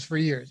saying this for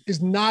years,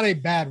 is not a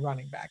bad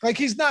running back. Like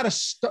he's not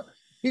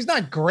he's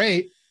not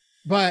great,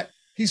 but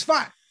he's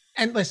fine.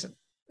 And listen,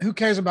 who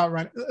cares about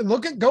running?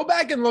 Go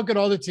back and look at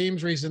all the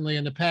teams recently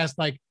in the past,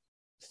 like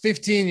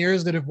 15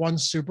 years that have won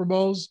Super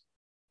Bowls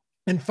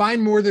and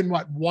find more than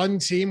one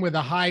team with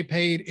a high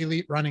paid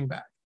elite running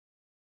back.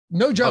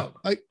 No joke.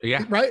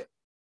 Right.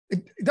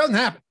 It doesn't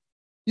happen.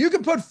 You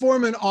could put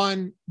Foreman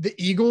on the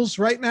Eagles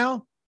right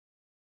now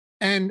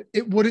and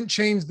it wouldn't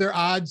change their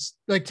odds.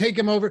 Like take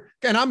him over.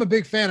 And I'm a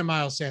big fan of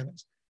Miles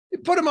Sanders. You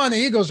put him on the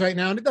Eagles right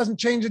now and it doesn't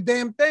change a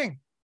damn thing.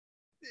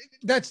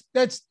 That's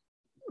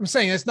I'm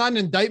saying it's not an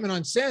indictment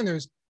on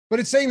Sanders,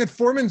 but it's saying that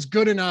Foreman's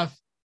good enough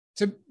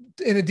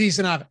in a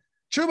decent offense.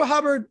 Chuba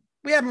Hubbard,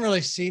 we haven't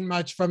really seen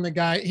much from the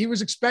guy. He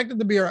was expected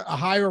to be a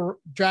higher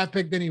draft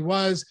pick than he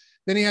was.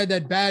 Then he had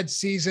that bad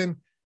season.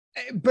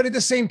 But at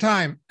the same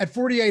time, at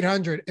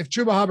 4,800, if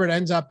Chuba Hubbard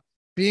ends up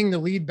being the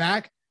lead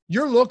back,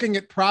 you're looking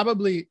at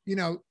probably,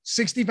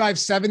 65,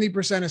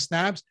 70% of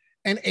snaps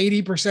and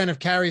 80% of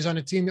carries on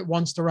a team that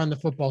wants to run the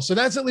football. So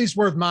that's at least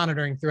worth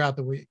monitoring throughout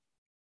the week.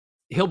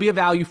 He'll be a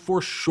value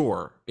for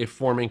sure if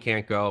Foreman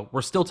can't go.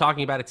 We're still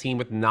talking about a team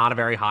with not a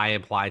very high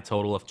implied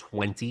total of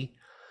 20.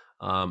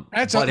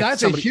 That's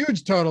a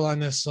huge total on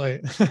this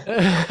slate.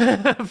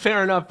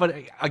 Fair enough. But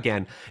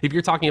again, if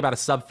you're talking about a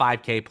sub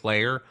 5K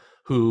player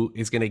who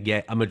is going to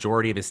get a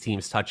majority of his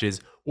team's touches,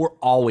 we're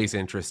always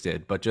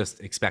interested, but just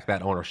expect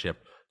that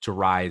ownership to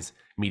rise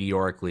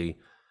meteorically.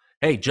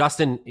 Hey,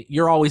 Justin,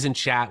 you're always in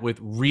chat with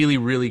really,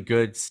 really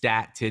good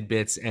stat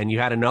tidbits. And you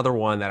had another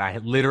one that I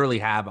literally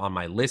have on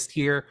my list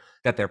here,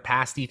 that their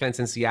pass defense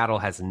in Seattle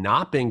has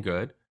not been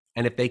good.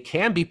 And if they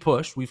can be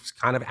pushed, we've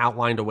kind of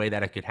outlined a way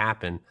that it could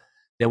happen,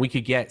 then we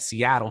could get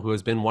Seattle, who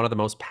has been one of the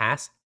most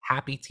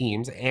pass-happy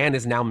teams and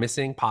is now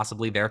missing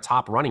possibly their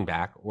top running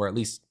back, or at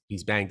least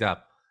he's banged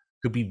up,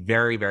 could be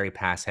very, very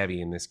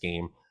pass-heavy in this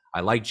game.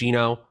 I like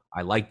Geno.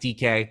 I like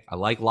DK. I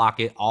like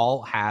Lockett.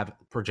 All have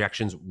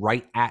projections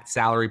right at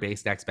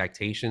salary-based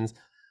expectations.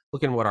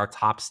 Look at what our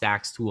top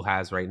stacks tool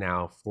has right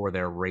now for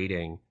their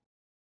rating.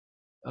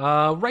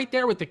 Right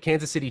there with the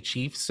Kansas City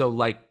Chiefs. So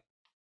like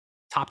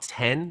top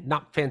 10,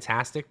 not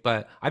fantastic,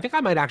 but I think I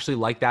might actually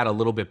like that a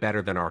little bit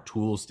better than our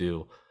tools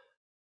do.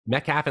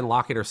 Metcalf and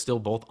Lockett are still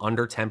both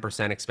under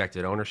 10%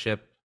 expected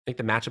ownership. I think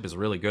the matchup is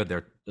really good.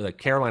 The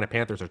Carolina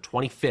Panthers are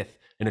 25th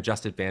in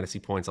adjusted fantasy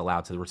points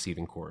allowed to the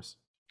receiving course.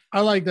 I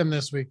like them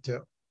this week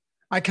too.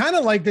 I kind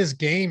of like this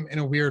game in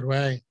a weird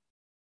way.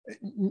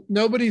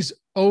 Nobody's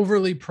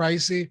overly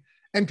pricey.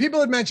 And people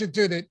had mentioned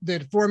too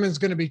that Foreman's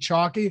going to be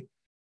chalky.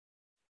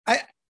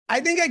 I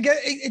think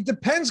it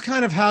depends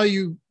kind of how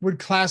you would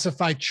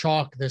classify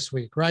chalk this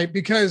week, right?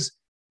 Because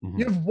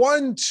you have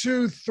 1,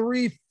 2,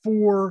 3,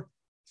 4,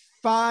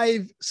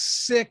 5,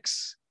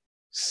 6,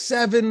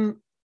 7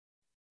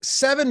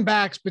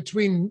 backs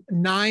between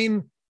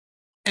 9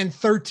 and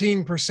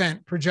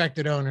 13%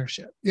 projected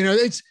ownership.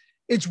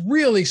 It's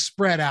really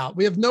spread out.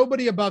 We have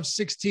nobody above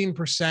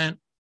 16%.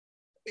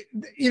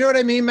 You know what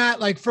I mean, Matt?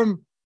 Like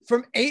from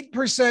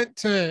 8%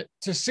 to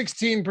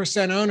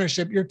 16%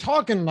 ownership, you're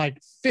talking like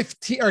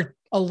 15 or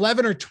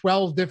 11 or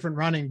 12 different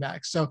running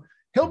backs. So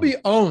he'll be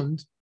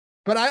owned,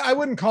 but I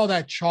wouldn't call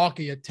that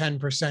chalky at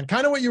 10%.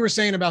 Kind of what you were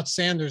saying about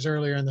Sanders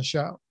earlier in the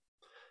show.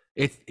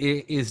 It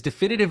is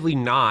definitively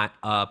not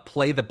a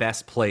play the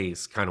best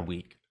plays kind of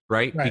week,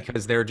 right?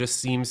 Because there just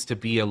seems to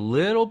be a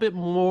little bit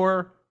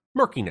more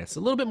murkiness, a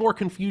little bit more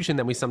confusion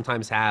than we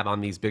sometimes have on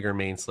these bigger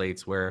main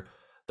slates where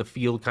the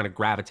field kind of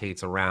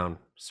gravitates around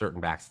certain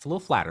backs. It's a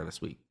little flatter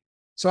this week.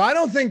 So I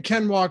don't think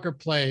Ken Walker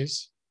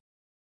plays.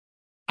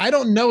 I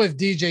don't know if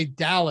DJ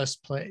Dallas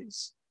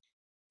plays.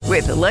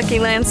 With the Lucky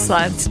Land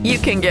Slots, you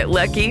can get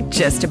lucky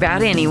just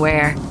about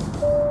anywhere.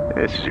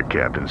 This is your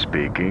captain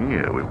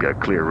speaking. We've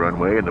got clear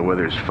runway and the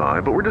weather's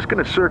fine, but we're just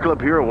going to circle up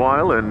here a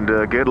while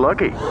and get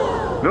lucky.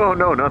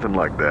 No, nothing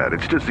like that.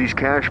 It's just these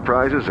cash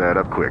prizes add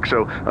up quick.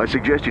 So I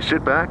suggest you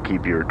sit back,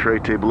 keep your tray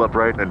table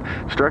upright, and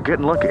start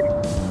getting lucky.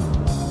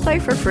 Play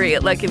for free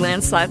at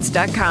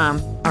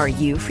LuckyLandSlots.com. Are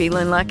you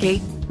feeling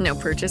lucky? No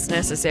purchase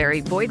necessary.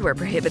 Void where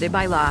prohibited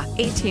by law.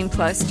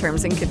 18+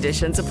 terms and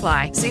conditions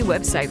apply. See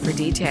website for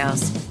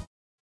details.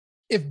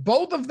 If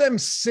both of them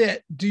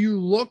sit, do you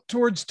look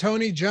towards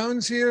Tony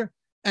Jones here?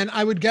 And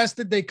I would guess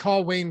that they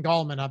call Wayne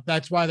Gallman up.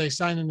 That's why they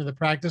signed into the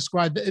practice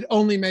squad. It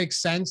only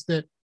makes sense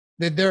that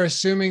they're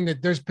assuming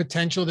that there's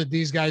potential that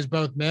these guys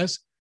both miss.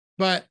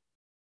 But,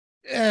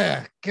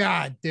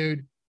 God,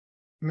 dude.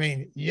 I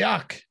mean,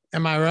 yuck.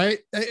 Am I right?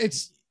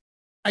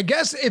 I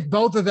guess if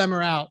both of them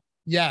are out,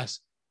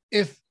 yes.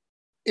 If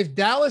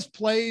Dallas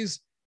plays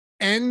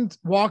and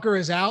Walker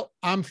is out,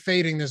 I'm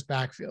fading this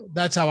backfield.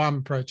 That's how I'm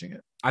approaching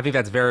it. I think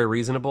that's very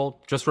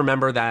reasonable. Just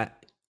remember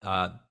that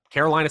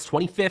Carolina's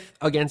 25th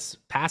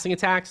against passing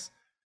attacks,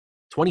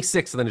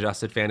 26th in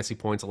adjusted fantasy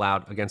points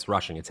allowed against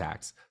rushing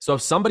attacks. So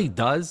if somebody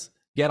does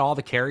get all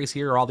the carries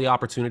here or all the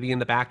opportunity in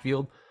the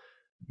backfield,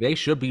 they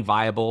should be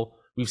viable.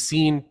 We've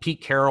seen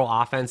Pete Carroll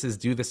offenses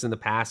do this in the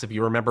past. If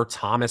you remember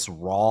Thomas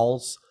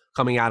Rawls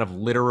coming out of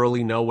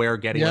literally nowhere,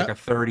 getting like a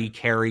 30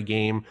 carry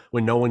game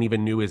when no one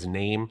even knew his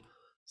name.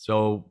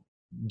 So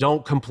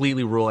don't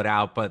completely rule it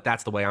out, but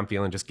that's the way I'm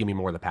feeling. Just give me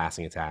more of the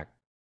passing attack.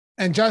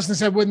 And Justin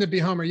said, wouldn't it be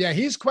Homer? Yeah,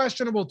 he's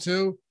questionable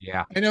too.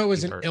 Yeah. I know it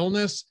was an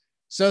illness.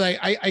 So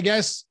I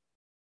guess,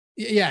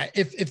 yeah,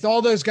 if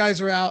all those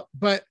guys are out,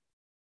 but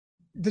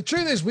the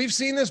truth is we've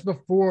seen this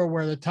before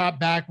where the top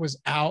back was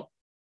out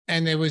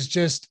and it was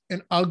just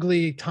an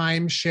ugly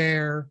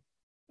timeshare,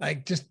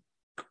 like just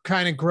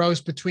kind of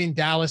gross between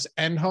Dallas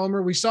and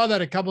Homer. We saw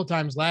that a couple of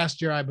times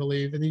last year, I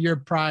believe, and the year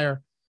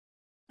prior.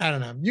 I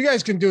don't know. You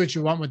guys can do what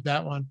you want with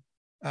that one.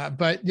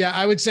 But yeah,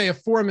 I would say if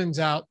Foreman's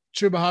out,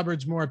 Chuba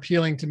Hubbard's more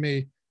appealing to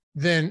me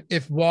than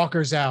if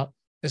Walker's out,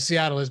 as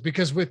Seattle is,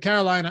 because with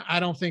Carolina, I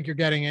don't think you're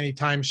getting any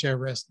timeshare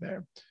risk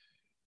there.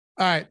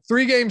 All right.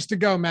 3 games to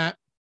go, Matt.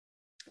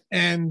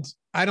 And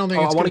I don't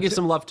think I want to give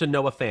some love to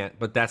Noah Fant,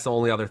 but that's the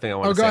only other thing I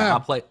want to say.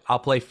 Ahead. I'll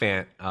play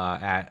Fant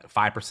at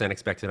 5%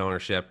 expected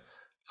ownership.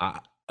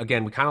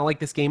 Again, we kind of like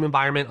this game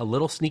environment, a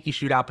little sneaky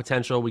shootout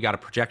potential. We got a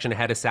projection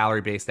ahead of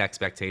salary-based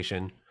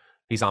expectation.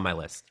 He's on my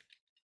list.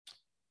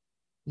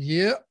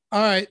 Yeah.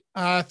 All right.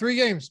 3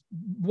 games.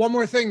 One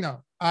more thing,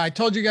 though. I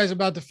told you guys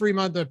about the free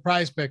month of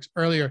Prize Picks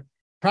earlier.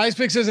 Prize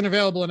Picks isn't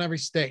available in every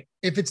state.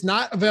 If it's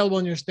not available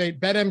in your state,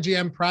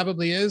 BetMGM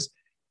probably is.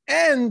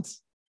 And,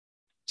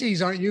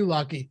 geez, aren't you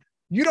lucky?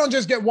 You don't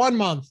just get 1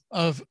 month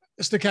of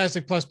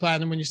Stochastic Plus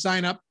Platinum when you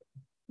sign up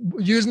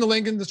using the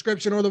link in the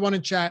description or the one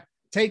in chat.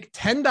 Take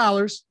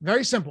 $10.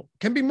 Very simple.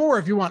 Can be more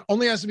if you want.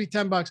 Only has to be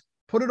 $10.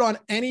 Put it on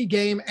any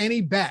game,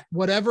 any bet,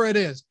 whatever it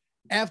is.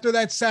 After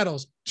that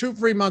settles, 2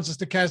 free months of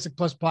Stochastic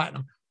Plus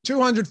Platinum,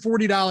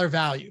 $240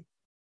 value.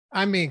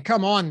 I mean,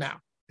 come on now.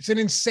 It's an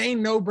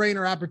insane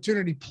no-brainer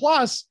opportunity.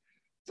 Plus,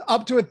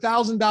 up to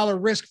 $1,000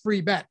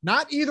 risk-free bet.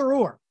 Not either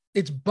or.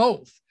 It's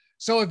both.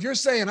 So if you're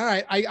saying, all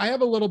right, I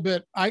got a little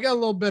bit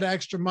of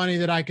extra money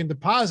that I can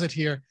deposit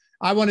here.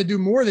 I want to do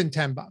more than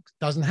 $10.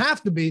 Doesn't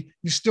have to be.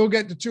 You still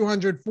get the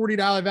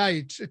 $240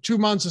 value, 2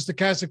 months of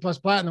Stochastic Plus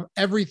Platinum,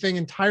 everything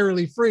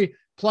entirely free,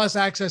 plus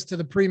access to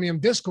the premium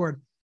Discord.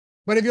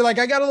 But if you're like,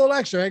 I got a little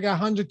extra, I got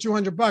 $100,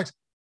 $200.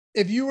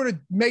 If you were to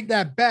make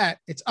that bet,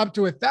 it's up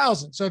to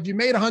 $1,000. So if you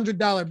made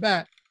 $100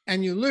 bet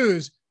and you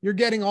lose, you're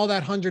getting all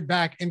that 100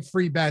 back in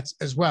free bets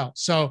as well.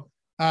 So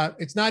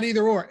it's not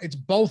either or, it's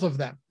both of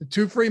them. The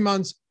 2 free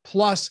months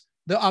plus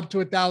the up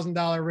to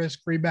 $1,000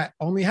 risk-free bet.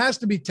 Only has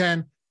to be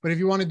 10, but if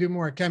you want to do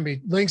more, it can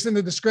be. Links in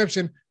the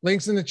description,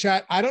 links in the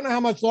chat. I don't know how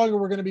much longer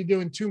we're going to be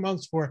doing 2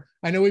 months for.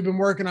 I know we've been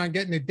working on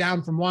getting it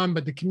down from 1,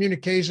 but the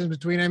communications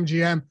between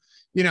MGM,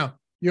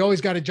 you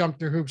always got to jump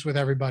through hoops with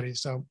everybody.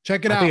 So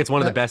check it out. I think it's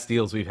one of the best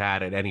deals we've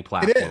had at any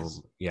platform. It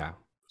is. Yeah.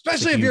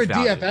 Especially if you're a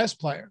DFS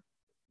player.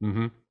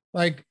 Mm-hmm.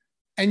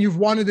 And you've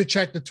wanted to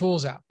check the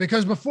tools out.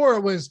 Because before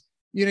it was,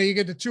 you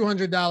get the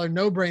 $200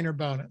 no-brainer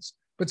bonus.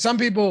 But some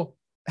people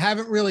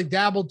haven't really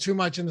dabbled too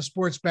much in the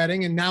sports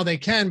betting, and now they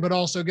can, but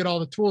also get all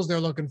the tools they're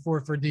looking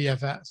for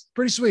DFS.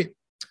 Pretty sweet.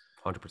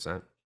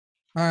 100%.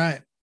 All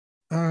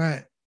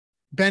right.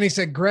 Benny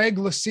said, Greg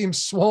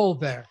seems swole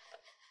there.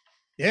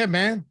 Yeah,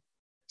 man.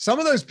 Some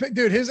of those,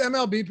 dude, his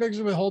MLB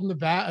pictures with holding the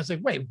bat. I was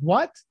like, wait,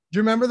 what? Do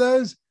you remember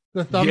those?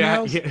 The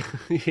thumbnails?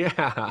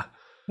 Yeah.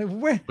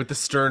 With the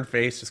stern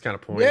face just kind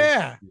of pointing.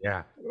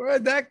 Yeah.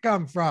 Where'd that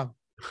come from?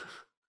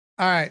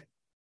 All right.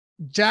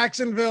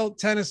 Jacksonville,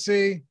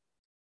 Tennessee.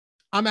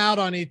 I'm out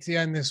on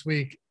ETN this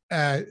week.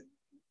 I'm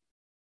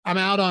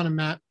out on him,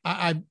 Matt.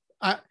 I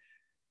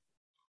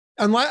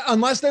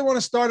unless they want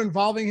to start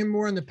involving him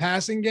more in the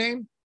passing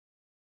game,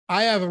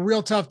 I have a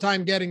real tough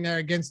time getting there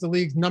against the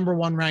league's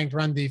 #1 ranked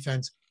run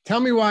defense. Tell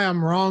me why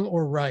I'm wrong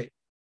or right.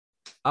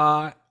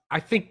 I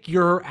think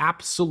you're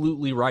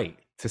absolutely right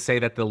to say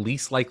that the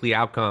most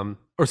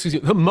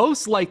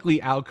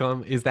likely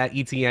outcome is that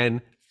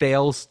ETN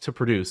fails to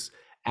produce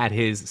at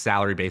his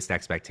salary-based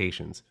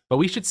expectations. But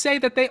we should say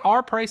that they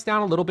are priced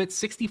down a little bit,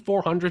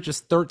 $6,400,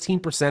 just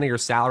 13% of your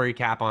salary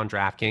cap on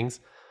DraftKings.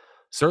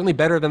 Certainly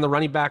better than the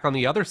running back on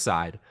the other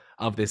side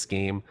of this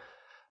game.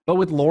 But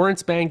with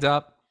Lawrence banged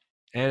up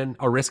and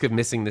a risk of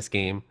missing this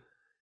game,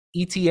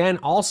 ETN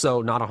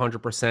also not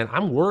 100%.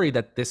 I'm worried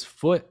that this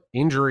foot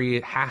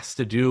injury has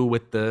to do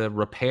with the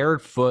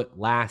repaired foot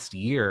last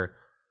year.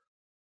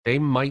 They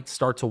might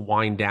start to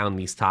wind down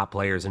these top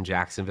players in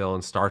Jacksonville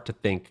and start to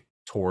think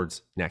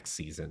towards next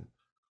season.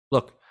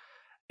 Look,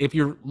 if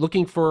you're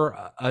looking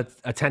for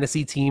a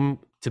Tennessee team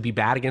to be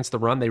bad against the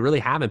run, they really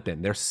haven't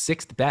been. They're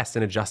 6th best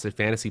in adjusted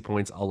fantasy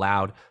points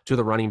allowed to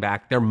the running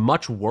back. They're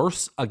much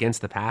worse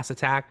against the pass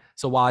attack.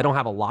 So while I don't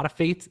have a lot of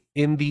faith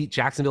in the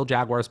Jacksonville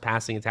Jaguars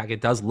passing attack, it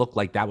does look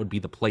like that would be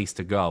the place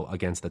to go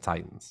against the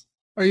Titans.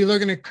 Are you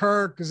looking at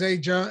Kirk, Zay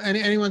Jones?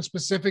 Anyone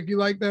specific you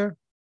like there?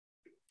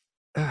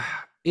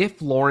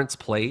 If Lawrence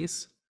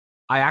plays,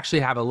 I actually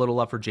have a little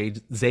love for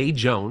Zay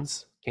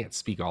Jones. Can't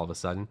speak all of a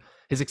sudden.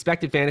 His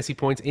expected fantasy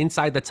points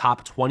inside the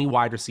top 20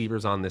 wide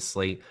receivers on this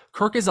slate.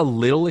 Kirk is a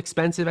little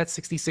expensive at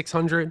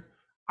 6,600.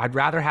 I'd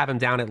rather have him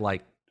down at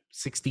like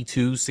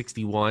 62,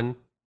 61,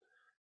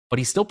 but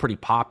he's still pretty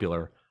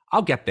popular.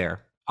 I'll get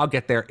there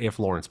if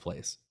Lawrence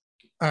plays.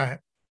 All right.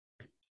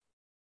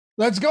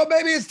 Let's go,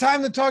 baby. It's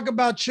time to talk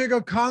about Chig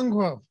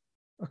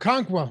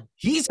Okonkwo.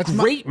 He's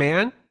great,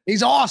 man.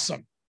 He's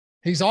awesome.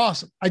 He's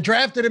awesome. I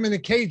drafted him in the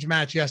cage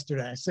match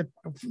yesterday. I said,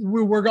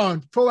 we're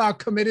going full out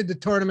committed to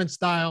tournament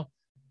style.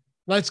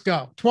 Let's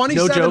go.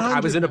 2700. No joke. I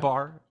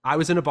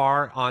was in a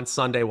bar on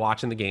Sunday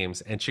watching the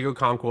games, and Chig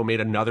Okonkwo made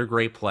another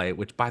great play,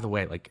 which, by the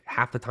way, like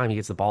half the time he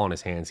gets the ball in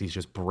his hands, he's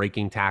just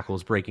breaking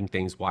tackles, breaking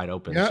things wide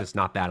open. Yep. It's just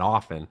not that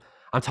often.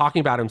 I'm talking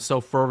about him so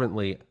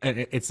fervently.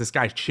 And it's this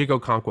guy, Chig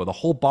Okonkwo. The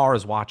whole bar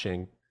is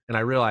watching, and I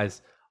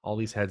realize all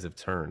these heads have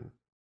turned.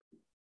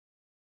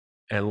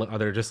 And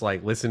they're just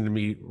like, listen to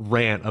me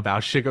rant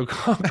about Chig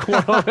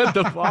Okonkwo at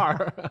the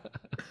bar.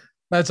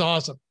 That's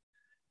awesome.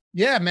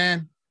 Yeah,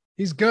 man.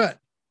 He's good.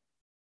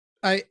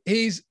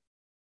 He's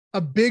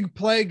a big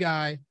play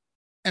guy,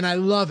 and I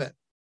love it.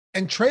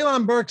 And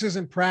Treylon Burks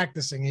isn't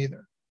practicing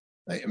either.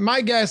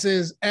 My guess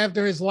is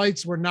after his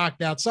lights were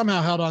knocked out,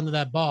 somehow held onto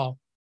that ball,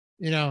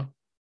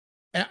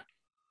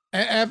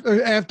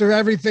 after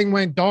everything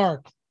went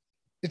dark.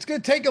 It's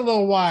going to take a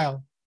little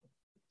while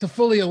to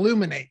fully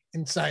illuminate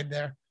inside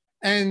there.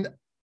 And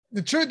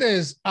the truth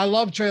is, I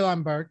love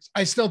Treylon Burks.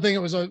 I still think it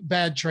was a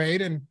bad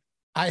trade, and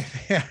I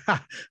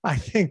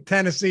think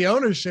Tennessee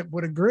ownership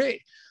would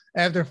agree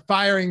after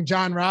firing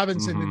John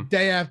Robinson the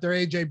day after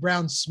A.J.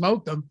 Brown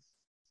smoked them.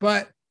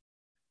 But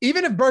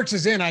even if Burks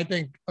is in, I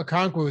think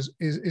Okonkwo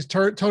is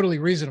totally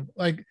reasonable.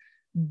 Like,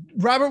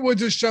 Robert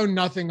Woods has shown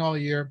nothing all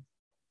year.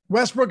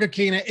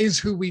 Westbrook-Ikhine is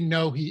who we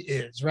know he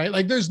is, right?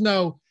 Like, he's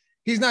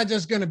not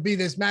just going to be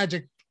this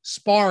magic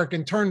spark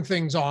and turn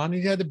things on.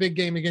 He had the big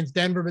game against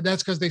Denver, but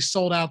that's because they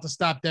sold out to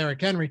stop Derrick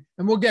Henry.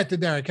 And we'll get to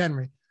Derrick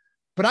Henry.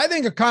 But I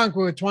think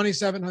Okonkwo at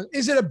 2,700,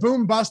 is it a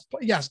boom bust?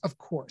 Yes, of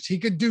course. He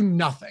could do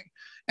nothing.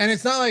 And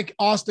it's not like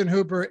Austin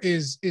Hooper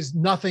is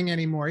nothing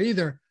anymore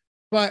either.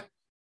 But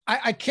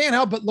I can't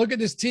help but look at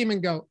this team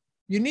and go,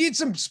 you need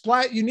some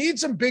splat. You need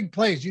some big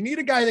plays. You need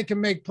a guy that can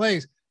make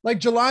plays like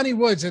Jelani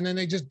Woods. And then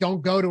they just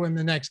don't go to him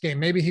the next game.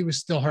 Maybe he was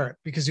still hurt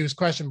because he was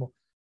questionable.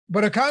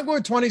 But Okonkwo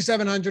at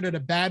 2,700 at a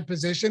bad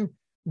position,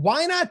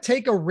 why not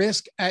take a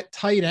risk at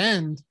tight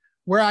end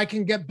where I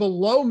can get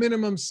below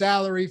minimum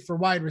salary for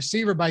wide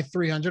receiver by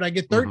 300? I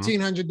get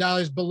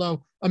 $1,300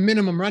 below a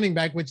minimum running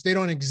back, which they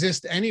don't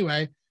exist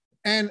anyway,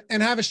 and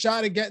have a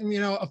shot at getting,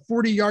 a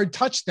 40-yard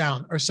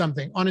touchdown or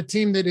something on a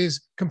team that is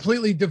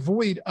completely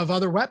devoid of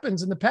other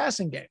weapons in the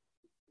passing game.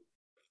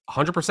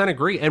 100%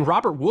 agree. And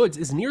Robert Woods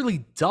is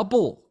nearly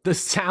double the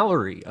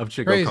salary of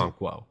Chig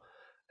Okonkwo.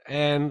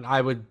 And I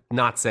would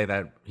not say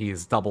that he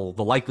is double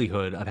the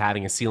likelihood of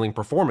having a ceiling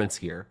performance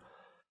here.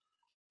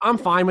 I'm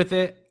fine with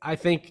it. I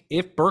think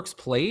if Burks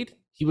played,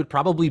 he would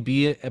probably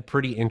be a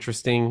pretty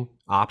interesting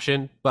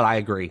option, but I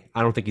agree.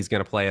 I don't think he's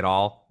going to play at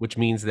all, which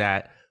means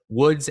that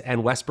Woods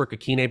and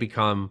Westbrook-Ikhine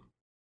become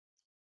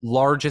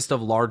largest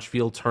of large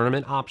field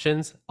tournament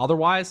options.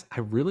 Otherwise, I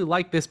really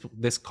like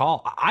this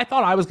call. I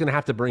thought I was going to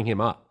have to bring him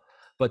up,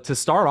 but to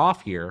start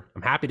off here,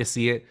 I'm happy to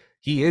see it.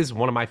 He is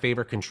one of my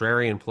favorite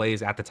contrarian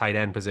plays at the tight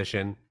end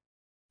position,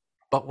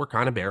 but we're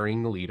kind of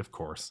burying the lead, of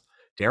course.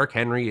 Derrick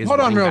Henry is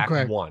running back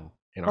quick. One.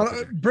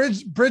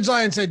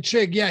 Bridgeline said,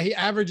 Chig, yeah, he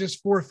averages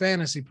 4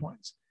 fantasy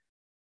points.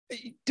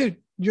 Dude,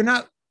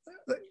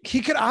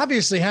 he could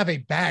obviously have a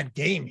bad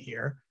game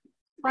here.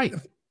 Right.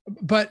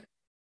 But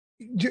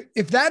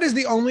if that is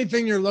the only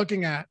thing you're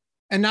looking at,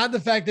 and not the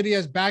fact that he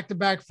has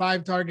back-to-back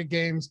 5-target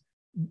games,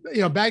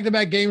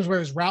 back-to-back games where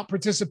his route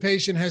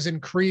participation has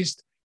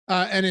increased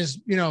and is,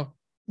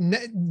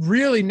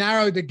 really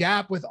narrowed the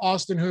gap with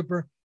Austin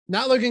Hooper,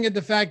 not looking at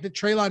the fact that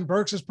Treylon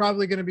Burks is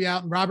probably going to be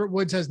out and Robert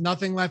Woods has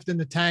nothing left in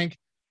the tank,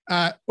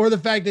 or the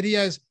fact that he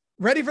has,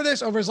 ready for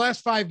this, over his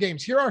last 5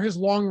 games, here are his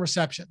long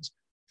receptions: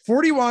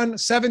 41,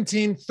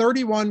 17,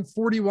 31,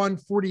 41,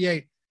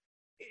 48.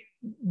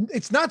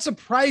 It's not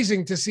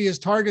surprising to see his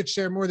target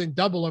share more than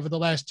double over the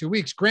last 2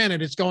 weeks.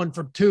 Granted, it's going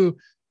from 2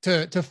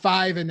 to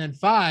 5 and then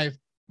 5.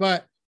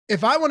 But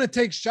if I want to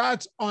take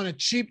shots on a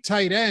cheap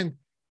tight end,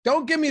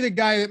 don't give me the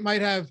guy that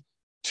might have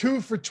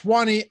 2 for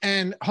 20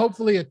 and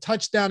hopefully a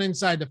touchdown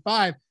inside the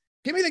 5.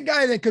 Give me the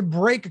guy that could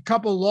break a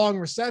couple long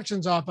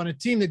receptions off on a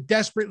team that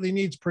desperately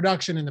needs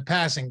production in the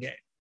passing game.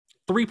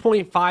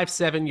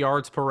 3.57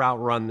 yards per route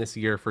run this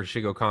year for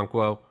Chig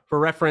Okonkwo. For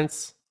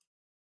reference,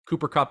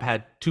 Cooper Kupp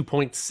had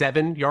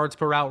 2.7 yards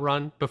per route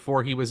run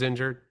before he was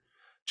injured.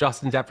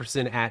 Justin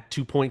Jefferson at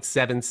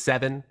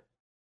 2.77.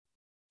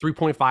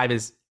 3.5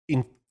 is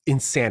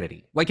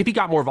insanity. Like, if he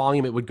got more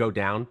volume, it would go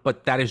down,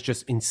 but that is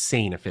just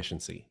insane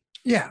efficiency.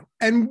 Yeah.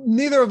 And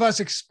neither of us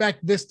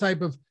expect this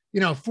type of,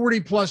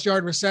 40 plus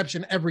yard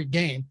reception every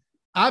game,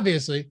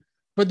 obviously.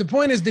 But the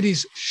point is that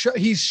he's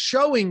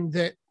showing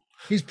that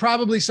he's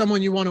probably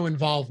someone you want to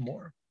involve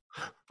more.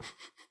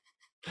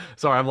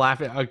 Sorry, I'm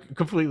laughing. I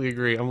completely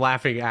agree. I'm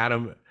laughing at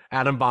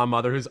Adam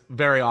Baumother, who's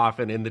very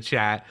often in the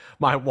chat.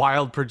 My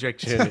wild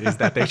prediction is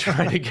that they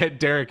try to get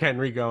Derrick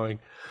Henry going.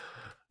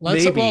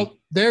 There's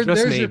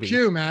maybe. Your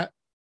cue, Matt.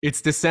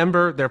 It's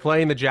December. They're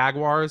playing the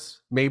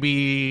Jaguars.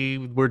 Maybe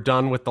we're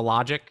done with the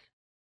logic.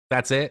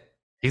 That's it.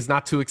 He's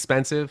not too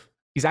expensive.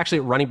 He's actually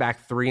at running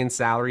back 3 in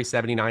salary,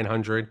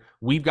 $7,900.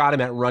 We've got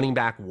him at running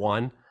back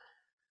 1.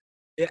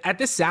 At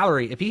this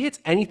salary, if he hits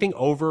anything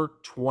over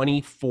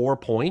 24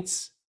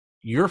 points,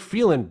 you're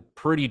feeling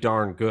pretty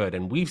darn good.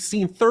 And we've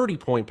seen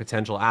 30-point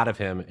potential out of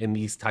him in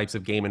these types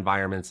of game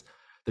environments.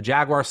 The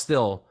Jaguars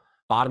still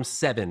bottom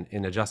 7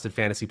 in adjusted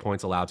fantasy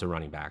points allowed to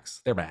running backs.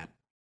 They're bad.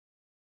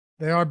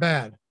 They are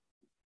bad.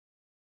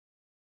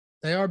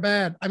 They are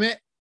bad. I mean,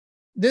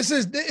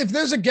 if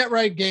there's a get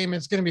right game,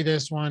 it's going to be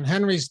this one.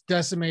 Henry's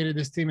decimated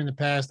this team in the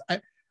past.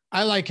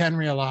 I like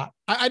Henry a lot.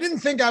 I didn't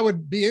think I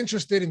would be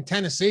interested in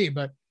Tennessee,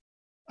 but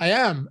I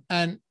am.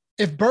 And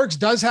if Burks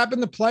does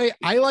happen to play,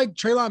 I like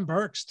Treylon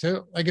Burks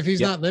too. Like if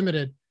he's not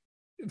limited.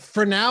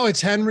 For now,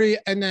 it's Henry,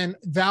 and then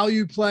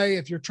value play.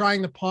 If you're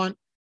trying to punt,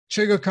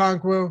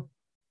 Chigokonkwo,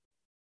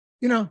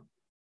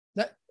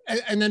 that,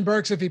 and then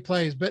Burks if he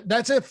plays. But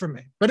that's it for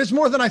me. But it's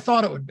more than I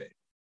thought it would be.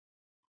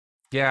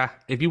 Yeah,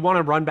 if you want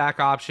a run back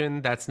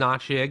option that's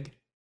not Chig,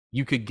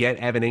 you could get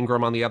Evan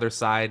Ingram on the other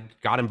side.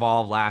 Got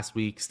involved last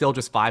week. Still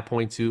just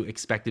 5.2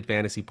 expected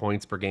fantasy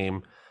points per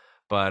game.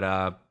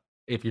 But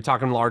if you're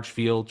talking large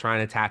field, trying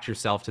to attach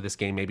yourself to this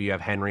game, maybe you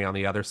have Henry on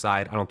the other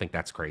side. I don't think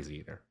that's crazy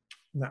either.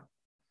 No.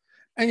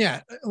 And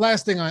yeah,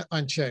 last thing on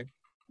Chig.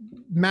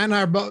 Matt and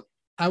I are both,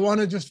 I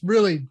want to just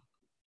really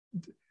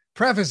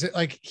preface it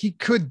like he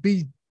could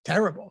be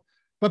terrible.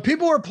 But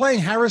people were playing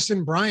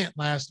Harrison Bryant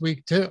last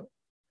week too.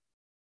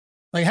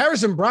 Like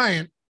Harrison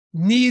Bryant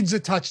needs a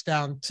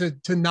touchdown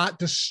to not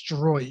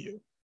destroy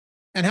you.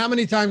 And how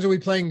many times are we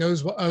playing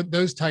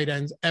those tight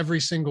ends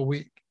every single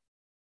week?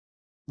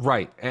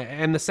 Right.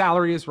 And the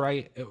salary is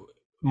right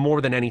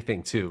more than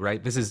anything too,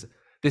 right? This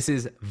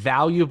is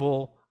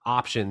valuable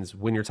options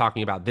when you're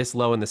talking about this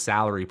low in the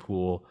salary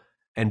pool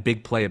and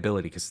big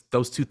playability, because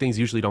those two things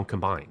usually don't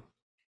combine.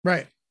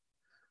 Right.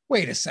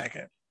 Wait a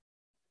second.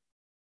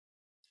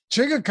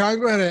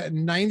 Chigokonkwo had a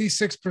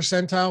 96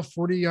 percentile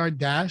 40-yard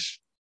dash.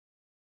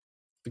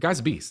 The guy's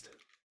a beast.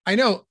 I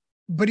know,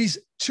 but he's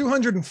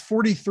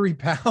 243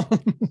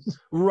 pounds.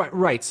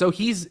 Right. So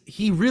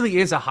he really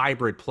is a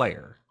hybrid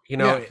player.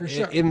 For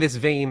sure. In this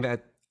vein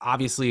that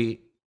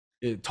obviously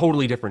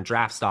totally different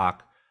draft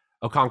stock.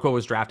 Okonkwo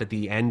was drafted at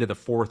the end of the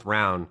 4th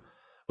round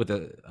with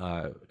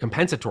a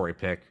compensatory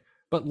pick,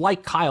 but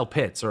like Kyle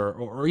Pitts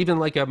or even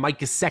like a Mike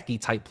Gesicki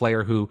type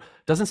player who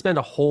doesn't spend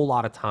a whole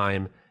lot of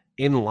time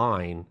in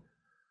line.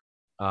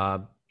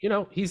 He's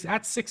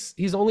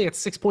only at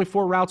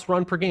 6.4 routes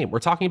run per game. We're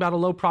talking about a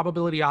low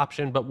probability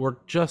option, but we're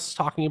just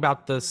talking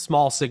about the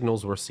small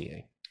signals we're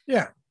seeing.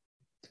 Yeah.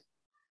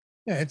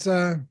 Yeah. It's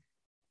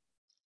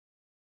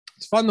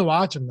fun to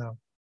watch him though.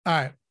 All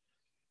right.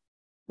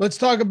 Let's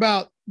talk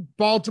about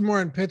Baltimore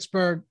and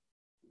Pittsburgh.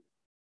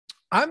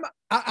 I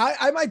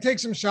might take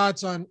some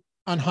shots on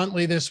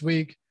Huntley this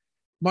week.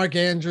 Mark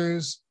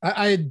Andrews.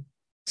 I had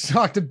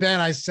talked to Ben.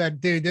 I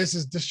said, dude, this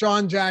is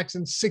Deshaun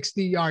Jackson's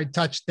 60-yard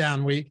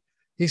touchdown week.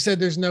 He said,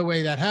 there's no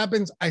way that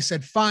happens. I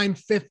said, fine,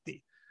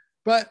 50.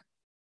 But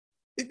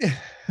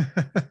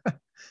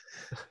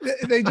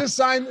they just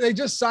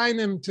signed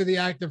him to the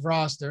active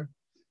roster.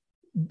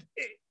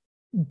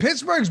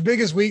 Pittsburgh's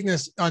biggest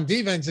weakness on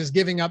defense is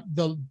giving up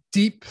the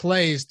deep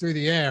plays through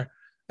the air.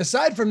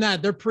 Aside from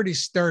that, they're pretty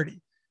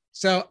sturdy.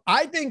 So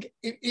I think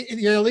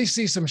you'll at least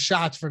see some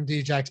shots from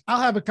D-Jax.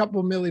 I'll have a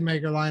couple Millie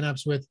Maker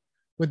lineups with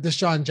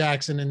Deshaun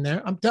Jackson in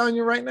there. I'm telling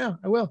you right now,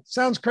 I will.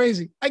 Sounds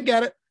crazy. I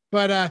get it,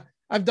 but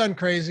I've done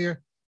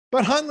crazier.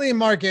 But Huntley and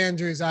Mark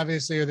Andrews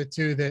obviously are the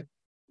two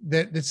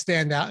that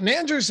stand out. And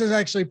Andrews has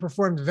actually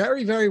performed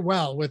very, very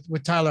well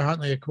with Tyler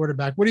Huntley at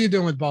quarterback. What are you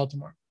doing with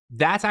Baltimore?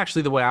 That's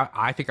actually the way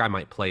I think I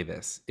might play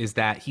this, is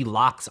that he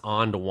locks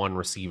on to one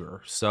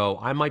receiver. So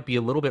I might be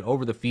a little bit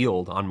over the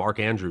field on Mark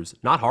Andrews.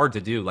 Not hard to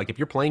do. Like if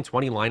you're playing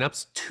 20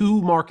 lineups,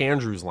 2 Mark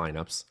Andrews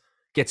lineups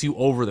gets you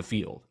over the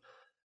field.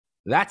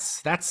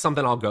 That's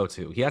something I'll go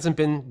to. He hasn't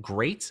been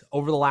great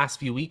over the last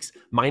few weeks,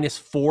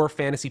 -4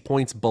 fantasy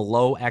points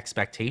below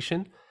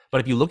expectation.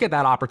 But if you look at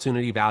that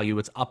opportunity value,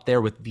 it's up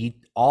there with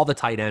all the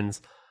tight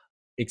ends,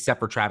 except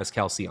for Travis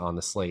Kelce on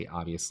the slate,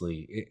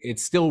 obviously.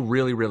 It's still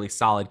really, really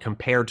solid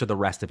compared to the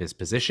rest of his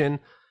position.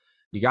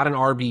 You got an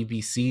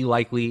RBBC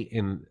likely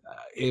in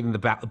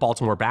the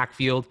Baltimore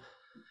backfield.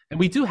 And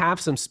we do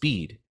have some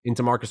speed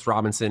into Marcus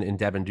Robinson and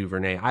Devin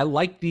Duvernay. I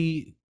like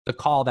the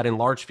call that in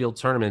large field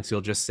tournaments,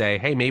 you'll just say,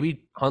 hey,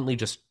 maybe Huntley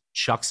just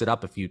chucks it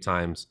up a few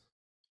times.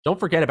 Don't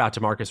forget about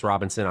DeMarcus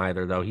Robinson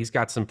either, though. He's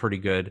got some pretty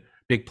good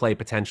big play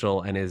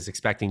potential and is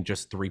expecting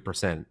just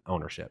 3%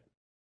 ownership.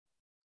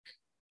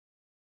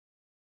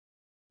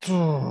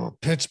 Oh,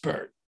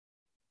 Pittsburgh.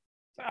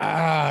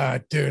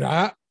 Dude,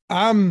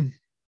 I'm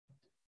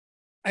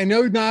I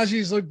know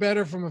Najee's looked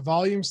better from a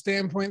volume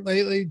standpoint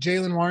lately.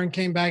 Jaylen Warren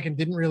came back and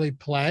didn't really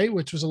play,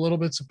 which was a little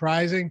bit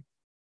surprising.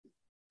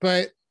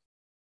 But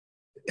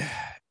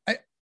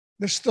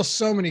there's still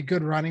so many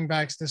good running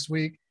backs this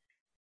week.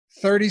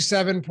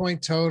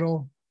 37-point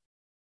total.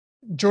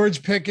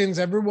 George Pickens,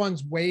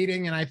 everyone's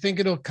waiting, and I think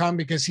it'll come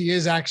because he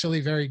is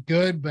actually very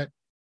good. But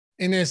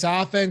in this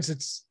offense,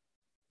 it's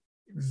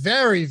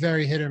very,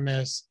 very hit or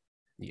miss.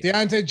 Yeah.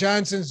 Deontay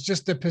Johnson's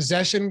just a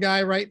possession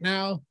guy right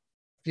now.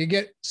 If you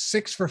get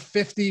 6 for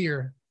 50,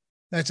 or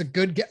that's a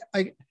good guy.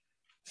 Like,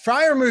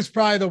 Freiermuth's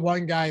probably the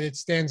one guy that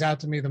stands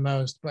out to me the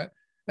most. But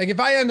like, if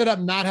I ended up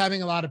not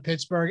having a lot of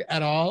Pittsburgh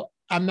at all,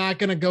 I'm not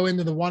going to go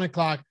into the 1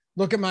 o'clock,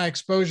 look at my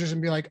exposures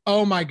and be like,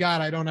 oh my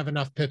God, I don't have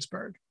enough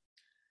Pittsburgh.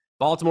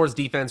 Baltimore's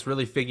defense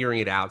really figuring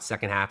it out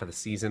second half of the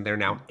season. They're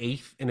now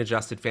 8th in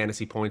adjusted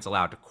fantasy points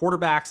allowed to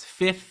quarterbacks,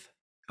 5th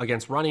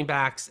against running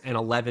backs, and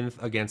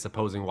 11th against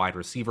opposing wide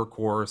receiver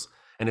cores.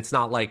 And it's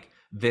not like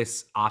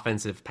this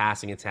offensive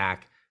passing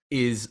attack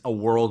is a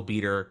world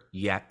beater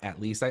yet, at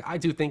least. I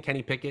do think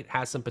Kenny Pickett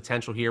has some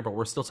potential here, but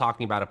we're still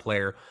talking about a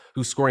player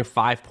who's scoring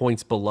 5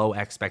 points below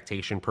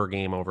expectation per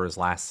game over his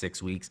last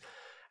 6 weeks.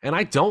 And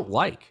I don't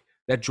like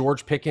that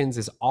George Pickens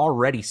is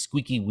already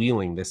squeaky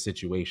wheeling this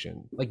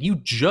situation. Like, you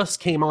just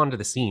came onto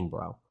the scene,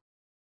 bro.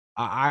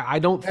 I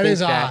don't think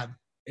that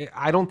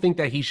I don't think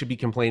that he should be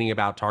complaining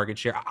about target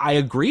share. I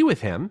agree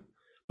with him,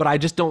 but I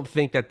just don't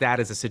think that that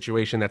is a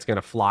situation that's going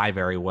to fly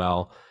very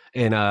well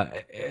in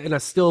a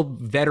still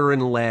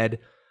veteran-led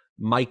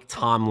Mike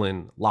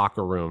Tomlin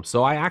locker room.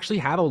 So I actually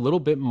have a little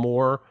bit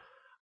more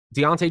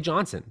Deontay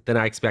Johnson than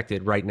I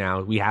expected right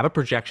now. We have a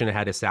projection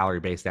ahead of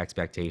salary-based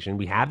expectation.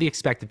 We have the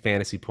expected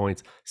fantasy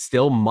points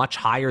still much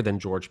higher than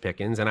George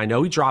Pickens. And I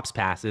know he drops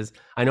passes.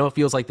 I know it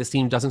feels like this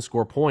team doesn't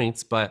score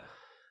points, but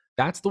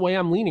that's the way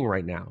I'm leaning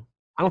right now.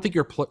 I don't think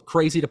you're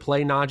crazy to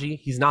play Najee.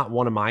 He's not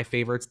one of my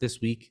favorites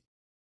this week.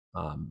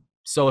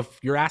 So if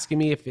you're asking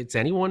me if it's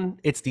anyone,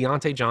 it's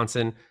Deontay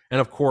Johnson.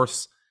 And of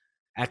course,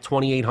 at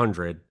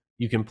 2,800,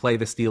 you can play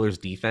the Steelers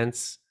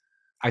defense.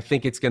 I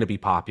think it's going to be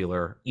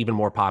popular, even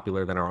more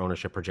popular than our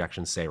ownership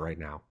projections say right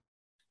now.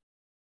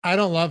 I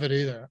don't love it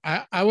either.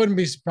 I wouldn't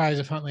be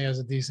surprised if Huntley has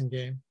a decent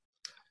game.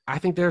 I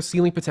think there's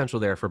ceiling potential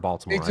there for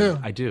Baltimore. Me too.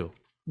 I do.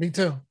 Me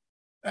too.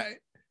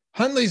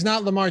 Huntley's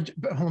not Lamar.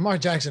 Lamar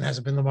Jackson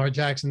hasn't been Lamar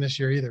Jackson this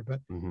year either, but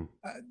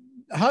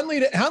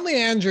Huntley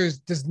Andrews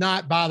does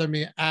not bother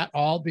me at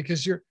all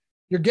because you're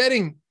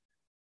getting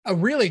a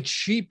really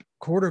cheap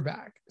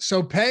quarterback.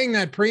 So paying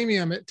that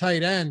premium at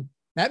tight end,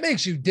 that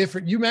makes you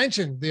different. You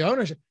mentioned the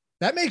ownership.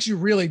 That makes you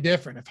really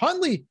different. If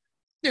Huntley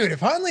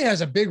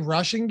has a big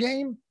rushing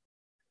game,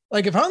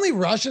 like if Huntley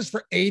rushes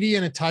for 80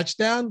 and a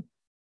touchdown,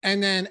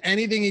 and then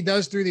anything he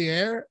does through the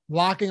air,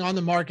 blocking on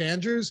the Mark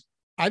Andrews,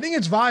 I think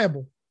it's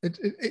viable.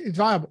 It's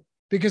viable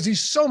because he's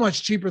so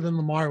much cheaper than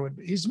Lamar would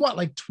be. He's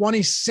like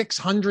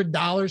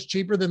 $2,600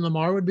 cheaper than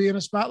Lamar would be in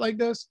a spot like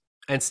this.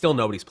 And still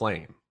nobody's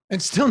playing him.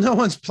 And still no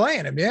one's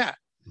playing him. Yeah.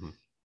 Mm-hmm.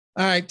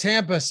 All right.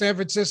 Tampa, San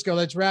Francisco.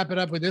 Let's wrap it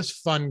up with this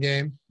fun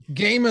game.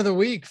 Game of the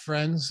week,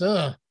 friends.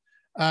 But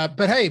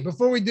hey,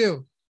 before we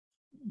do,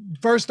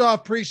 first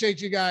off,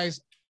 appreciate you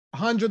guys.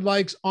 100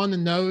 likes on the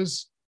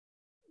nose.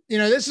 You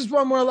know, this is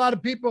one where a lot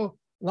of people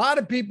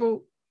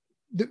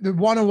that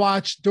want to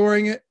watch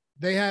during it.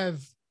 They have,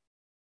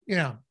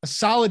 a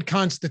solid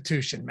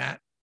constitution, Matt,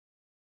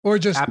 or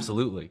just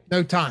absolutely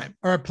no time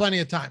or plenty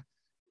of time.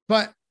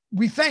 But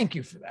we thank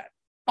you for that.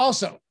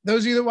 Also,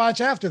 those of you that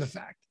watch after the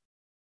fact,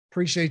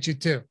 appreciate you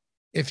too.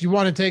 If you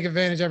want to take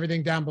advantage of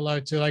everything down below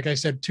too, like I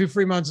said, 2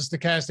 free months of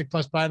Stochastic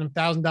plus Platinum,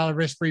 $1,000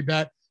 risk-free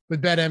bet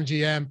with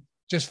BetMGM.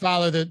 Just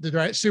follow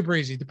the super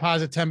easy.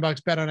 Deposit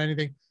 $10, bet on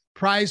anything.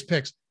 Prize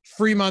Picks,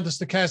 free month of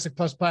Stochastic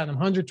plus Platinum,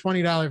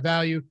 $120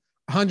 value,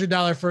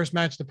 $100 first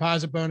match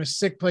deposit bonus,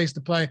 sick place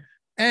to play.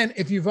 And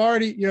if you've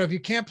already, if you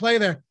can't play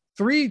there,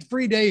 3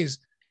 free days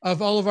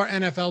of all of our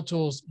NFL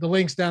tools. The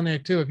link's down there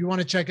too. If you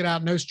want to check it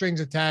out, no strings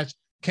attached,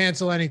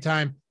 cancel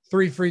anytime,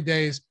 3 free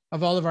days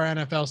of all of our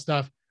NFL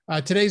stuff.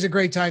 Today's a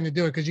great time to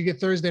do it because you get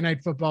Thursday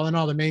Night Football and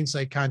all the main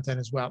slate content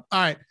as well.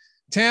 All right,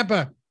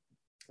 Tampa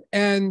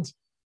and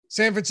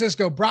San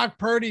Francisco. Brock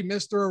Purdy,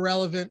 Mr.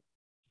 Irrelevant,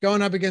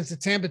 going up against the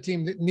Tampa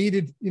team that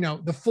needed,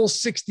 the full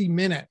 60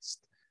 minutes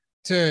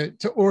to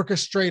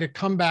orchestrate a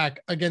comeback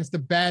against the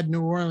bad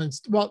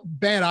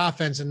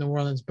offense in New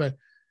Orleans. But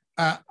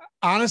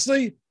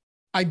honestly,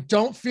 I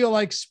don't feel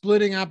like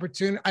splitting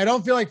opportunity. I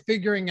don't feel like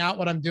figuring out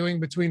what I'm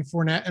doing between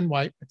Fournette and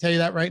White. I tell you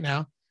that right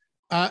now.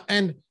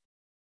 And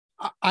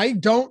I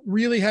don't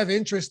really have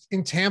interest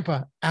in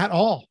Tampa at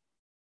all.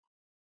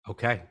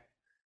 Okay.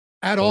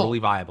 Totally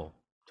viable.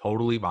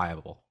 Totally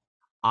viable.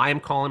 I am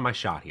calling my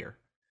shot here.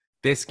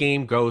 This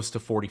game goes to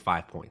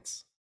 45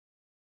 points.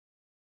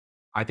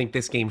 I think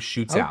this game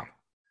shoots out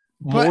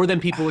more than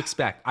people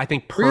expect. I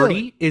think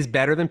Purdy is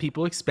better than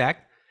people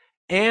expect.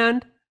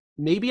 And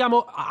maybe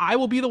I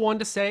will be the one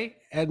to say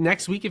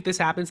next week, if this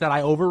happens, that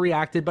I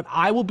overreacted, but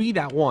I will be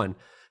that one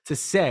to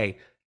say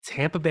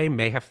Tampa Bay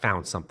may have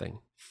found something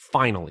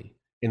finally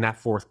in that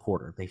fourth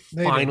quarter. They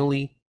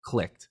finally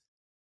clicked.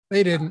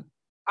 They didn't.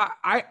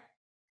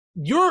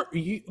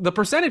 The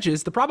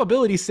percentages, the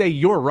probabilities say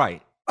you're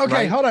right. Okay,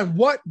 right? hold on.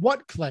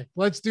 What click?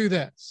 Let's do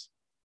this.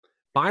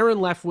 Byron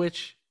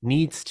Leftwich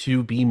needs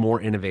to be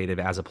more innovative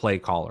as a play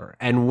caller.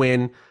 And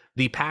when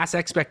the pass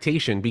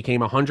expectation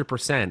became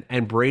 100%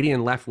 and Brady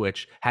and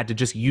Leftwich had to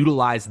just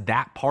utilize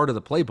that part of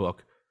the playbook,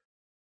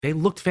 they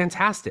looked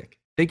fantastic.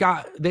 They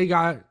got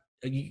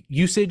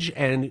usage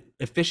and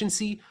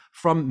efficiency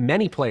from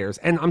many players.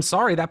 And I'm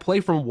sorry, that play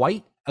from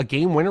White, a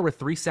game winner with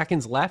 3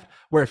 seconds left,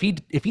 where if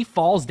he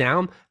falls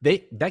down,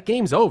 that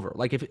game's over.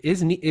 Like if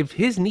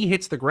his knee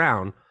hits the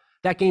ground,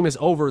 that game is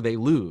over. They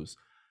lose.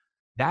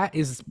 That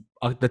is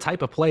the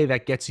type of play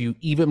that gets you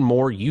even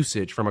more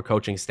usage from a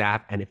coaching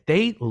staff. And if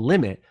they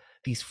limit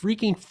these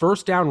freaking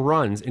first down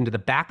runs into the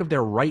back of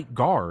their right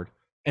guard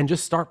and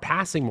just start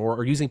passing more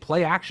or using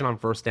play action on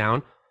first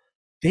down,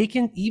 they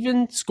can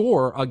even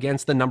score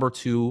against the number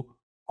 2,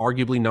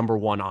 arguably number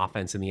 1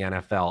 offense in the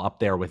NFL up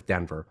there with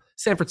Denver.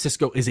 San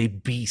Francisco is a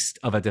beast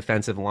of a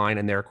defensive line,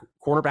 and their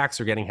cornerbacks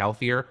are getting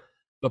healthier,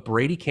 but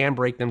Brady can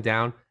break them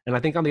down. And I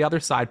think on the other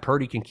side,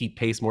 Purdy can keep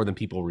pace more than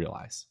people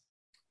realize.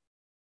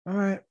 All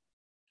right.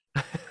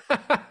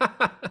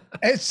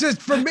 It's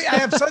just for me, I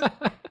have such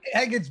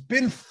like it's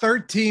been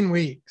 13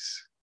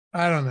 weeks.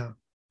 I don't know.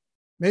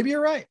 Maybe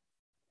you're right.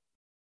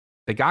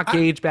 They got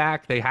Gage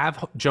back. They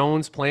have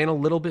Jones playing a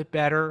little bit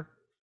better.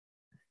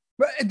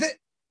 But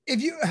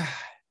if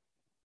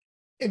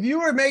you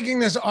were making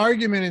this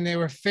argument and they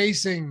were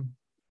facing,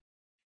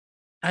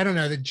 I don't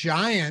know, the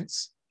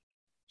Giants,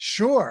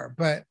 sure,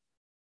 but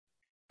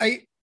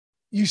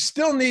you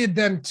still need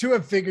them to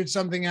have figured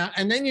something out,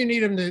 and then you need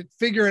them to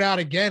figure it out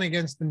again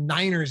against the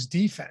Niners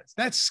defense.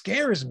 That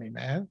scares me,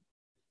 man.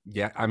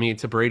 Yeah, I mean,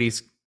 to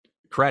Brady's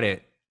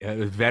credit,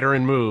 a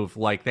veteran move.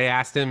 Like they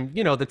asked him,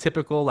 the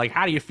typical, like,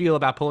 how do you feel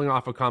about pulling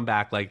off a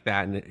comeback like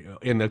that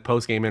in the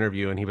post-game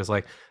interview? And he was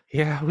like,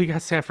 yeah, we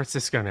got San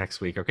Francisco next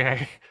week.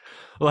 Okay.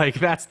 Like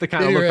that's the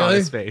kind of look on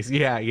his face.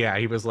 Yeah.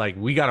 He was like,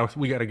 we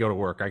gotta go to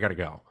work. I gotta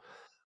go.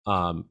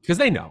 Because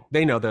they know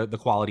the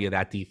quality of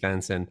that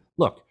defense. And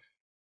look,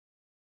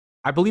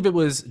 I believe it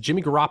was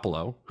Jimmy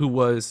Garoppolo who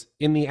was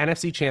in the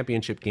NFC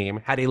Championship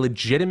game, had a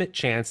legitimate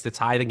chance to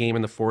tie the game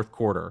in the fourth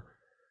quarter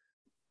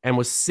and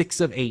was 6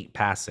 of 8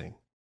 passing.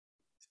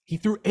 He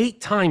threw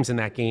 8 times in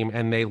that game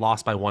and they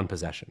lost by 1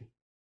 possession.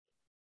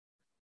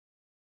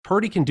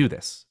 Purdy can do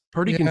this.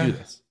 Purdy can do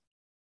this.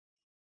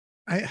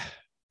 I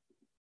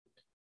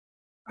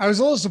was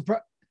a little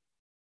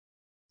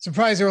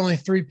surprised they're only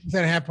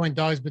 3.5 point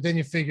dogs, but then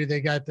you figure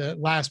they got the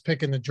last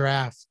pick in the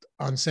draft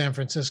on San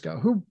Francisco,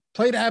 who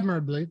played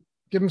admirably.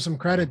 Give him some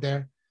credit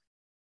there.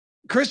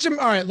 Christian,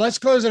 all right, let's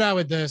close it out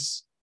with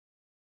this.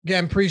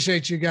 Again,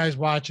 appreciate you guys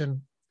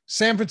watching.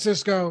 San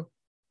Francisco,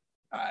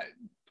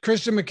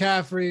 Christian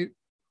McCaffrey,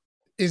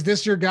 is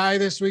this your guy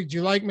this week? Do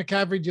you like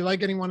McCaffrey? Do you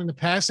like anyone in the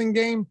passing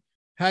game?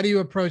 How do you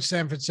approach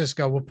San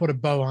Francisco? We'll put a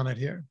bow on it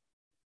here.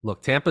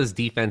 Look, Tampa's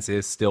defense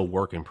is still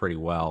working pretty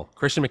well.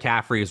 Christian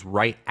McCaffrey is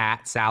right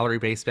at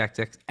salary-based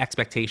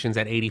expectations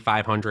at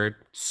 $8,500.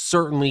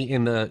 Certainly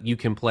in the you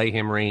can play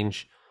him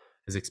range.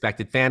 His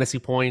expected fantasy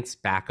points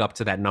back up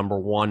to that number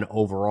 1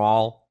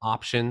 overall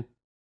option.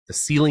 The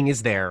ceiling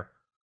is there.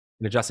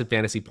 And adjusted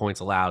fantasy points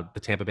allowed, the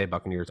Tampa Bay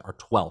Buccaneers are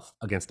 12th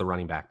against the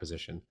running back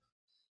position.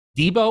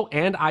 Debo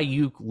and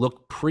Ayuk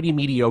look pretty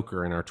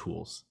mediocre in our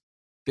tools.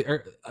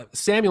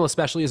 Samuel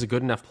especially is a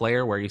good enough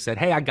player where you said,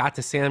 hey, I got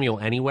to Samuel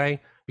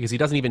anyway because he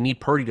doesn't even need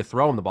Purdy to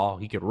throw him the ball.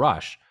 He could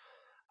rush.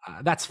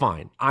 That's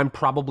fine. I'm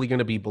probably going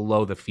to be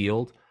below the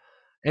field.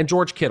 And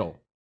George Kittle,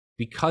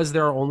 because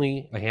there are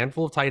only a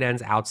handful of tight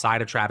ends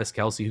outside of Travis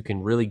Kelce who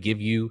can really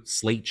give you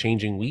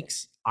slate-changing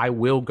weeks, I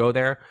will go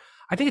there.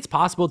 I think it's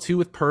possible, too,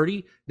 with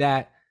Purdy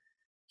that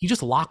he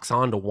just locks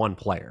on to one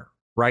player,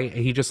 right?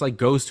 He just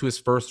goes to his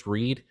first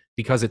read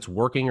because it's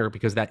working or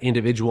because that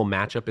individual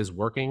matchup is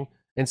working.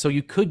 And so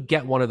you could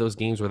get one of those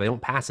games where they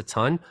don't pass a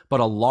ton, but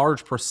a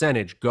large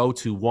percentage go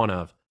to one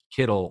of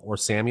Kittle or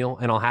Samuel,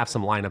 and I'll have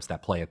some lineups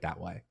that play it that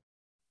way.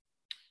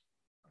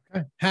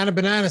 Okay. Hannah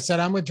Banana said,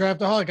 I'm with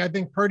Draftaholic. I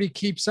think Purdy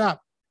keeps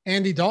up.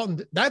 Andy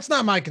Dalton, that's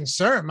not my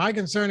concern. My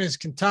concern is,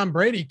 can Tom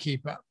Brady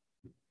keep up?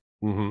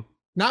 Mm-hmm.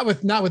 Not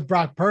with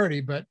Brock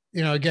Purdy, but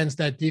against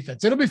that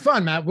defense. It'll be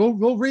fun, Matt. We'll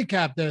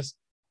recap this.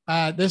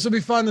 This will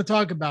be fun to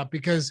talk about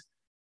because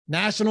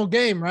national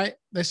game, right?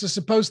 This is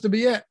supposed to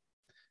be it.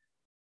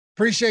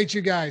 Appreciate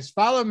you guys.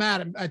 Follow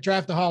Matt at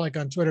Draftaholic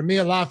on Twitter. Me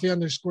at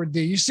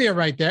Laffy_D. You see it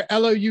right there.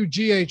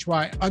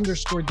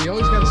 LOUGHY_D.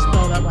 Always got to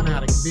spell that one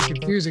out. It can be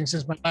confusing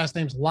since my last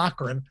name's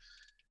Loughran.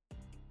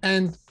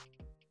 And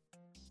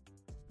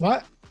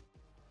what?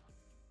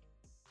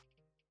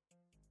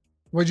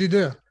 What'd you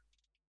do?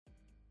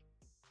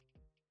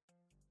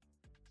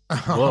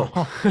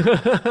 Whoa.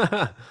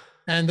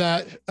 And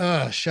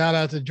shout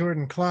out to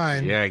Jordan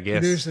Klein. Yeah, I guess.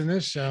 Producing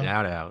this show.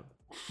 Shout out.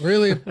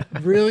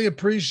 Really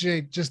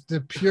appreciate just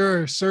the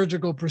pure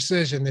surgical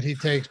precision that he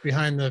takes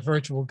behind the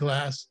virtual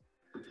glass.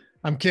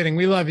 I'm kidding.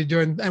 We love you,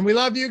 Jordan. And we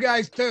love you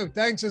guys too.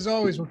 Thanks as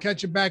always. We'll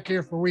catch you back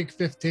here for week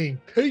 15.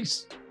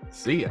 Peace.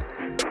 See ya.